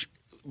 which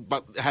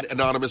had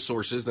anonymous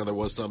sources. Now there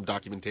was some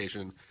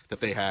documentation that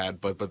they had,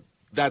 but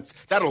that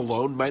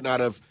alone might not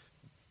have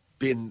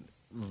been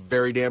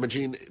very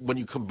damaging. When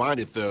you combine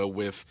it though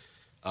with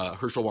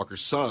Herschel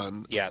Walker's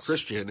son,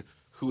 Christian,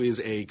 who is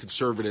a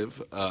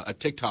conservative, a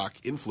TikTok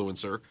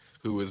influencer,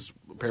 who is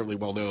apparently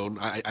well known.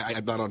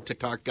 I'm not on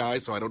TikTok, guy,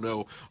 so I don't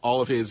know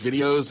all of his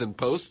videos and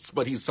posts,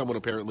 but he's someone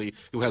apparently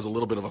who has a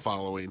little bit of a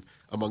following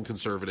among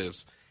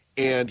conservatives.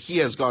 And he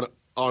has gone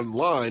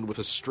online with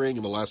a string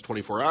in the last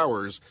 24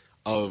 hours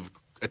of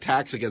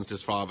attacks against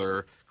his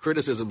father,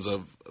 criticisms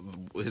of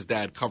his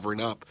dad covering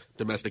up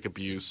domestic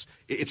abuse.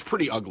 It's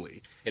pretty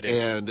ugly. It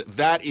is. And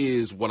that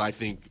is what I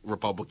think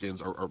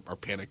Republicans are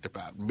panicked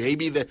about.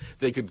 Maybe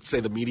they could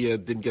say the media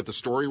didn't get the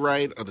story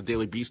right, or the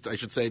Daily Beast, I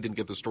should say, didn't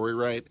get the story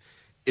right,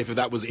 if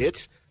that was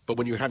it. But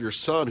when you have your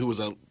son, who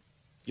was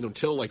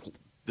until like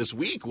this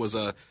week was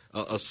a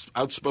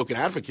outspoken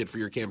advocate for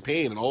your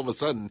campaign, and all of a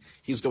sudden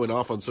he's going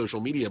off on social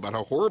media about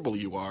how horrible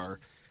you are,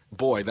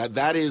 boy,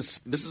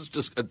 this is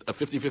just a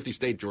 50-50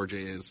 state, Georgia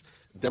is.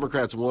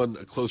 Democrats won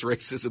close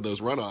races in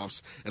those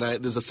runoffs, and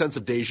there's a sense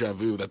of deja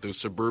vu that those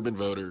suburban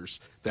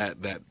voters that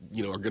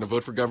are going to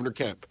vote for Governor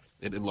Kemp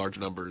in large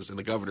numbers in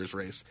the governor's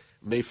race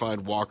may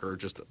find Walker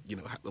just a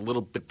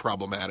little bit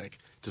problematic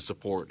to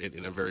support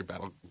in a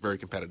very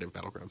competitive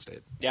battleground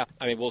state. Yeah,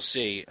 I mean, we'll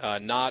see.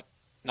 Not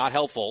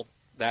helpful.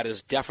 That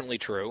is definitely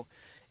true.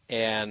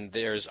 And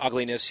there's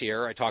ugliness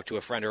here. I talked to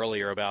a friend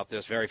earlier about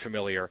this, very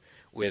familiar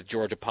with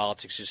Georgia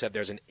politics, who said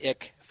there's an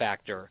ick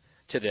factor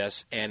to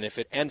this. And if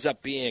it ends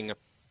up being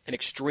an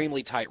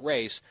extremely tight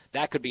race,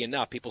 that could be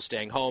enough. People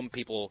staying home,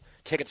 people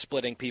ticket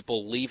splitting,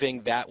 people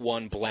leaving that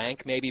one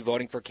blank, maybe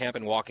voting for Kemp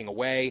and walking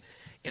away.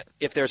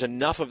 If there's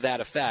enough of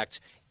that effect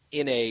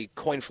in a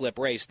coin flip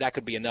race, that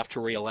could be enough to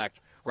reelect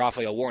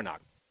Raphael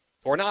Warnock.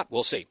 Or not,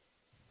 we'll see.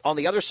 On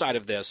the other side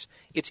of this,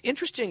 it's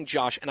interesting,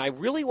 Josh, and I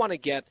really want to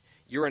get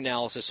your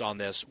analysis on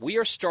this. We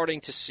are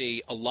starting to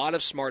see a lot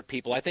of smart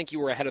people. I think you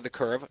were ahead of the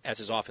curve, as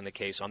is often the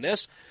case on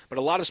this, but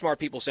a lot of smart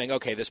people saying,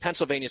 okay, this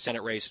Pennsylvania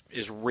Senate race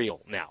is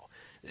real now.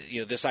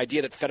 This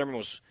idea that Fetterman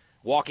was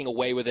walking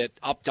away with it,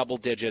 up double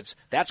digits,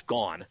 that's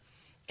gone.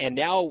 And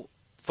now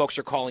folks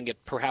are calling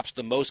it perhaps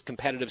the most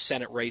competitive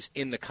Senate race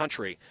in the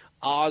country.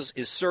 Oz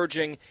is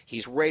surging.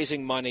 He's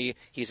raising money.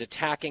 He's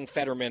attacking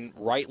Fetterman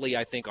rightly,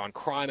 I think, on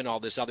crime and all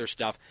this other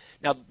stuff.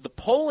 Now, the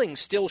polling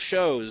still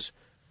shows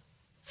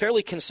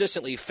fairly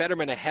consistently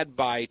Fetterman ahead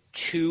by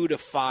 2 to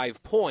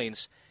 5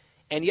 points,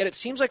 and yet it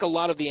seems like a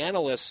lot of the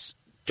analysts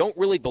don't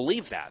really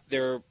believe that.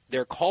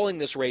 They're calling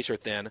this razor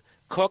thin.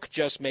 Cook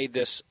just made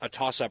this a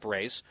toss-up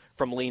race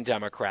from lean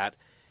Democrat.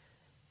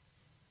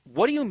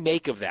 What do you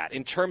make of that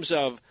in terms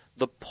of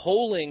the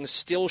polling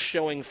still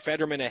showing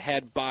Fetterman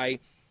ahead by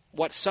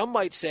what some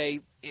might say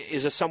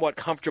is a somewhat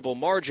comfortable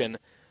margin,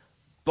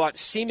 but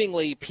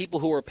seemingly people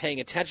who are paying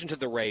attention to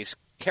the race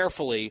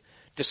carefully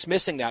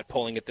dismissing that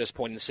polling at this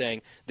point and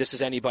saying this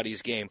is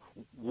anybody's game?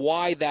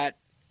 Why that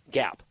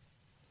gap?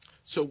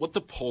 So what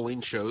the polling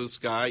shows,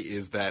 Guy,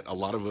 is that a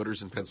lot of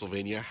voters in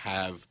Pennsylvania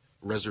have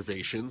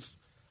reservations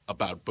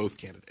about both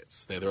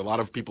candidates. There are a lot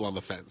of people on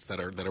the fence that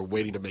are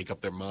waiting to make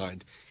up their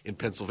mind in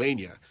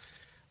Pennsylvania.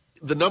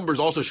 The numbers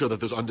also show that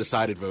those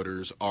undecided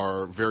voters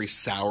are very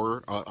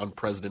sour on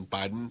President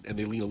Biden, and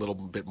they lean a little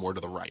bit more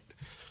to the right.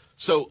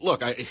 So,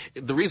 look,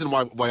 the reason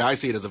why I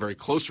see it as a very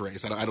close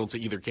race, I don't see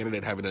either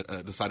candidate having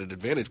a decided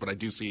advantage, but I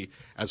do see,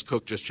 as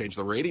Cook just changed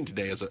the rating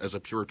today, as a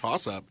pure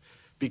toss-up,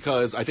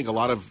 because I think a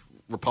lot of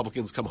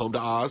Republicans come home to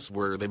Oz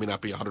where they may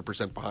not be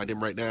 100% behind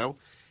him right now.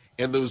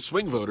 And those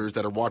swing voters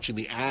that are watching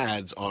the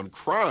ads on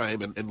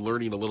crime and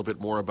learning a little bit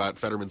more about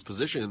Fetterman's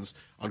positions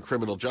on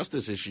criminal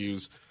justice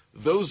issues,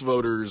 those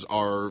voters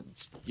are,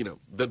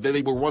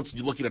 they were once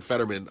looking at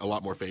Fetterman a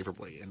lot more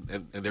favorably,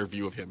 and their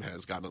view of him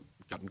has gotten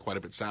quite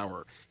a bit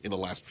sour in the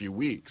last few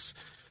weeks.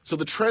 So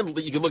the trend,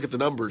 you can look at the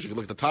numbers, you can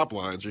look at the top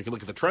lines, or you can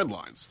look at the trend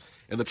lines.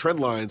 And the trend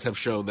lines have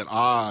shown that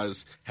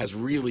Oz has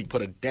really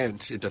put a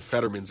dent into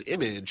Fetterman's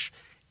image,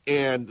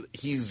 and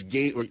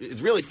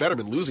it's really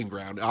Fetterman losing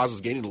ground. Oz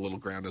is gaining a little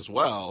ground as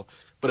well.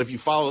 But if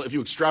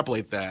you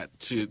extrapolate that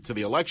to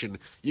the election,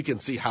 you can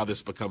see how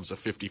this becomes a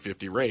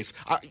 50-50 race.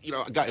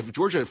 If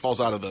Georgia falls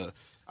out of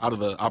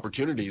the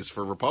opportunities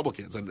for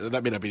Republicans, and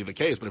that may not be the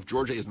case, but if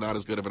Georgia is not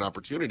as good of an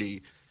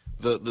opportunity,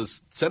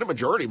 the Senate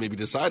majority may be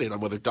decided on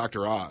whether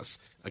Dr. Oz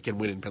can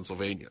win in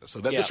Pennsylvania. So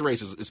this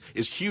race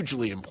is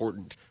hugely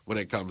important when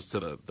it comes to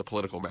the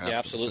political math. Yeah,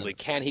 absolutely.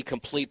 Can he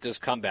complete this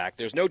comeback?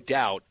 There's no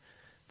doubt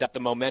that the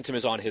momentum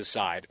is on his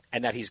side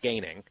and that he's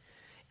gaining.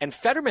 And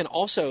Fetterman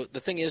also, the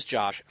thing is,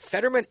 Josh,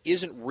 Fetterman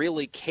isn't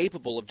really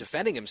capable of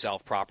defending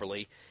himself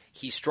properly.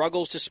 He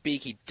struggles to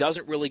speak. He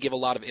doesn't really give a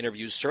lot of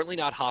interviews, certainly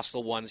not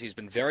hostile ones. He's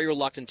been very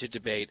reluctant to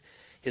debate.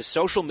 His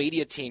social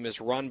media team is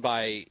run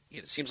by,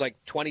 it seems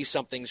like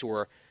 20-somethings who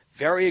are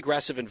very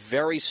aggressive and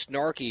very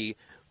snarky,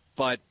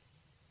 but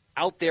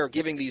out there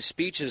giving these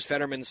speeches,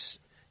 Fetterman's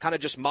kind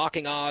of just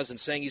mocking Oz and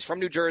saying he's from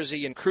New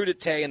Jersey and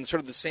crudité and sort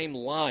of the same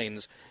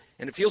lines.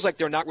 And it feels like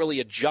they're not really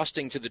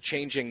adjusting to the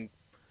changing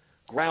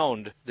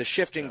ground, the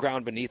shifting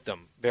ground beneath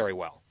them very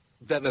well.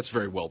 That's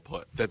very well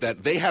put.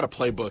 That they had a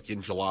playbook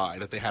in July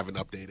that they haven't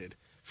updated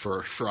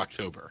for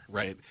October,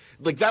 right?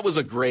 Like that was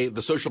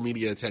the social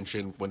media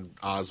attention when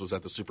Oz was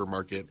at the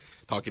supermarket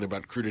talking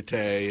about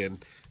crudité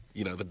and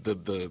the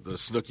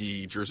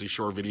Snooki Jersey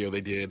Shore video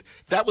they did.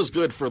 That was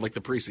good for like the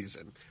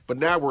preseason. But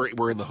now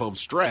we're in the home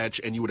stretch,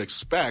 and you would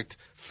expect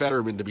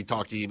Fetterman to be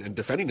talking and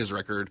defending his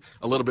record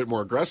a little bit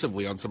more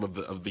aggressively on some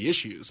of the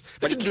issues.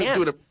 But he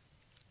can't.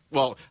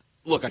 Well,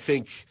 look, I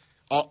think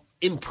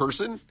in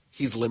person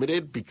he's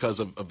limited because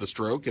of the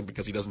stroke and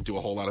because he doesn't do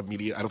a whole lot of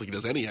media. I don't think he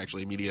does any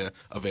actually media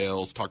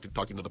avails, talking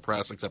to the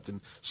press, except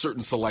in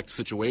certain select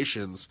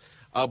situations.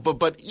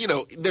 But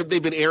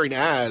they've been airing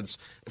ads.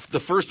 The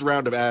first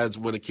round of ads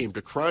when it came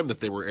to crime that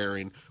they were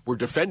airing were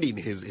defending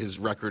his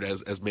record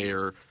as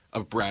mayor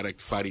of Braddock,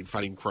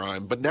 fighting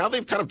crime. But now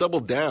they've kind of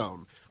doubled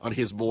down on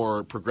his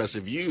more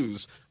progressive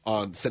views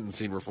on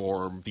sentencing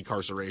reform,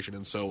 decarceration,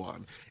 and so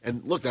on.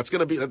 And look, that's going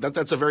to be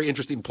that's a very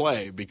interesting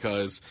play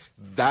because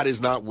that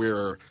is not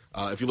where,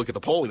 if you look at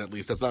the polling at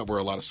least, that's not where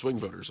a lot of swing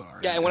voters are.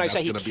 Yeah, and when I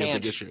say he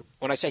can't,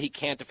 when I say he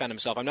can't defend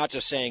himself, I'm not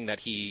just saying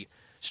that he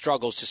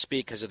struggles to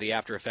speak because of the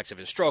after effects of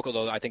his stroke,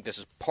 although I think this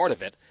is part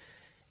of it.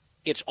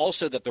 it's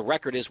also that the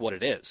record is what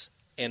it is.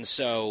 And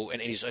so,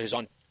 and he's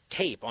on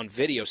tape, on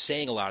video,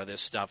 saying a lot of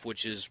this stuff,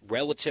 which is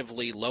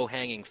relatively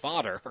low-hanging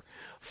fodder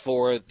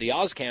for the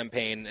Oz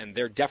campaign, and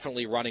they're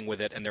definitely running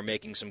with it, and they're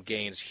making some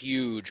gains.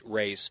 Huge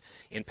race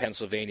in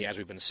Pennsylvania, as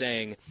we've been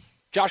saying.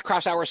 Josh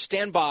Kraushaar,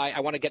 stand by. I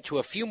want to get to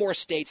a few more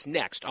states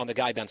next on The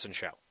Guy Benson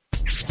Show.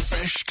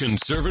 Fresh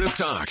conservative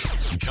talk.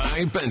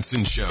 Guy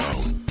Benson Show.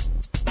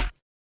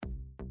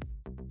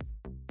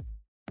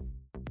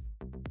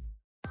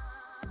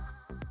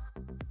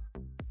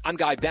 I'm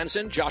Guy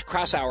Benson. Josh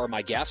Kraushaar,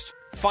 my guest.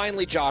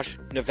 Finally, Josh,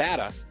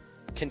 Nevada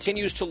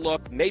continues to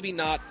look maybe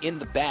not in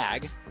the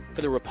bag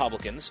for the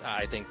Republicans.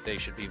 I think they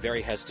should be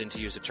very hesitant to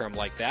use a term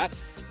like that,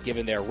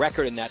 given their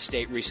record in that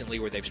state recently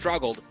where they've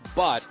struggled.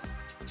 But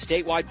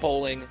statewide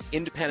polling,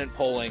 independent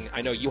polling,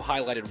 I know you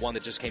highlighted one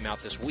that just came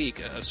out this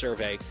week, a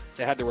survey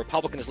that had the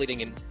Republicans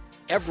leading in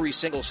every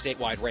single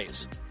statewide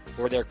race,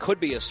 where there could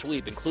be a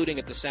sweep, including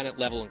at the Senate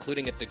level,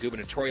 including at the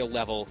gubernatorial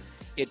level.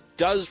 It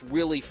does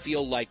really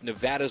feel like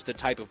Nevada's the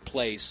type of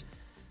place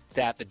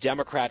that the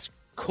Democrats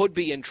could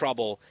be in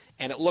trouble,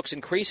 and it looks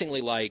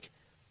increasingly like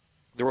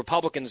the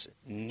Republicans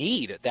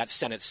need that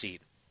Senate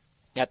seat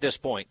at this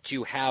point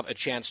to have a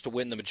chance to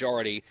win the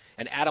majority.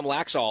 And Adam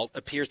Laxalt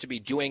appears to be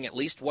doing at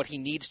least what he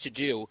needs to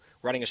do,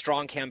 running a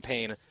strong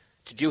campaign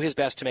to do his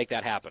best to make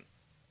that happen.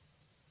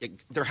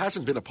 There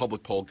hasn't been a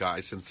public poll,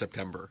 guy, since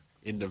September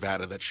in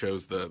Nevada that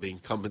shows the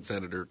incumbent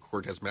Senator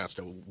Cortez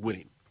Masto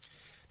winning.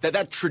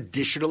 That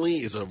traditionally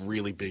is a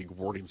really big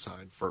warning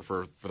sign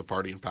for the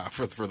party in power,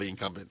 for the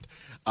incumbent.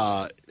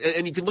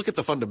 And you can look at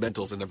the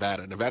fundamentals in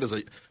Nevada. Nevada's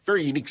a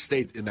very unique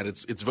state in that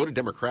it's voted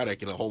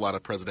Democratic in a whole lot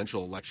of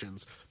presidential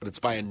elections, but it's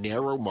by a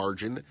narrow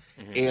margin.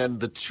 Mm-hmm. And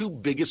the two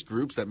biggest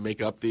groups that make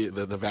up the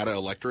Nevada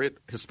electorate,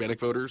 Hispanic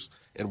voters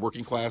and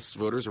working class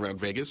voters around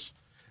Vegas,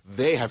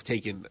 they have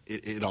taken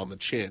it on the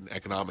chin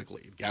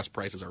economically. Gas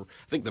prices are –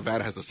 I think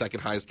Nevada has the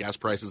second highest gas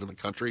prices in the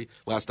country.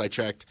 Last I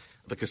checked,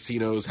 the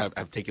casinos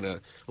have taken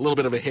a little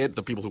bit of a hit,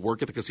 the people who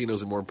work at the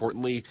casinos, and more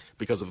importantly,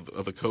 because of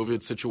the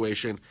COVID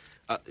situation.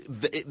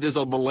 There's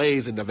a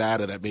malaise in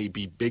Nevada that may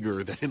be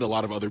bigger than in a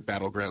lot of other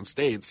battleground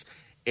states.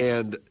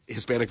 And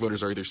Hispanic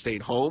voters are either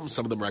staying home.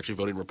 Some of them are actually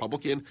voting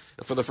Republican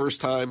for the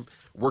first time.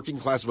 Working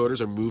class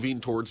voters are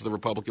moving towards the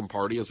Republican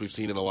Party, as we've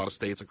seen in a lot of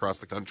states across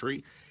the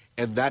country.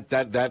 And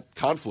that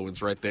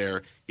confluence right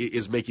there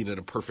is making it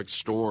a perfect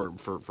storm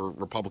for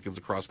Republicans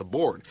across the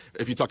board.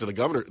 If you talk to the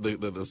governor,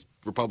 the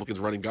Republicans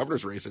running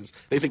governor's races,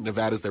 they think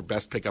Nevada is their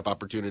best pickup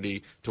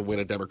opportunity to win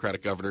a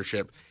Democratic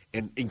governorship.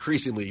 And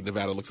increasingly,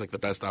 Nevada looks like the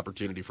best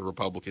opportunity for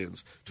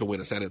Republicans to win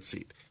a Senate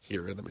seat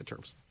here in the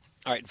midterms.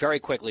 All right, very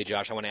quickly,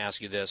 Josh, I want to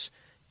ask you this.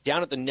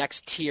 Down at the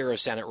next tier of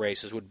Senate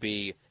races would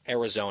be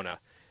Arizona.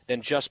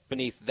 Then just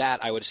beneath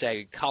that, I would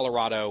say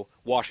Colorado,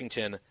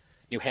 Washington,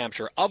 New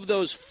Hampshire. Of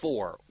those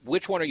four,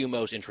 which one are you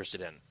most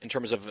interested in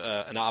terms of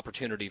an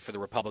opportunity for the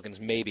Republicans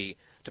maybe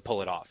to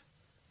pull it off?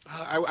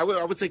 I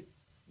would say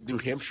New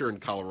Hampshire and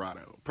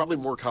Colorado. Probably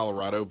more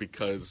Colorado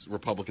because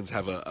Republicans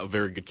have a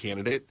very good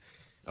candidate,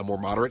 a more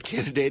moderate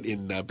candidate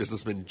in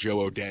businessman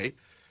Joe O'Dea.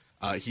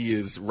 He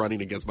is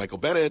running against Michael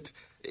Bennet.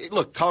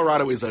 Look,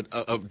 Colorado is a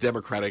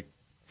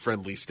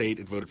Democratic-friendly state.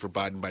 It voted for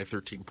Biden by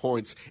 13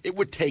 points. It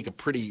would take a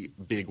pretty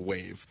big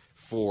wave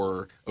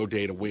for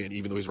O'Dea to win,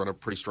 even though he's run a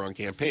pretty strong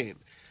campaign.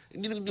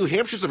 New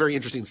Hampshire's a very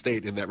interesting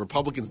state in that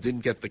Republicans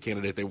didn't get the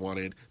candidate they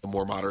wanted, the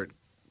more moderate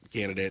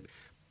candidate.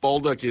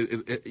 Bolduc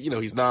is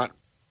he's not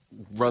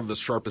run the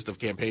sharpest of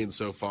campaigns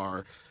so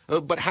far,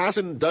 but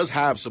Hassan does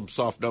have some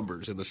soft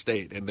numbers in the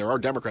state, and there are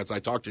Democrats I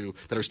talk to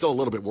that are still a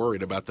little bit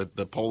worried about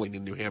the polling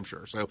in New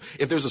Hampshire. So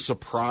if there's a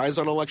surprise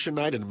on election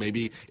night, and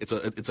maybe it's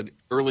an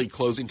early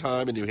closing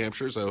time in New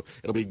Hampshire, so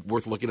it'll be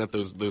worth looking at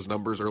those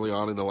numbers early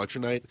on in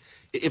election night.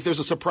 If there's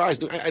a surprise,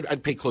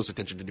 I'd pay close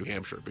attention to New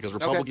Hampshire because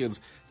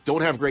Republicans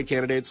don't have great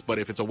candidates, but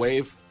if it's a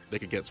wave, they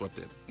could get swept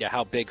in. Yeah,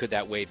 how big could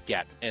that wave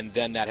get? And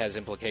then that has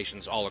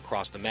implications all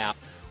across the map.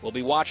 We'll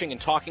be watching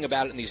and talking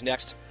about it in these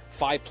next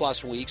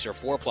 5+ weeks or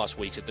 4+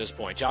 weeks at this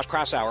point. Josh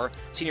Kraushaar,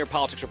 senior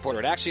politics reporter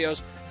at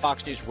Axios,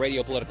 Fox News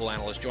radio political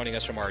analyst, joining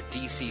us from our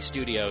D.C.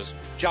 studios.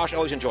 Josh,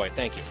 always enjoy it.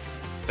 Thank you.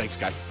 Thanks,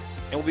 Guy.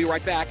 And we'll be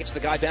right back. It's the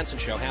Guy Benson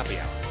Show, Happy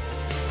Hour.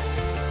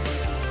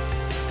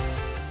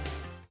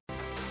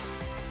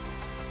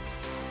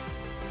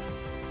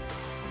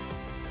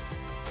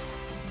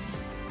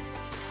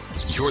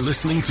 You're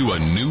listening to a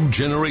new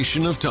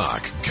generation of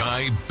talk.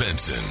 Guy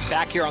Benson.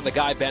 Back here on the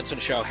Guy Benson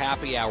Show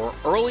Happy Hour.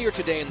 Earlier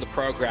today in the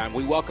program,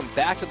 we welcome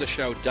back to the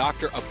show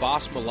Dr.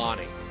 Abbas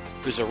Milani,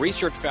 who's a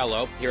research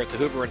fellow here at the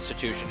Hoover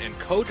Institution and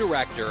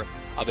co-director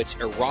of its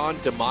Iran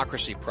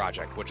Democracy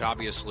Project, which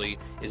obviously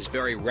is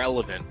very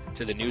relevant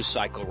to the news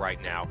cycle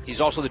right now.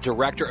 He's also the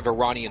director of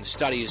Iranian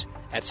Studies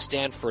at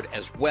Stanford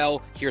as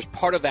well. Here's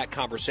part of that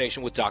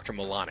conversation with Dr.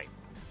 Milani.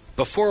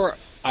 Before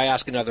I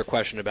ask another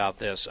question about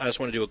this, I just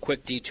want to do a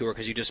quick detour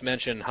because you just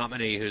mentioned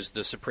Khamenei, who's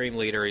the supreme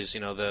leader. He's,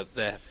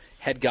 the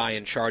head guy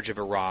in charge of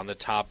Iran, the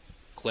top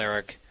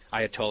cleric,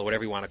 Ayatollah,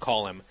 whatever you want to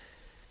call him.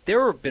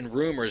 There have been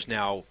rumors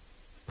now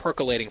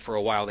percolating for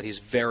a while that he's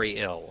very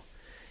ill.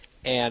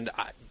 And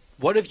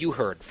What have you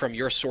heard from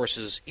your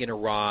sources in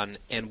Iran,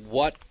 and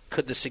what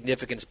could the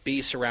significance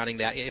be surrounding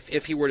that?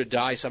 If he were to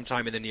die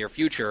sometime in the near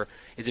future,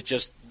 is it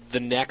just the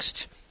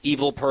next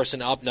evil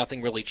person up,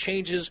 nothing really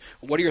changes?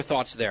 What are your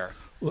thoughts there?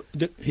 Well,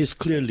 he's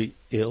clearly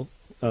ill,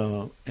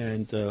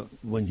 and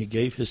when he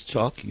gave his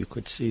talk, you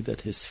could see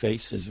that his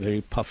face is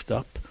very puffed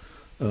up.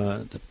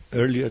 The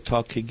earlier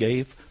talk he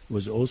gave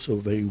was also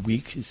very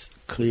weak. He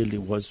clearly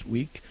was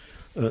weak.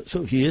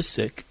 So he is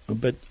sick,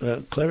 but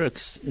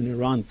clerics in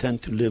Iran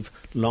tend to live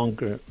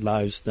longer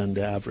lives than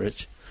the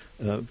average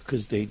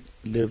because they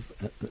live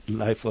a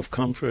life of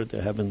comfort.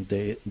 They haven't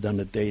done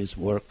a day's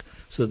work.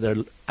 So their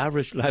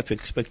average life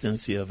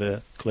expectancy of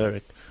a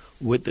cleric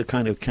with the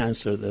kind of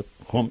cancer that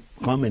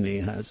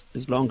Khomeini has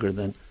is longer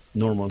than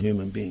normal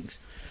human beings.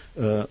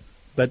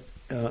 But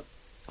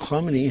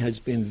Khomeini has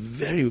been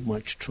very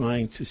much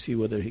trying to see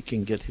whether he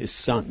can get his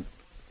son,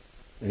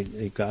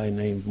 a guy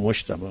named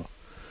Moshtaba,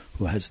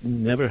 who has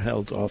never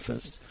held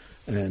office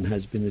and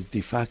has been a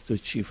de facto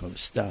chief of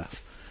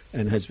staff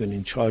and has been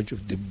in charge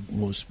of the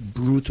most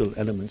brutal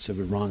elements of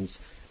Iran's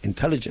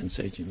intelligence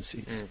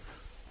agencies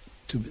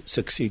to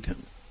succeed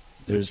him.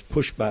 There's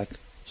pushback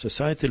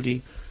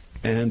societally,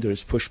 and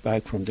there's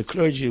pushback from the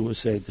clergy who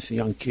say this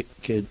young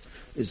kid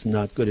is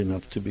not good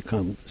enough to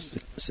become a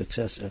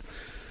successor.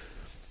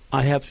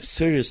 I have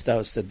serious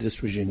doubts that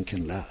this regime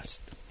can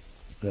last.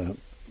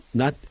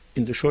 Not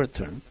in the short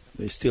term.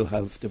 They still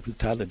have the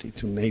brutality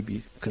to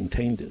maybe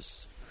contain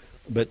this.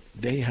 But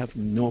they have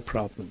no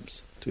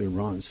problems to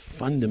Iran's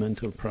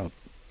fundamental problem.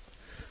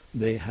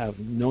 They have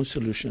no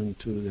solution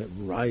to the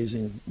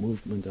rising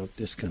movement of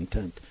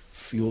discontent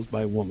fueled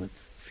by women,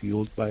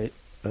 fueled by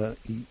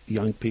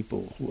young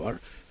people who are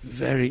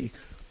very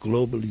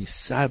globally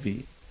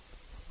savvy,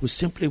 who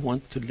simply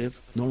want to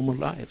live normal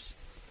lives.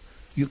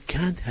 You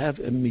can't have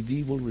a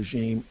medieval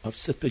regime of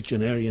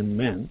septuagenarian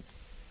men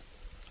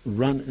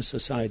run a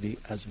society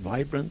as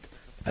vibrant,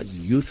 as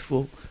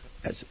youthful,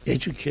 as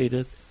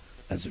educated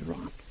as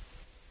Iran.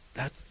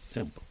 That's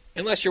simple.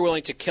 Unless you're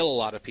willing to kill a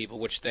lot of people,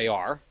 which they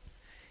are.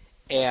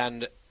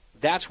 And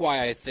that's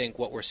why I think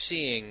what we're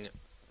seeing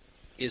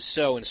is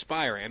so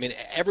inspiring. I mean,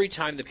 every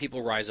time that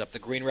people rise up, the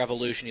Green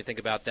Revolution, you think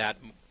about that,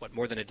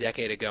 more than a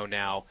decade ago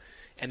now,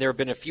 and there have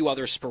been a few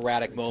other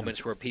sporadic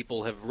moments where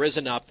people have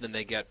risen up, then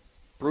they get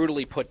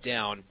brutally put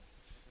down,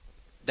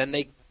 then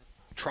they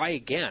try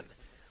again,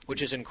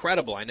 which is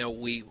incredible. I know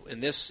we, in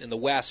the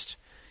West,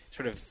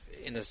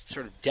 in a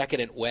sort of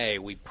decadent way,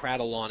 we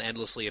prattle on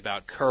endlessly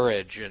about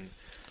courage and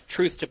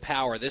truth to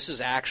power. This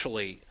is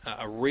actually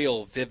a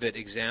real vivid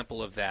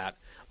example of that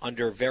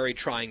under very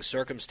trying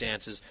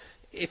circumstances.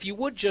 If you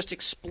would just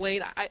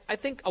explain, I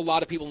think a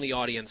lot of people in the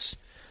audience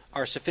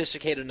are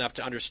sophisticated enough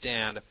to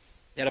understand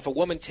that if a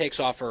woman takes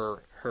off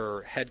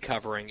her head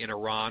covering in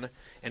Iran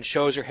and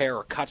shows her hair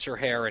or cuts her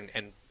hair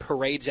and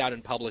parades out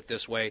in public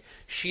this way,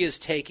 she is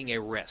taking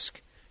a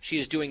risk. She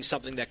is doing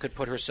something that could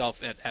put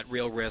herself at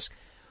real risk.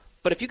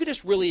 But if you could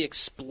just really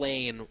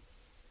explain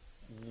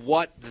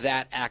what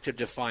that act of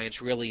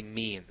defiance really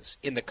means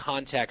in the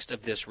context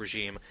of this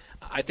regime,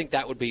 I think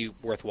that would be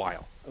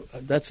worthwhile.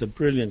 That's a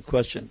brilliant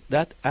question.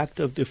 That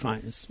act of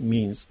defiance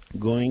means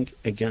going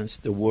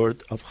against the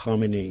word of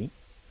Khomeini,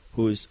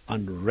 who is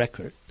on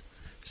record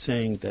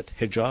saying that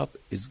hijab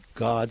is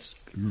God's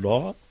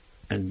law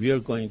and we are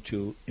going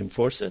to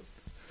enforce it.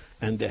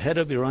 And the head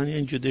of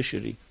Iranian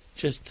judiciary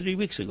just 3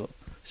 weeks ago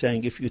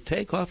saying if you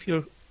take off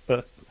your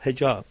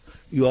hijab,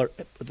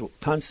 the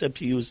concept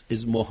he used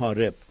is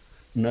muharib.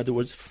 In other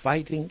words,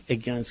 fighting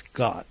against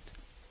God.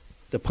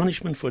 The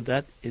punishment for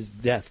that is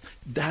death.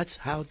 That's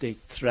how they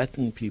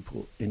threaten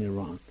people in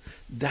Iran.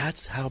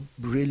 That's how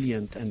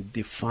brilliant and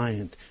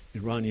defiant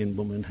Iranian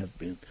women have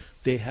been.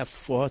 They have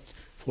fought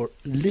for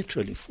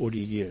literally 40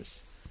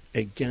 years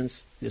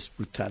against this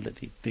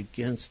brutality,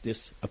 against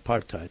this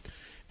apartheid.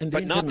 And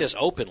but not this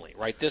openly,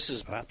 right? This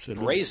is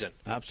brazen.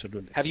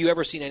 Absolutely. Have you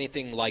ever seen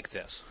anything like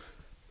this?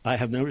 I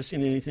have never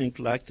seen anything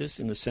like this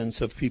in the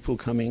sense of people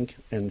coming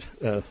and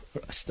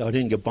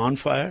starting a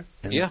bonfire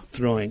and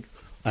throwing.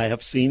 I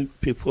have seen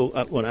people,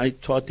 when I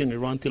taught in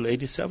Iran till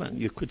 87,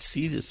 you could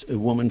see this, a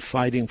woman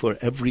fighting for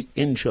every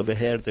inch of a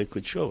hair they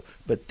could show.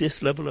 But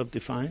this level of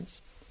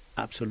defiance,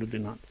 absolutely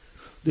not.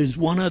 There's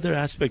one other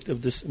aspect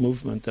of this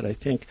movement that I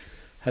think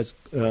has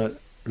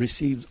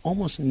received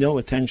almost no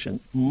attention,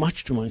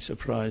 much to my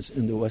surprise,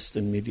 in the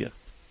Western media.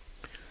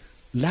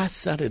 Last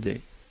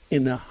Saturday,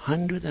 in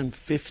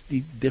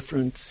 150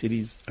 different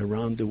cities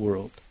around the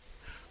world,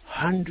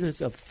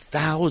 hundreds of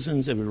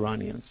thousands of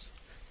Iranians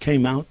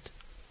came out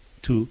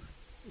to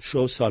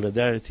show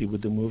solidarity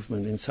with the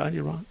movement inside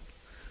Iran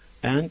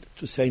and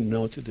to say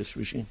no to this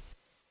regime.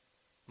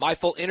 My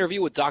full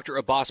interview with Dr.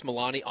 Abbas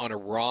Milani on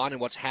Iran and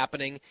what's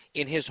happening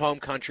in his home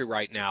country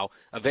right now,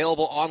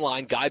 available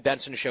online,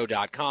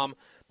 GuyBensonShow.com,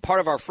 part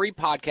of our free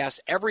podcast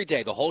every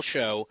day, the whole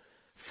show,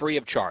 free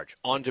of charge,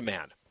 on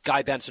demand.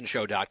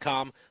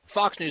 GuyBensonShow.com,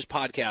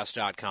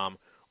 FoxNewsPodcast.com,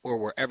 or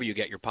wherever you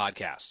get your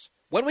podcasts.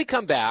 When we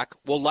come back,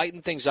 we'll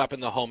lighten things up in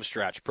the home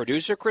stretch.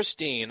 Producer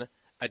Christine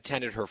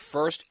attended her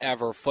first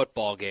ever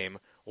football game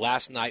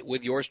last night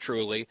with yours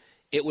truly.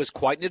 It was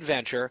quite an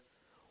adventure.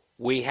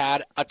 We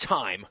had a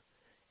time,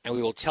 and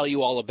we will tell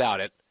you all about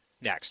it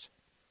next.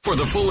 For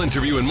the full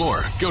interview and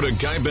more, go to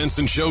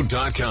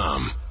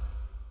GuyBensonShow.com.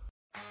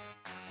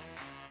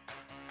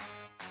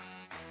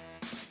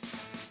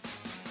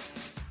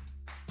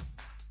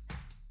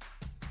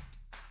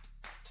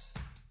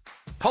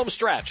 Home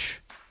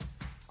stretch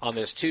on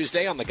this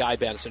Tuesday on the Guy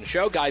Benson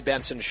Show,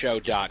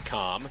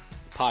 GuyBensonShow.com.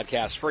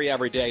 Podcast free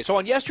every day. So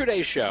on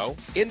yesterday's show,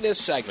 in this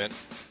segment,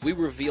 we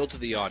revealed to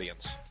the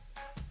audience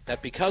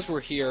that because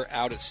we're here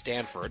out at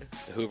Stanford,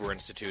 the Hoover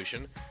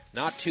Institution,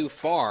 not too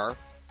far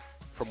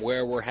from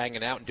where we're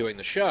hanging out and doing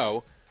the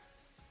show,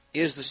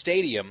 is the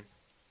stadium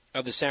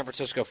of the San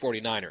Francisco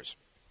 49ers.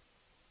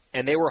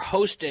 And they were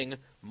hosting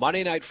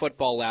Monday Night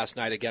Football last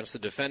night against the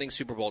defending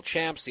Super Bowl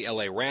champs, the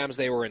LA Rams.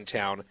 They were in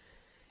town.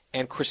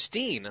 And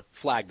Christine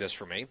flagged this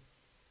for me,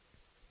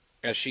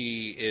 as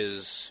she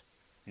is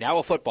now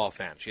a football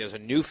fan. She has a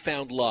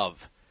newfound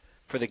love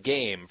for the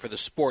game, for the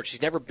sport.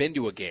 She's never been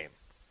to a game,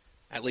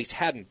 at least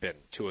hadn't been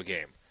to a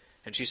game.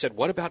 And she said,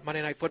 what about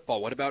Monday Night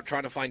Football? What about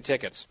trying to find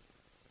tickets?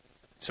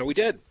 So we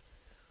did.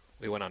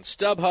 We went on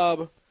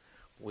StubHub.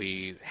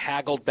 We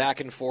haggled back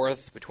and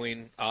forth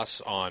between us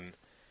on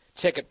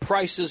ticket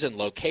prices and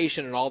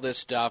location and all this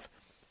stuff.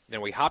 Then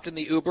we hopped in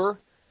the Uber a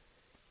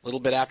little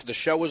bit after the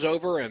show was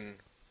over and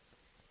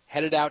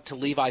headed out to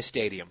Levi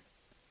Stadium.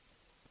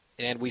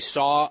 And we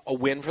saw a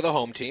win for the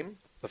home team.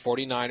 The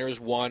 49ers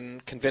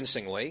won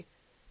convincingly.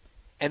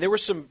 And there were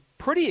some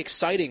pretty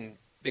exciting,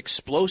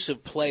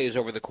 explosive plays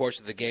over the course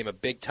of the game. A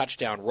big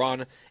touchdown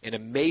run, an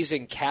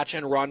amazing catch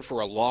and run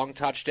for a long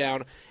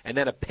touchdown, and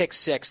then a pick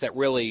six that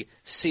really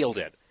sealed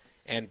it.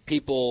 And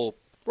people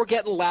were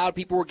getting loud.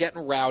 People were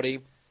getting rowdy.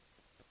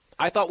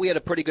 I thought we had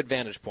a pretty good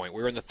vantage point.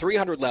 We were in the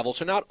 300 level,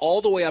 so not all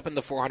the way up in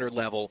the 400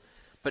 level,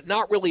 but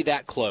not really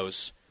that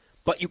close.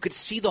 But you could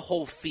see the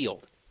whole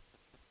field.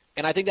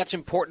 And I think that's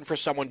important for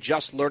someone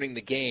just learning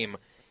the game.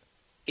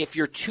 If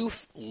you're too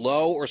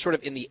low or sort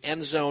of in the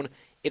end zone,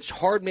 it's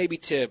hard maybe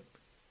to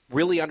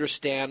really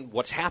understand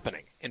what's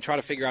happening and try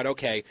to figure out,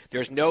 okay,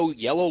 there's no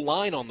yellow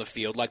line on the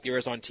field like there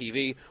is on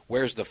TV.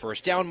 Where's the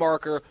first down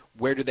marker?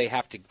 Where do they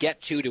have to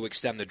get to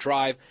extend the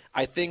drive?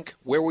 I think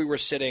where we were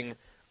sitting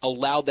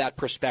allowed that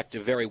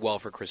perspective very well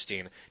for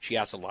Christine. She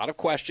asked a lot of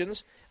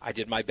questions. I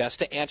did my best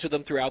to answer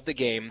them throughout the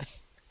game.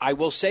 I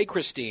will say,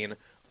 Christine,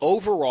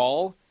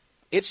 overall,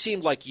 it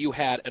seemed like you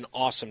had an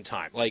awesome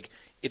time. Like,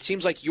 it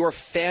seems like your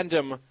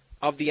fandom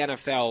of the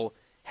NFL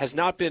has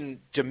not been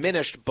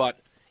diminished, but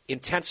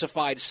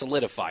intensified,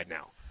 solidified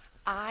now.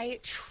 I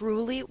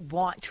truly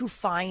want to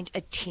find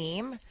a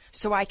team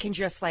so I can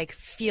just,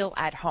 feel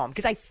at home.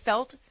 Because I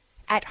felt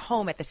at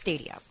home at the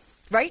stadium,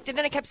 right?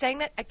 Didn't I kept saying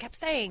that? I kept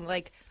saying,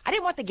 I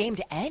didn't want the game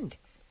to end.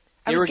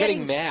 You were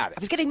getting mad. I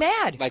was getting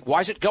mad. Like, why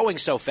is it going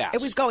so fast?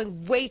 It was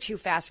going way too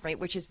fast for me,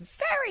 which is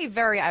very,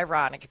 very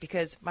ironic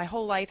because my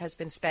whole life has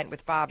been spent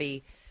with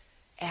Bobby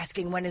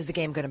asking, when is the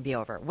game going to be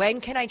over?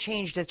 When can I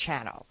change the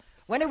channel?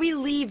 When are we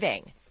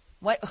leaving?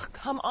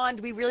 Come on,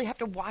 do we really have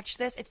to watch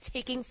this? It's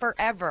taking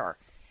forever.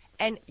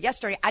 And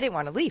yesterday, I didn't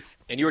want to leave.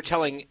 And you were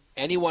telling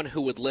anyone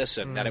who would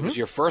listen that it was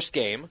your first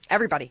game.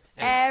 Everybody.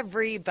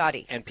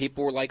 Everybody. And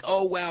people were like,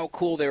 oh, wow,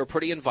 cool. They were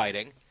pretty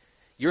inviting.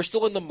 You're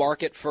still in the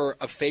market for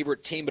a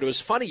favorite team, but it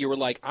was funny. You were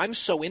like, I'm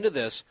so into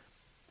this.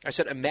 I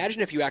said,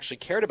 imagine if you actually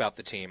cared about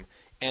the team,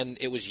 and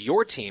it was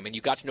your team, and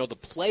you got to know the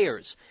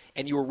players,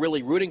 and you were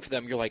really rooting for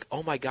them. You're like,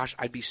 oh, my gosh,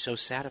 I'd be so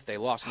sad if they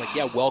lost. I'm like,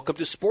 yeah, welcome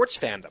to sports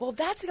fandom. Well,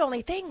 that's the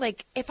only thing.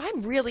 If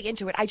I'm really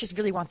into it, I just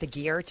really want the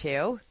gear,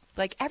 too.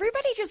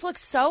 Everybody just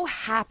looks so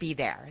happy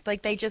there.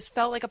 They just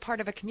felt like a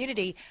part of a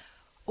community.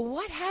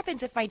 What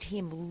happens if my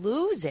team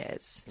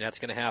loses? That's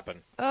going to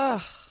happen.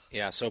 Ugh.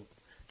 Yeah, so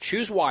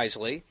choose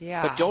wisely,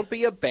 yeah. But don't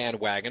be a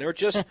bandwagoner.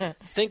 Just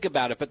think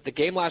about it. But the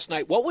game last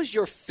night, what was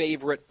your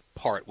favorite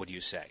part, would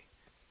you say?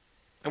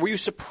 And were you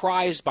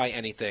surprised by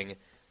anything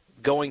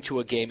going to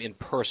a game in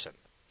person?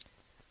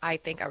 I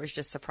think I was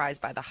just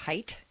surprised by the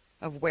height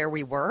of where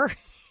we were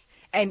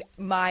and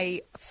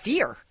my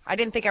fear. I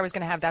didn't think I was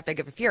going to have that big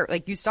of a fear.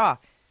 Like you saw,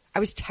 I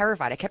was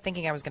terrified. I kept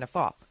thinking I was going to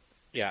fall.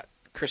 Yeah.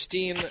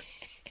 Christine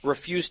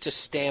refused to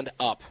stand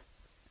up,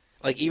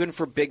 even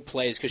for big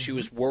plays, because she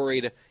was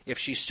worried if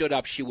she stood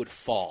up, she would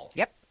fall.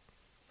 Yep.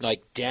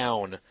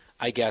 Down,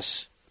 I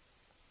guess,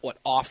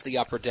 off the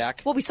upper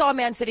deck? Well, we saw a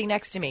man sitting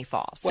next to me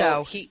fall.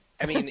 Well,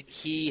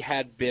 he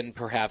had been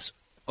perhaps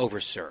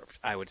overserved,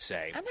 I would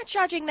say. I'm not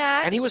judging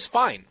that. And he was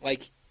fine.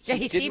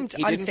 He seemed unfazed.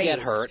 He didn't get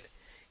hurt.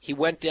 He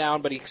went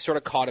down, but he sort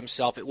of caught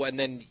himself. And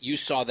then you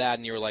saw that,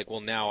 and you were like, well,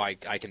 now I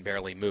can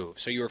barely move.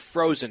 So you were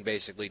frozen,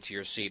 basically, to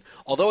your seat.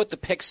 Although at the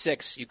pick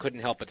six, you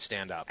couldn't help but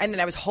stand up. And then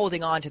I was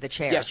holding on to the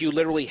chair. Yes, you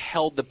literally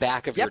held the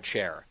back of your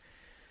chair.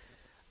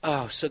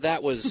 Oh, so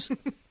that was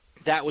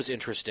that was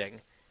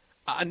interesting.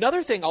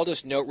 Another thing I'll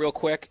just note real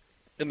quick,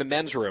 in the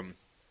men's room,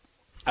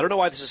 I don't know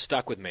why this is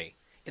stuck with me.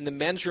 In the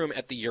men's room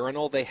at the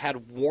urinal, they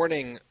had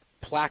warning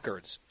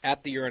placards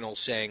at the urinal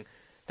saying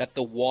that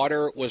the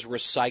water was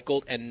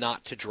recycled and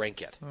not to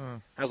drink it.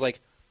 I was like,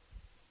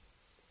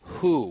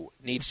 who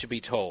needs to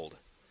be told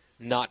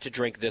not to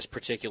drink this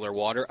particular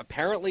water.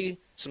 Apparently,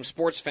 some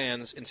sports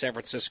fans in San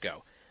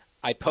Francisco.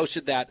 I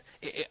posted that.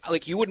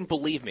 Like, you wouldn't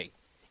believe me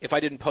if I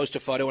didn't post a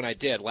photo, and I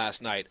did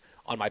last night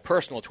on my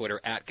personal Twitter,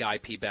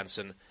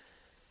 @GuyPBenson.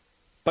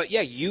 But,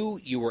 yeah,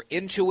 you were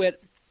into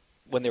it.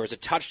 When there was a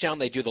touchdown,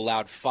 they do the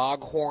loud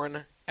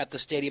foghorn at the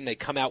stadium. They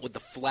come out with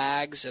the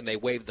flags, and they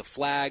wave the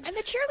flags. And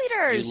the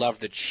cheerleaders. You love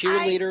the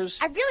cheerleaders.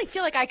 I really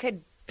feel like I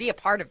could be a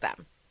part of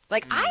them.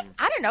 Like, I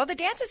don't know. The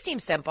dances seem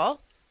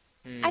simple.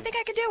 I think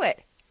I could do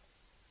it.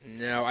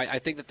 No, I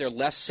think that they're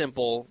less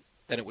simple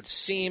than it would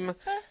seem.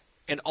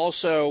 And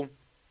also,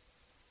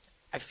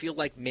 I feel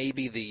like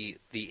maybe the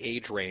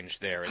age range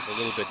there is a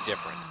little bit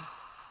different.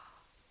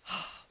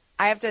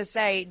 I have to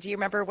say, do you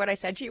remember what I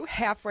said to you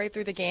halfway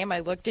through the game?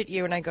 I looked at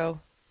you and I go,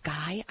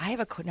 Guy, I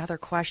have another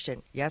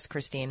question. Yes,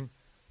 Christine.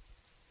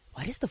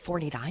 What does the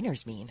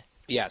 49ers mean?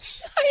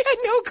 Yes. I had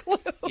no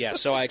clue. Yeah,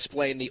 so I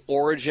explained the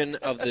origin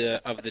of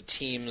the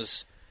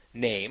team's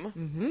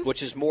name,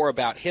 which is more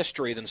about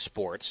history than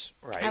sports,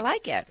 right? I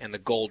like it. And the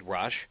gold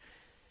rush.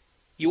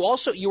 You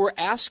were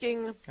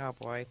asking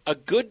a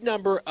good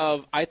number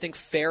of, I think,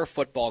 fair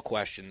football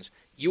questions.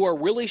 You are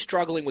really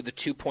struggling with the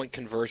 2-point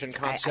conversion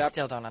concept. I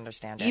still don't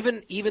understand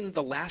it. Even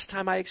the last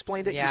time I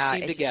explained it, you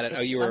seemed to get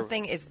it.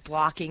 Something is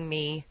blocking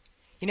me.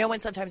 You know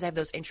when sometimes I have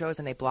those intros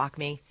and they block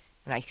me,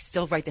 and I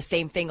still write the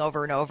same thing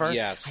over and over?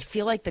 Yes. I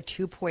feel like the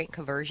 2-point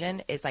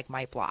conversion is like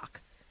my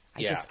block.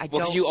 I don't.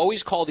 Because you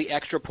always call the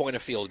extra point a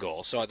field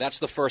goal, so that's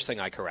the first thing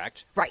I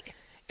correct. Right.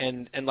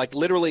 And like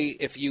literally,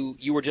 if you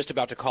were just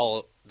about to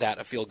call that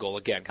a field goal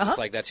again, because it's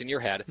like that's in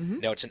your head.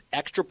 No, it's an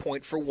extra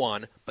point for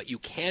 1, but you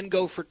can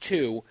go for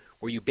 2,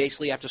 where you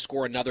basically have to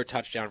score another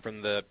touchdown from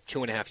the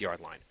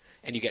 2.5-yard line.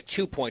 And you get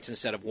 2 points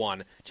instead of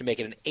 1 to make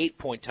it an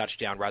 8-point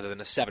touchdown rather than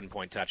a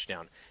 7-point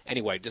touchdown.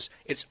 Anyway,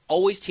 it's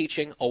always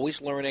teaching,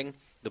 always learning.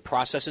 The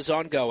process is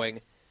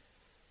ongoing.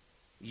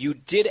 You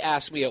did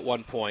ask me at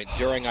one point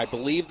during, I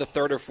believe, the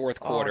third or fourth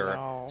quarter,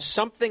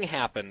 something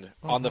happened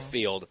on the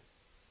field,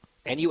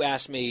 and you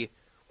asked me,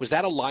 was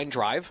that a line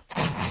drive?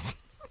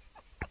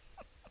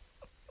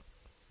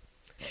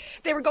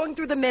 They were going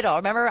through the middle.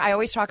 Remember, I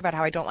always talk about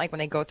how I don't like when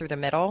they go through the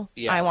middle.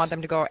 Yes. I want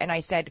them to go. And I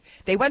said,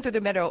 they went through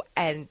the middle,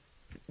 and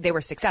they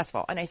were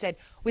successful. And I said,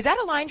 was that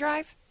a line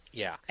drive?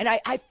 Yeah. And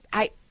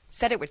I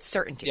said it with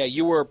certainty. Yeah,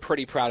 you were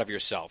pretty proud of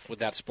yourself with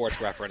that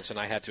sports reference, and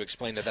I had to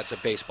explain that that's a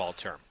baseball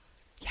term.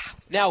 Yeah.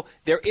 Now,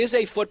 there is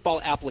a football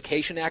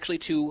application, actually,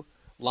 to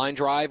line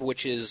drive,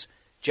 which is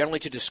generally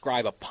to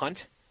describe a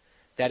punt.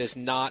 That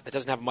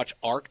doesn't have much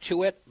arc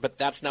to it, but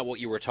that's not what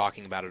you were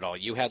talking about at all.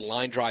 You had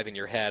line drive in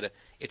your head.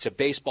 It's a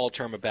baseball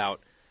term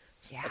about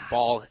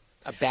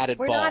a batted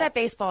ball. We're not at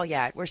baseball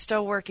yet. We're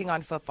still working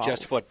on football.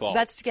 Just football.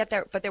 Let's get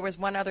there. But there was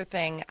one other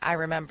thing I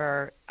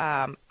remember.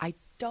 I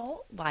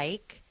don't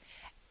like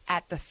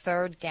at the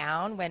third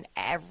down when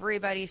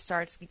everybody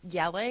starts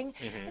yelling.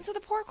 And so the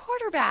poor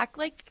quarterback,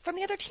 like from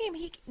the other team,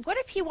 what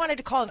if he wanted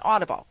to call an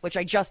audible, which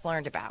I just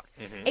learned about?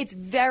 It's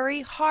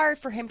very hard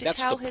for him to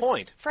tell his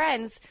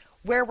friends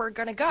where we're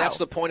going to go. That's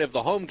the point of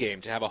the home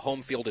game, to have a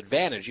home field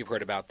advantage. You've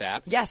heard about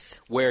that. Yes.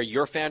 Where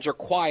your fans are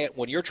quiet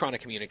when you're trying to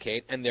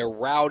communicate, and they're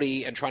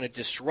rowdy and trying to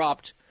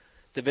disrupt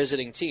the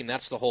visiting team.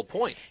 That's the whole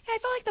point. Yeah, I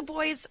feel like the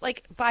boys,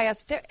 like, by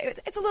us,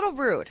 it's a little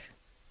rude.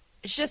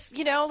 It's just,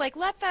 like,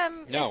 let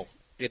them. No,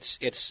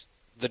 it's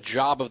the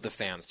job of the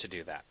fans to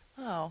do that.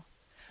 Oh.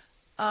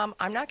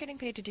 I'm not getting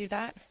paid to do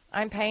that.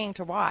 I'm paying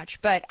to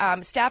watch. But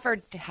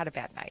Stafford had a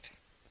bad night.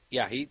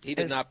 Yeah, he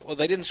did not. Well,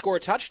 they didn't score a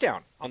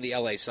touchdown on the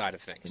LA side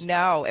of things.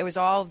 No, it was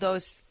all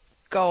those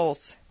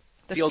goals.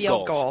 The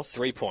field goals.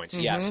 3 points,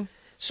 yes.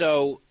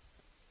 So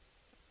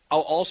I'll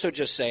also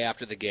just say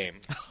after the game,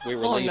 we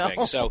were leaving.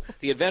 No. So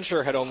the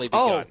adventure had only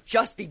begun. Oh,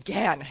 just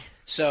began.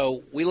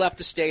 So we left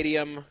the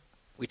stadium.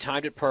 We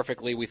timed it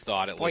perfectly, we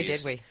thought, at least. Boy,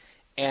 did we.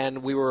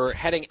 And we were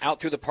heading out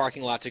through the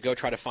parking lot to go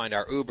try to find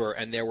our Uber,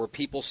 and there were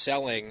people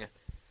selling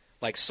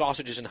like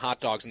sausages and hot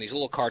dogs in these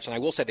little carts, and I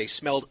will say they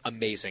smelled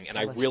amazing, and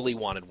delicious. I really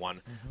wanted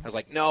one. I was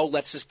like, no,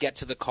 let's just get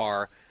to the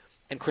car.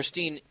 And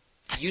Christine,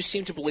 you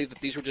seem to believe that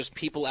these were just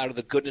people out of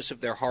the goodness of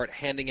their heart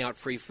handing out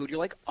free food. You're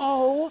like,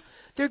 oh,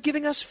 they're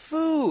giving us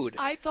food.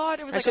 I thought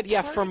it was I said,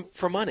 yeah,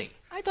 for money.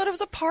 I thought it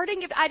was a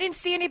parting gift. I didn't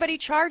see anybody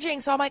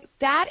charging, so I'm like,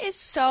 that is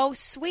so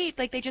sweet.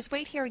 Like, they just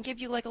wait here and give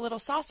you like a little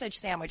sausage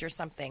sandwich or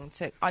something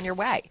on your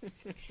way.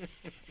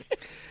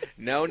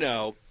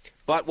 No.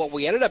 But what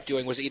we ended up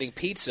doing was eating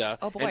pizza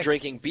and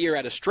drinking beer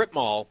at a strip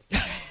mall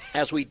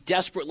as we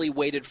desperately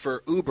waited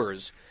for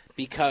Ubers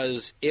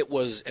because it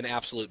was an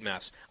absolute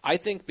mess. I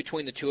think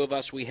between the two of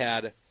us, we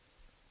had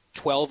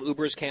 12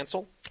 Ubers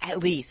cancel. At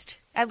least.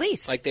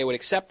 Like they would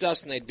accept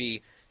us and they'd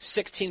be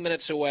 16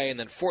 minutes away and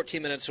then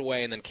 14 minutes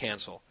away and then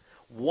cancel.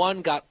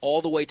 One got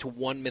all the way to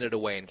 1 minute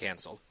away and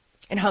canceled.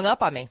 And hung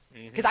up on me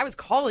because I was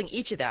calling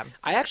each of them.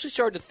 I actually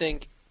started to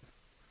think,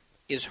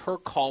 is her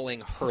calling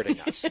hurting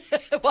us?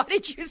 Why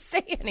did you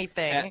say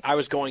anything? I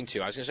was going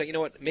to say, you know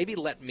what? Maybe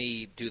let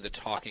me do the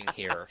talking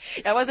here.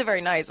 That wasn't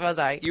very nice, was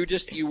I?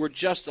 You were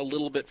just a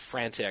little bit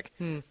frantic.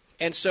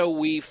 And so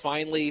we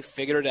finally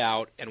figured it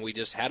out, and we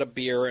just had a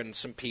beer and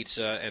some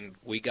pizza, and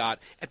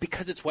and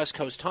because it's West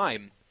Coast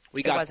time,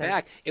 we got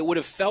back. It would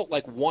have felt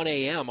like 1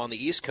 a.m. on the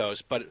East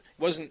Coast, but it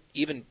wasn't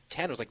even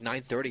 10. It was like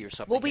 9:30 or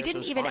something. Well, we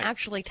didn't even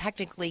actually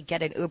technically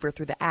get an Uber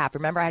through the app.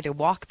 Remember, I had to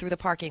walk through the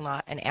parking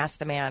lot and ask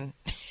the man.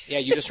 Yeah,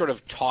 you just sort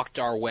of talked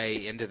our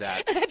way into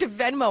that. I had to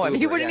Venmo him. Uber,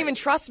 He wouldn't even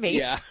trust me.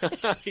 Yeah.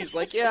 He's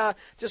like, yeah,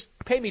 just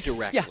pay me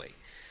directly.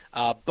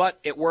 Yeah. But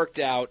it worked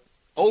out.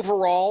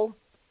 Overall,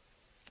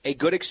 a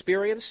good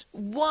experience.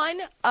 One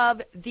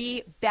of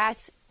the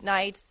best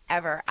nights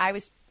ever. I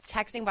was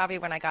texting Bobby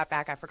when I got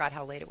back. I forgot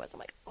how late it was. I'm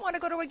like, I want to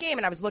go to a game.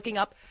 And I was looking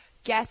up,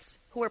 guess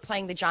who are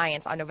playing the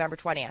Giants on November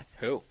 20th?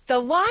 Who? The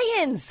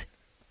Lions.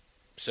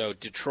 So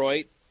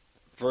Detroit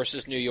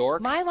versus New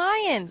York? My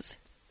Lions.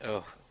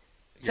 Oh.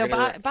 So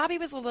Bobby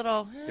was a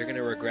little... You're going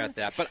to regret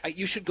that. But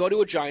you should go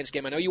to a Giants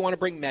game. I know you want to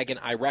bring Megan.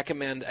 I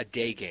recommend a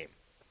day game.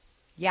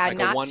 Yeah, like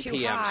not a 1 too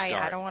p.m. high.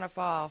 start. I don't want to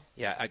fall.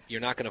 Yeah,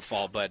 you're not going to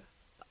fall, but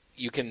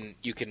you can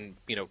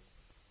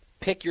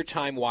pick your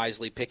time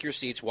wisely, pick your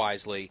seats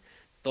wisely.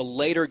 The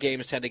later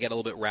games tend to get a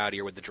little bit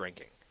rowdier with the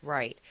drinking.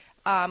 Right.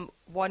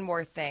 One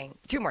more thing.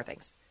 Two more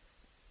things.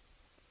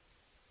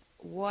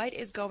 What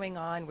is going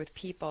on with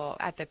people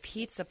at the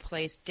pizza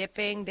place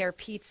dipping their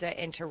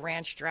pizza into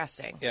ranch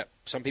dressing? Yeah,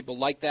 some people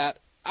like that.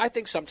 I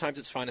think sometimes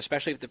it's fine,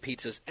 especially if the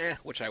pizza's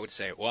which I would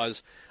say it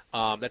was.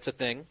 That's a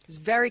thing. It's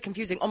very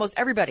confusing. Almost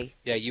everybody.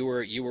 Yeah, you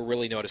were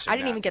really noticing I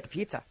didn't that. even get the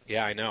pizza.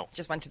 Yeah, I know.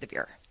 Just went to the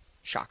beer.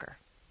 Shocker.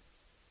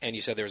 And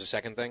you said there was a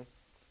second thing?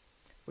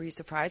 Were you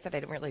surprised that I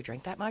didn't really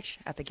drink that much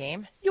at the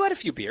game? You had a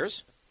few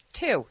beers.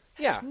 2.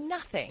 Yeah. That's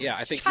nothing. Yeah,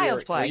 I think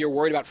Child's play. you're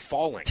worried about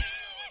falling.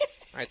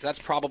 All right, so that's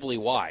probably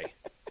why.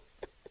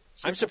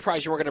 I'm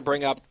surprised you weren't going to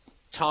bring up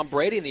Tom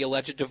Brady and the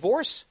alleged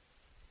divorce.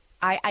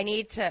 I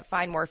need to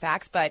find more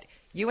facts, but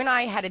you and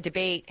I had a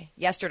debate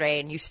yesterday,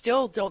 and you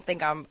still don't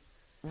think I'm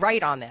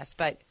right on this,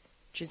 but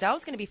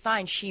Gisele's going to be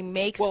fine. She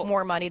makes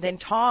more money than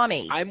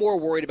Tommy. I'm more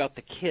worried about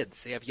the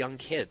kids. They have young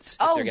kids.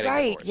 If they're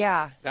getting divorced.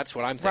 Yeah. That's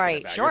what I'm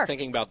thinking about. Sure. You're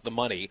thinking about the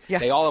money. Yeah.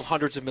 They all have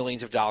hundreds of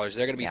millions of dollars.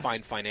 They're going to be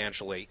fine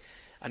financially.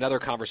 Another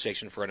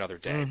conversation for another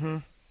day. Mm-hmm.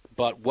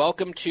 But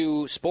welcome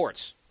to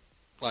sports.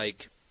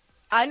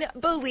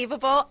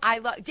 Unbelievable.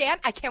 Dan,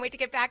 I can't wait to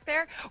get back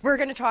there. We're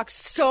going to talk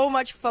so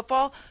much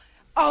football.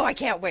 Oh, I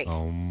can't wait.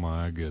 Oh,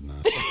 my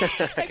goodness.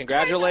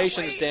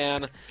 Congratulations,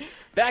 Dan.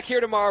 Back here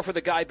tomorrow for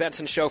the Guy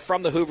Benson Show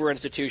from the Hoover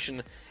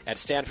Institution at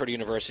Stanford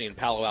University in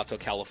Palo Alto,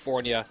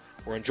 California.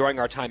 We're enjoying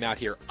our time out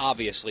here,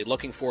 obviously.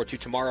 Looking forward to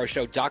tomorrow's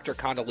show. Dr.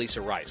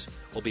 Condoleezza Rice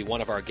will be one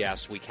of our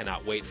guests. We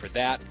cannot wait for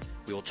that.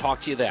 We will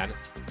talk to you then.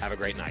 Have a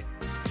great night.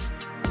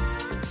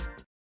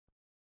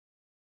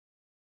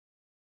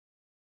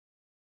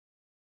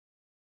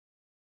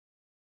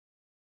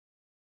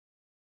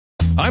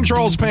 I'm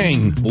Charles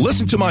Payne.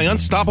 Listen to my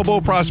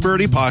Unstoppable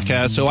Prosperity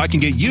podcast so I can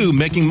get you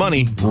making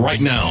money right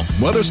now.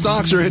 Whether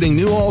stocks are hitting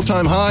new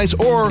all-time highs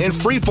or in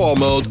free-fall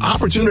mode,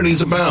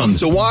 opportunities abound.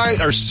 So why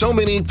are so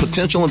many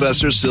potential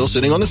investors still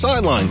sitting on the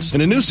sidelines?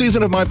 In a new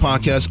season of my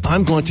podcast,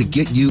 I'm going to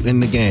get you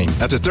in the game.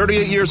 After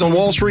 38 years on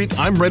Wall Street,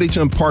 I'm ready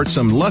to impart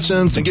some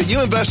lessons and get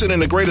you invested in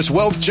the greatest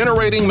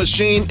wealth-generating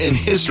machine in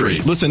history.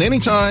 Listen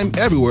anytime,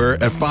 everywhere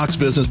at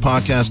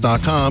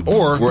foxbusinesspodcast.com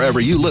or wherever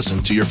you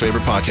listen to your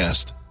favorite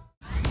podcast.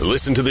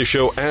 Listen to the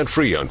show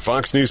ad-free on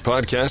Fox News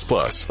Podcast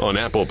Plus, on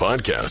Apple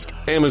Podcast,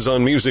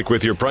 Amazon Music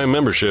with your Prime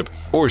membership,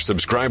 or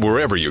subscribe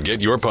wherever you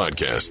get your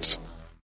podcasts.